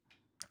fantasy.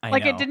 I know.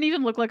 It didn't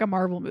even look like a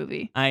Marvel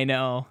movie. I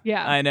know.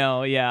 Yeah. I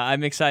know. Yeah.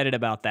 I'm excited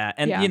about that.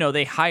 And, you know,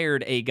 they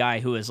hired a guy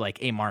who is like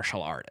a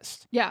martial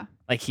artist. Yeah.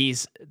 Like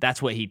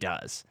that's what he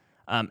does.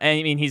 And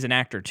I mean, he's an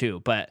actor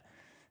too, but,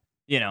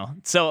 you know,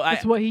 so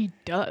that's what he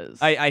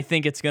does. I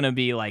think it's going to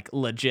be like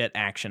legit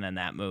action in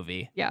that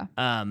movie. Yeah.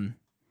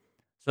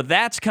 So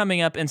that's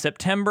coming up in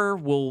September.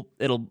 We'll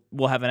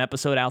have an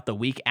episode out the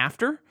week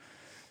after.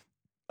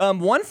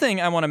 One thing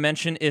I want to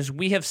mention is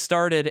we have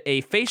started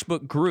a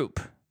Facebook group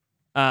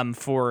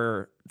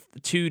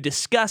to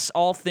discuss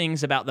all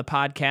things about the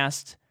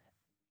podcast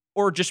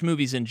or just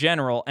movies in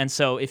general. And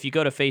so if you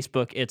go to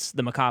Facebook, it's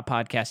the Macabre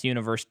Podcast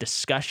Universe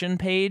discussion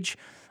page.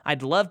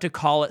 I'd love to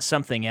call it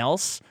something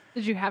else.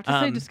 Did you have to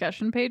say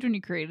discussion page when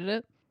you created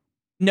it?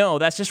 No,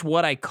 that's just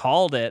what I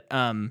called it.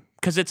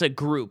 Because it's a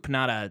group,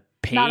 not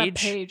page. Not a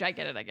page. I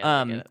get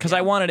it. Because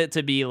I wanted it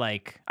to be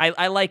like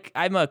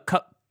I'm a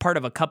part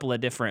of a couple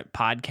of different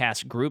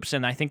podcast groups,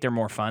 and I think they're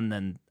more fun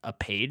than a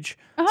page.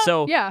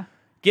 So yeah.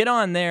 get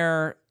on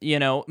there,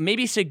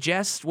 maybe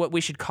suggest what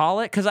we should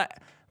call it, because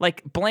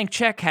Blank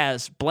Check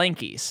has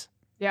blankies.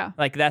 Yeah.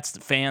 Like that's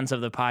the fans of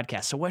the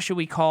podcast. So what should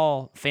we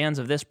call fans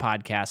of this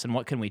podcast, and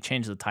what can we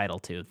change the title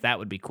to? That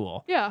would be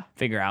cool. Yeah.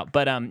 Figure out.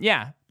 But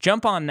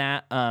jump on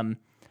that and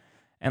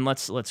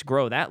let's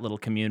grow that little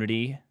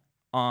community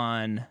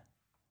on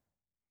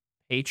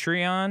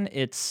Patreon.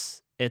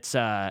 It's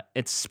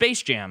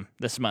Space Jam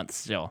this month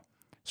still.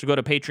 So go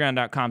to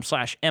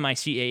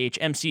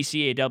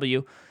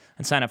patreon.com/MICAHMCCAW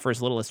and sign up for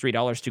as little as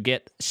 $3 to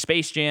get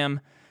Space Jam.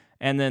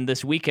 And then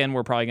this weekend,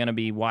 we're probably going to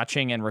be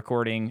watching and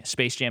recording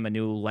Space Jam: A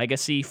New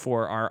Legacy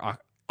for our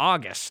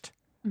August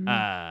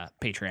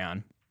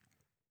Patreon.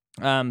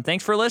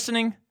 Thanks for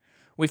listening.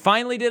 We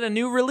finally did a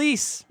new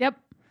release. Yep.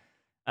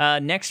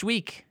 Next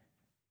week,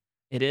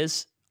 it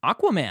is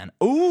Aquaman.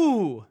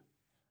 Ooh.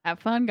 Have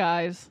fun,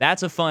 guys.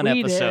 That's a fun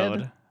We episode.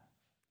 did.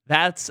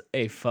 That's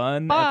a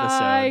fun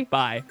Bye. episode.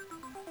 Bye.